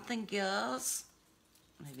something, girls.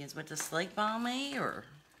 Maybe it's went to sleep on me, or...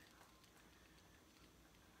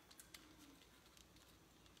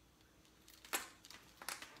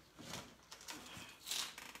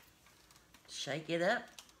 Shake it up.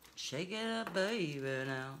 Shake it up, baby,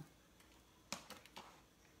 now.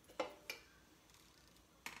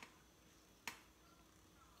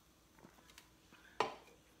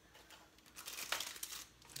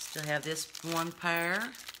 Still have this one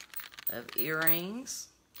pair of earrings.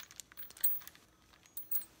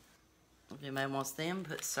 If anybody wants them,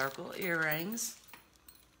 put circle earrings.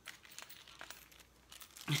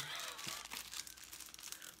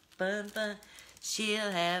 Fun, fun.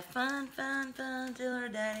 She'll have fun, fun, fun till her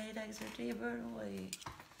daddy takes her T-bird away.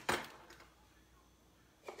 Okay.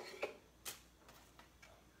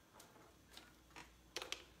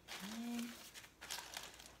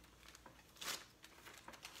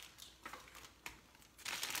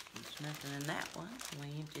 There's nothing in that one. We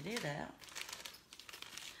emptied it out.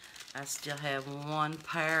 I still have one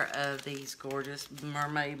pair of these gorgeous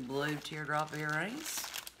mermaid blue teardrop earrings.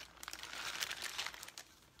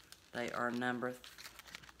 They are number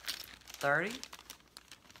 30.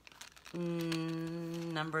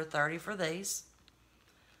 Number 30 for these.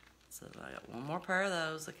 So I got one more pair of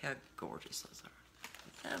those. Look how gorgeous those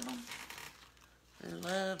are. Love them. I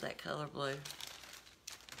love that color blue.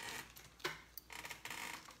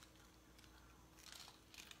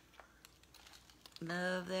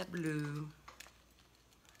 Love that blue.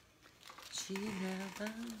 She never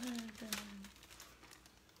done.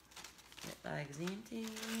 That bag's empty.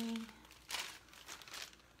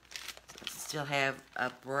 Still have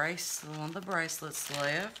a bracelet, one of the bracelets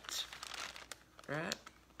left. Right?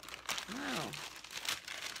 No.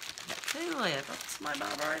 Got two left. I think somebody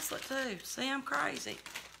bought a bracelet too. See, I'm crazy.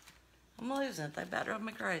 I'm losing it. They about drove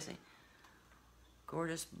me crazy.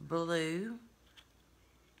 Gorgeous blue.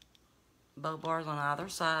 Bow bars on either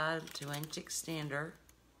side. 2-inch extender.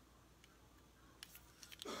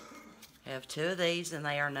 Have two of these, and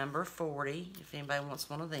they are number 40, if anybody wants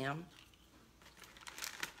one of them.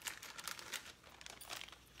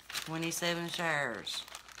 27 shares.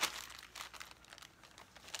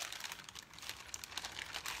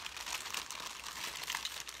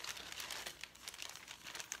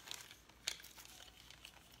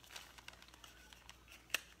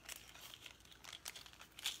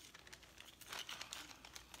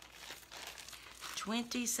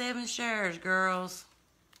 $27 shares, girls.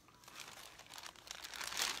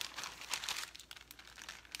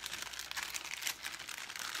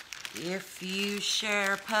 If you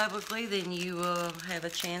share publicly, then you will have a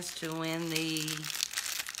chance to win the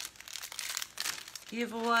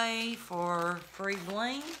giveaway for free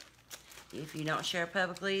bling. If you don't share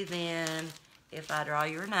publicly, then if I draw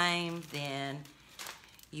your name, then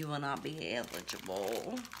you will not be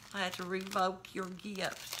eligible. I have to revoke your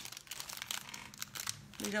gift.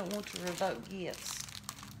 We don't want to revoke gifts.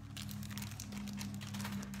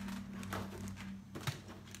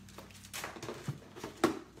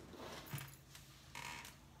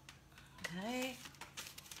 Okay.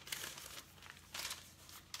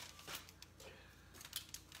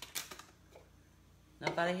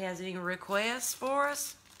 Nobody has any requests for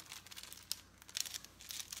us?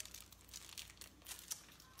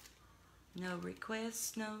 No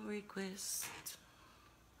requests, no requests.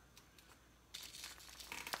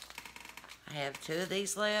 I have two of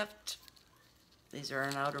these left. These are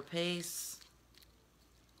an older piece.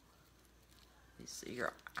 These are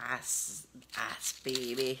your ice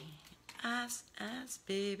baby. Ice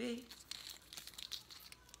baby.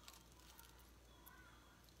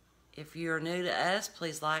 If you're new to us,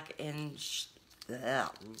 please like and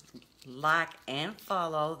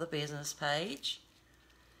follow the business page.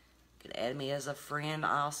 You can add me as a friend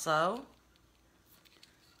also.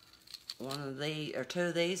 One of these or two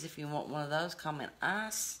of these, if you want one of those, comment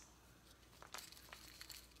ice.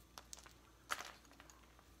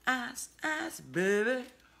 Ice, baby.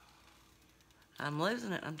 I'm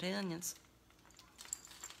losing it, I'm telling you.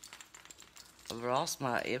 I've lost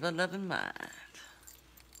my ever-loving mind.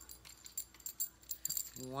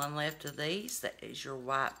 One left of these. That is your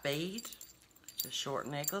white bead. It's a short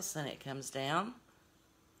necklace, and it comes down.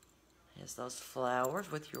 It has those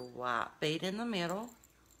flowers with your white bead in the middle.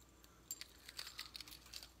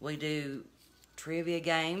 We do trivia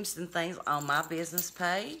games and things on my business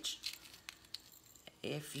page.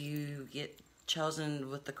 If you get chosen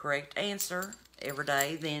with the correct answer every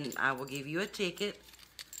day, then I will give you a ticket.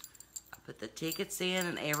 I put the tickets in,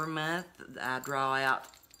 and every month I draw out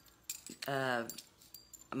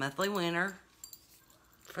a monthly winner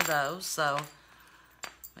for those. So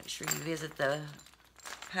make sure you visit the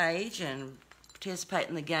page and participate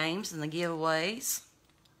in the games and the giveaways.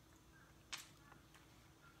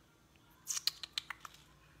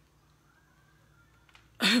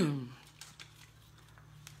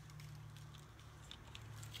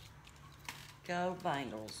 Go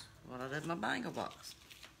Bengals. What I did in my Bengal box.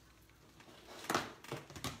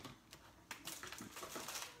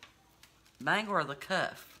 Bengal or the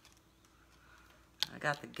cuff. I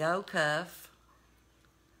got the Go cuff.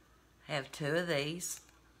 Have 2 of these.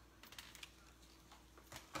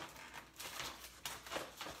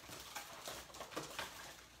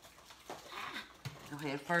 Go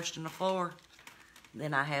ahead first on the floor.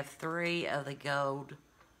 Then I have 3 of the gold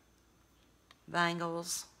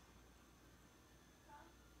bangles.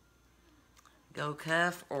 Go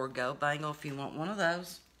cuff or go bangle if you want one of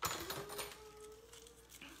those.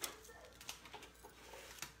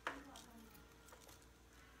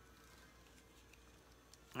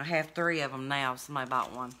 I have 3 of them now. Somebody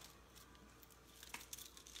bought one.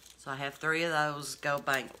 So I have 3 of those go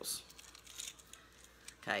bangles.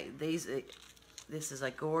 Okay, this is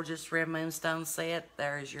a gorgeous red moonstone set.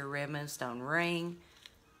 There's your red moonstone ring.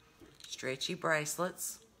 Stretchy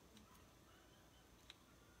bracelets.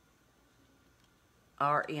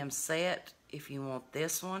 RM set if you want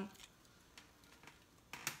this one.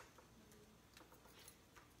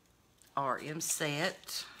 RM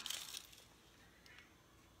set.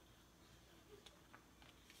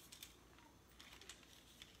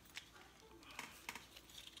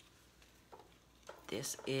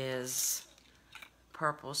 This is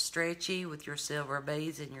purple stretchy with your silver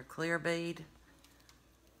beads and your clear bead.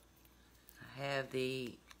 I have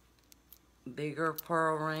the bigger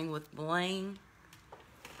pearl ring with bling.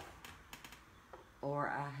 Or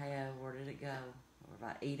I have, where did it go? Or if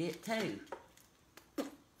I eat it too. Are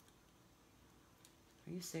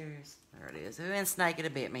you serious? There it is. Who in snake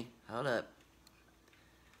it bit me? Hold up.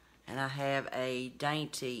 And I have a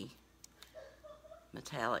dainty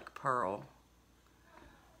metallic pearl.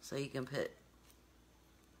 So you can put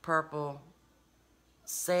purple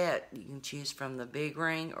set. You can choose from the big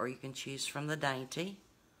ring or you can choose from the dainty.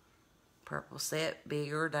 Purple set,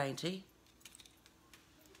 big or dainty.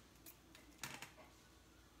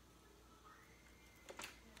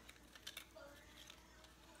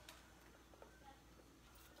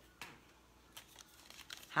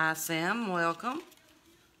 Hi Sam, welcome.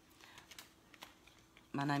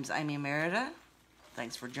 My name's Amy Merida.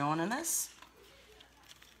 Thanks for joining us.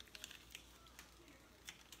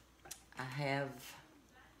 I have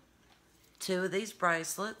 2 of these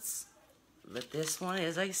bracelets, but this one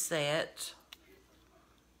is a set.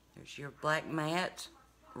 There's your black matte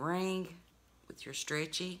ring with your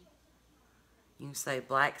stretchy. You can say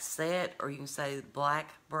black set or you can say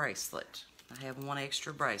black bracelet. I have 1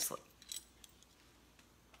 extra bracelet.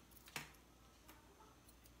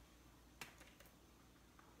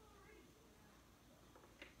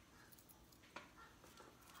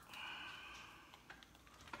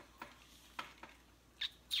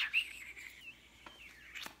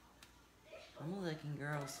 I'm looking,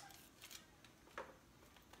 girls.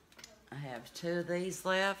 I have 2 of these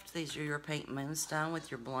left. These are your pink moonstone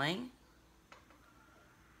with your bling.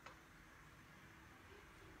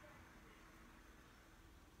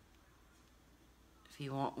 If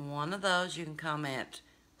you want one of those, you can comment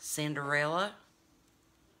Cinderella.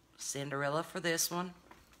 Cinderella for this one.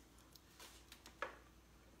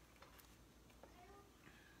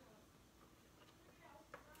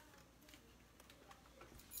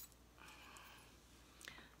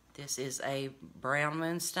 This is a brown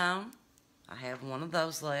moonstone. I have 1 of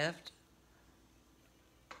those left.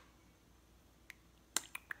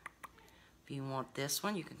 If you want this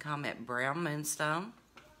one, you can comment brown moonstone.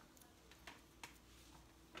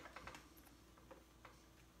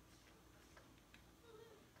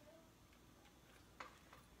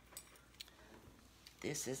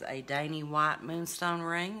 This is a dainty white moonstone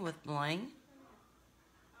ring with bling.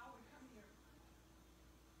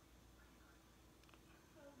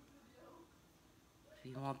 If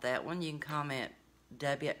you want that one, you can comment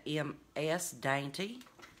WMS Dainty.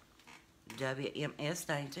 WMS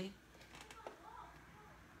Dainty.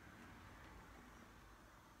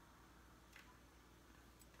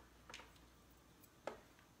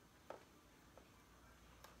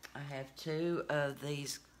 I have 2 of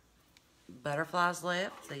these butterflies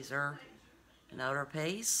left. These are an outer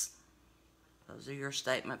piece. Those are your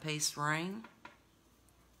statement piece ring.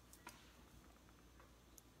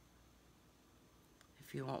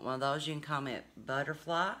 If you want one of those, you can comment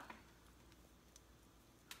butterfly.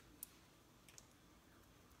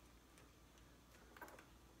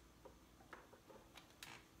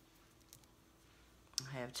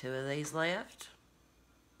 have 2 of these left.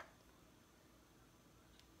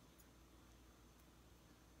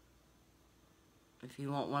 If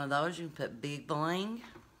you want one of those, you can put Big Bling.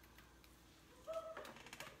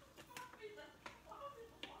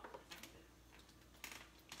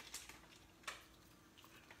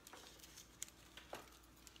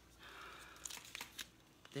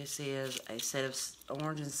 This is a set of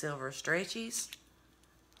orange and silver stretchies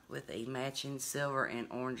with a matching silver and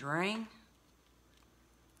orange ring.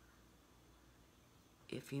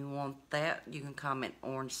 If you want that, you can comment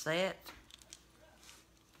orange set.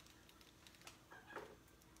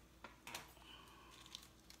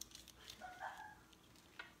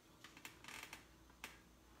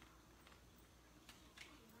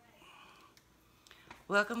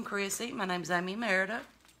 Welcome, Chrissy. My name's Moses-Merida.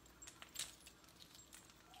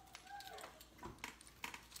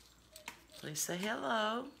 Please say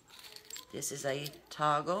hello. This is a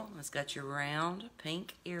toggle. It's got your round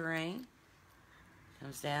pink earring.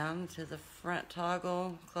 Comes down to the front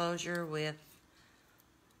toggle closure with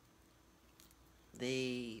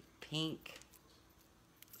the pink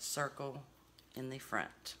circle in the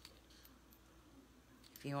front.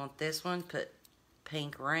 If you want this one, put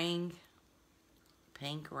pink ring.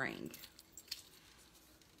 Pink ring.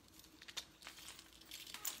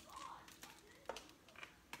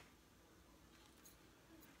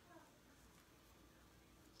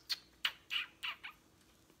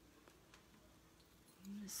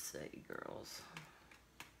 Let's see, girls.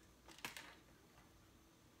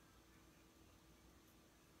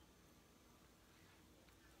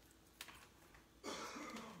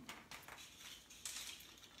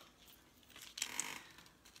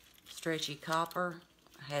 Stretchy copper.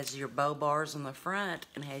 Has your bow bars in the front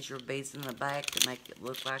and has your beads in the back to make it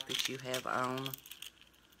look like that you have on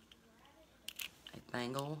a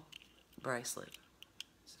bangle bracelet.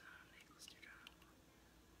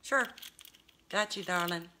 Sure. Got you,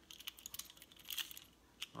 darling.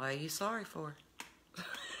 What are you sorry for?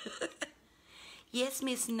 Yes,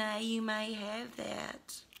 Miss Nay, you may have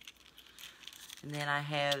that. And then I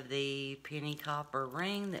have the penny copper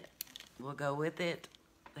ring that will go with it.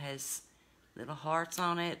 It has little hearts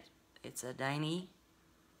on it. It's a dainty,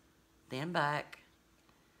 thin back,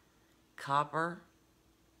 copper.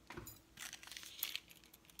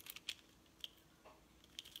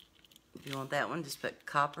 If you want that one, just put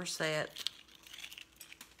copper set.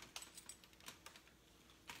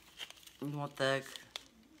 You want the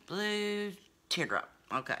blue teardrop.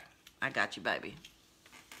 Okay, I got you, baby.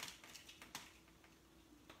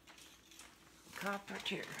 Copper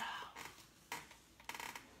teardrop.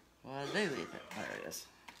 What do I do with it? There it is.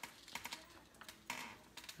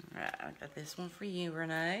 Alright, I got this one for you,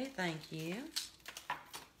 Renee. Thank you.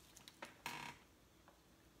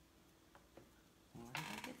 Where did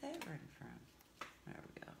I get that ready from? There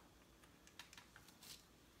we go.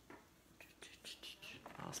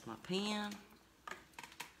 Lost my pen.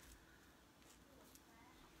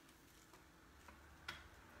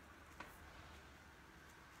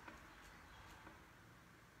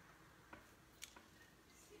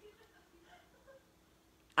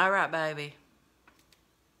 All right, baby.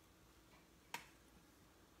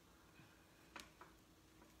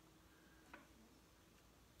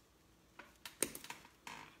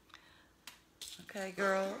 Okay,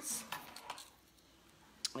 girls.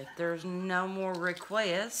 If there's no more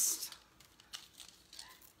requests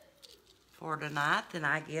for tonight, then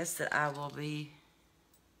I guess that I will be...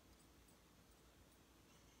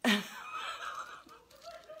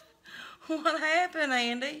 What happened,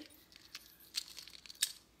 Andy?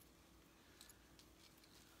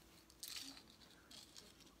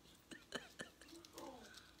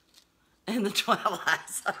 In the Twilight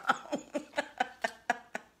Zone.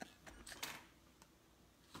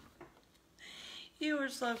 You were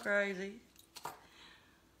so crazy.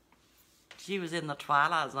 She was in the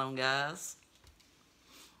Twilight Zone, guys.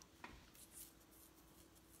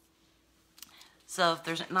 So if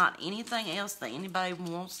there's not anything else that anybody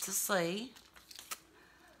wants to see,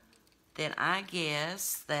 then I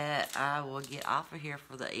guess that I will get off of here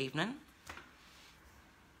for the evening.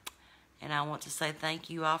 And I want to say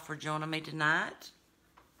thank you all for joining me tonight.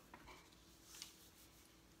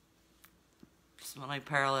 Smelly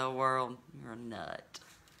Parallel World, you're a nut.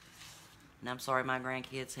 And I'm sorry my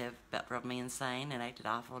grandkids have about drove me insane and acted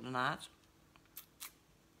awful tonight.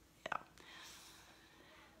 Yeah.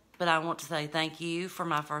 But I want to say thank you for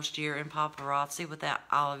my first year in Paparazzi. Without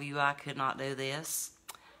all of you, I could not do this.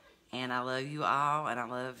 And I love you all, and I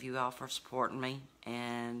love you all for supporting me.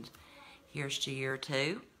 And here's to year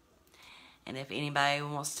 2. And if anybody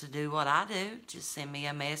wants to do what I do, just send me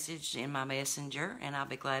a message in my messenger, and I'll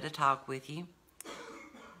be glad to talk with you.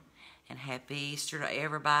 And happy Easter to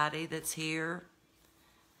everybody that's here.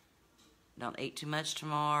 Don't eat too much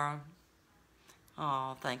tomorrow.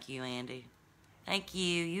 Oh, thank you, Andy. Thank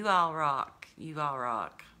you. You all rock. You all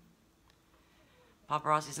rock.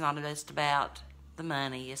 Paparazzi's not just about the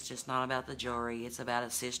money. It's just not about the jewelry. It's about a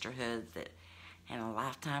sisterhood that, and a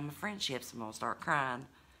lifetime of friendships. I'm going to start crying.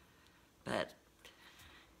 But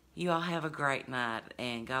you all have a great night,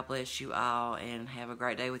 and God bless you all, and have a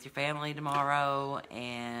great day with your family tomorrow.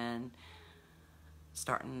 And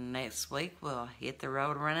starting next week, we'll hit the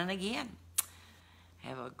road running again.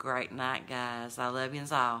 Have a great night, guys. I love you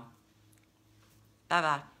all.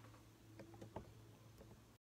 Bye-bye.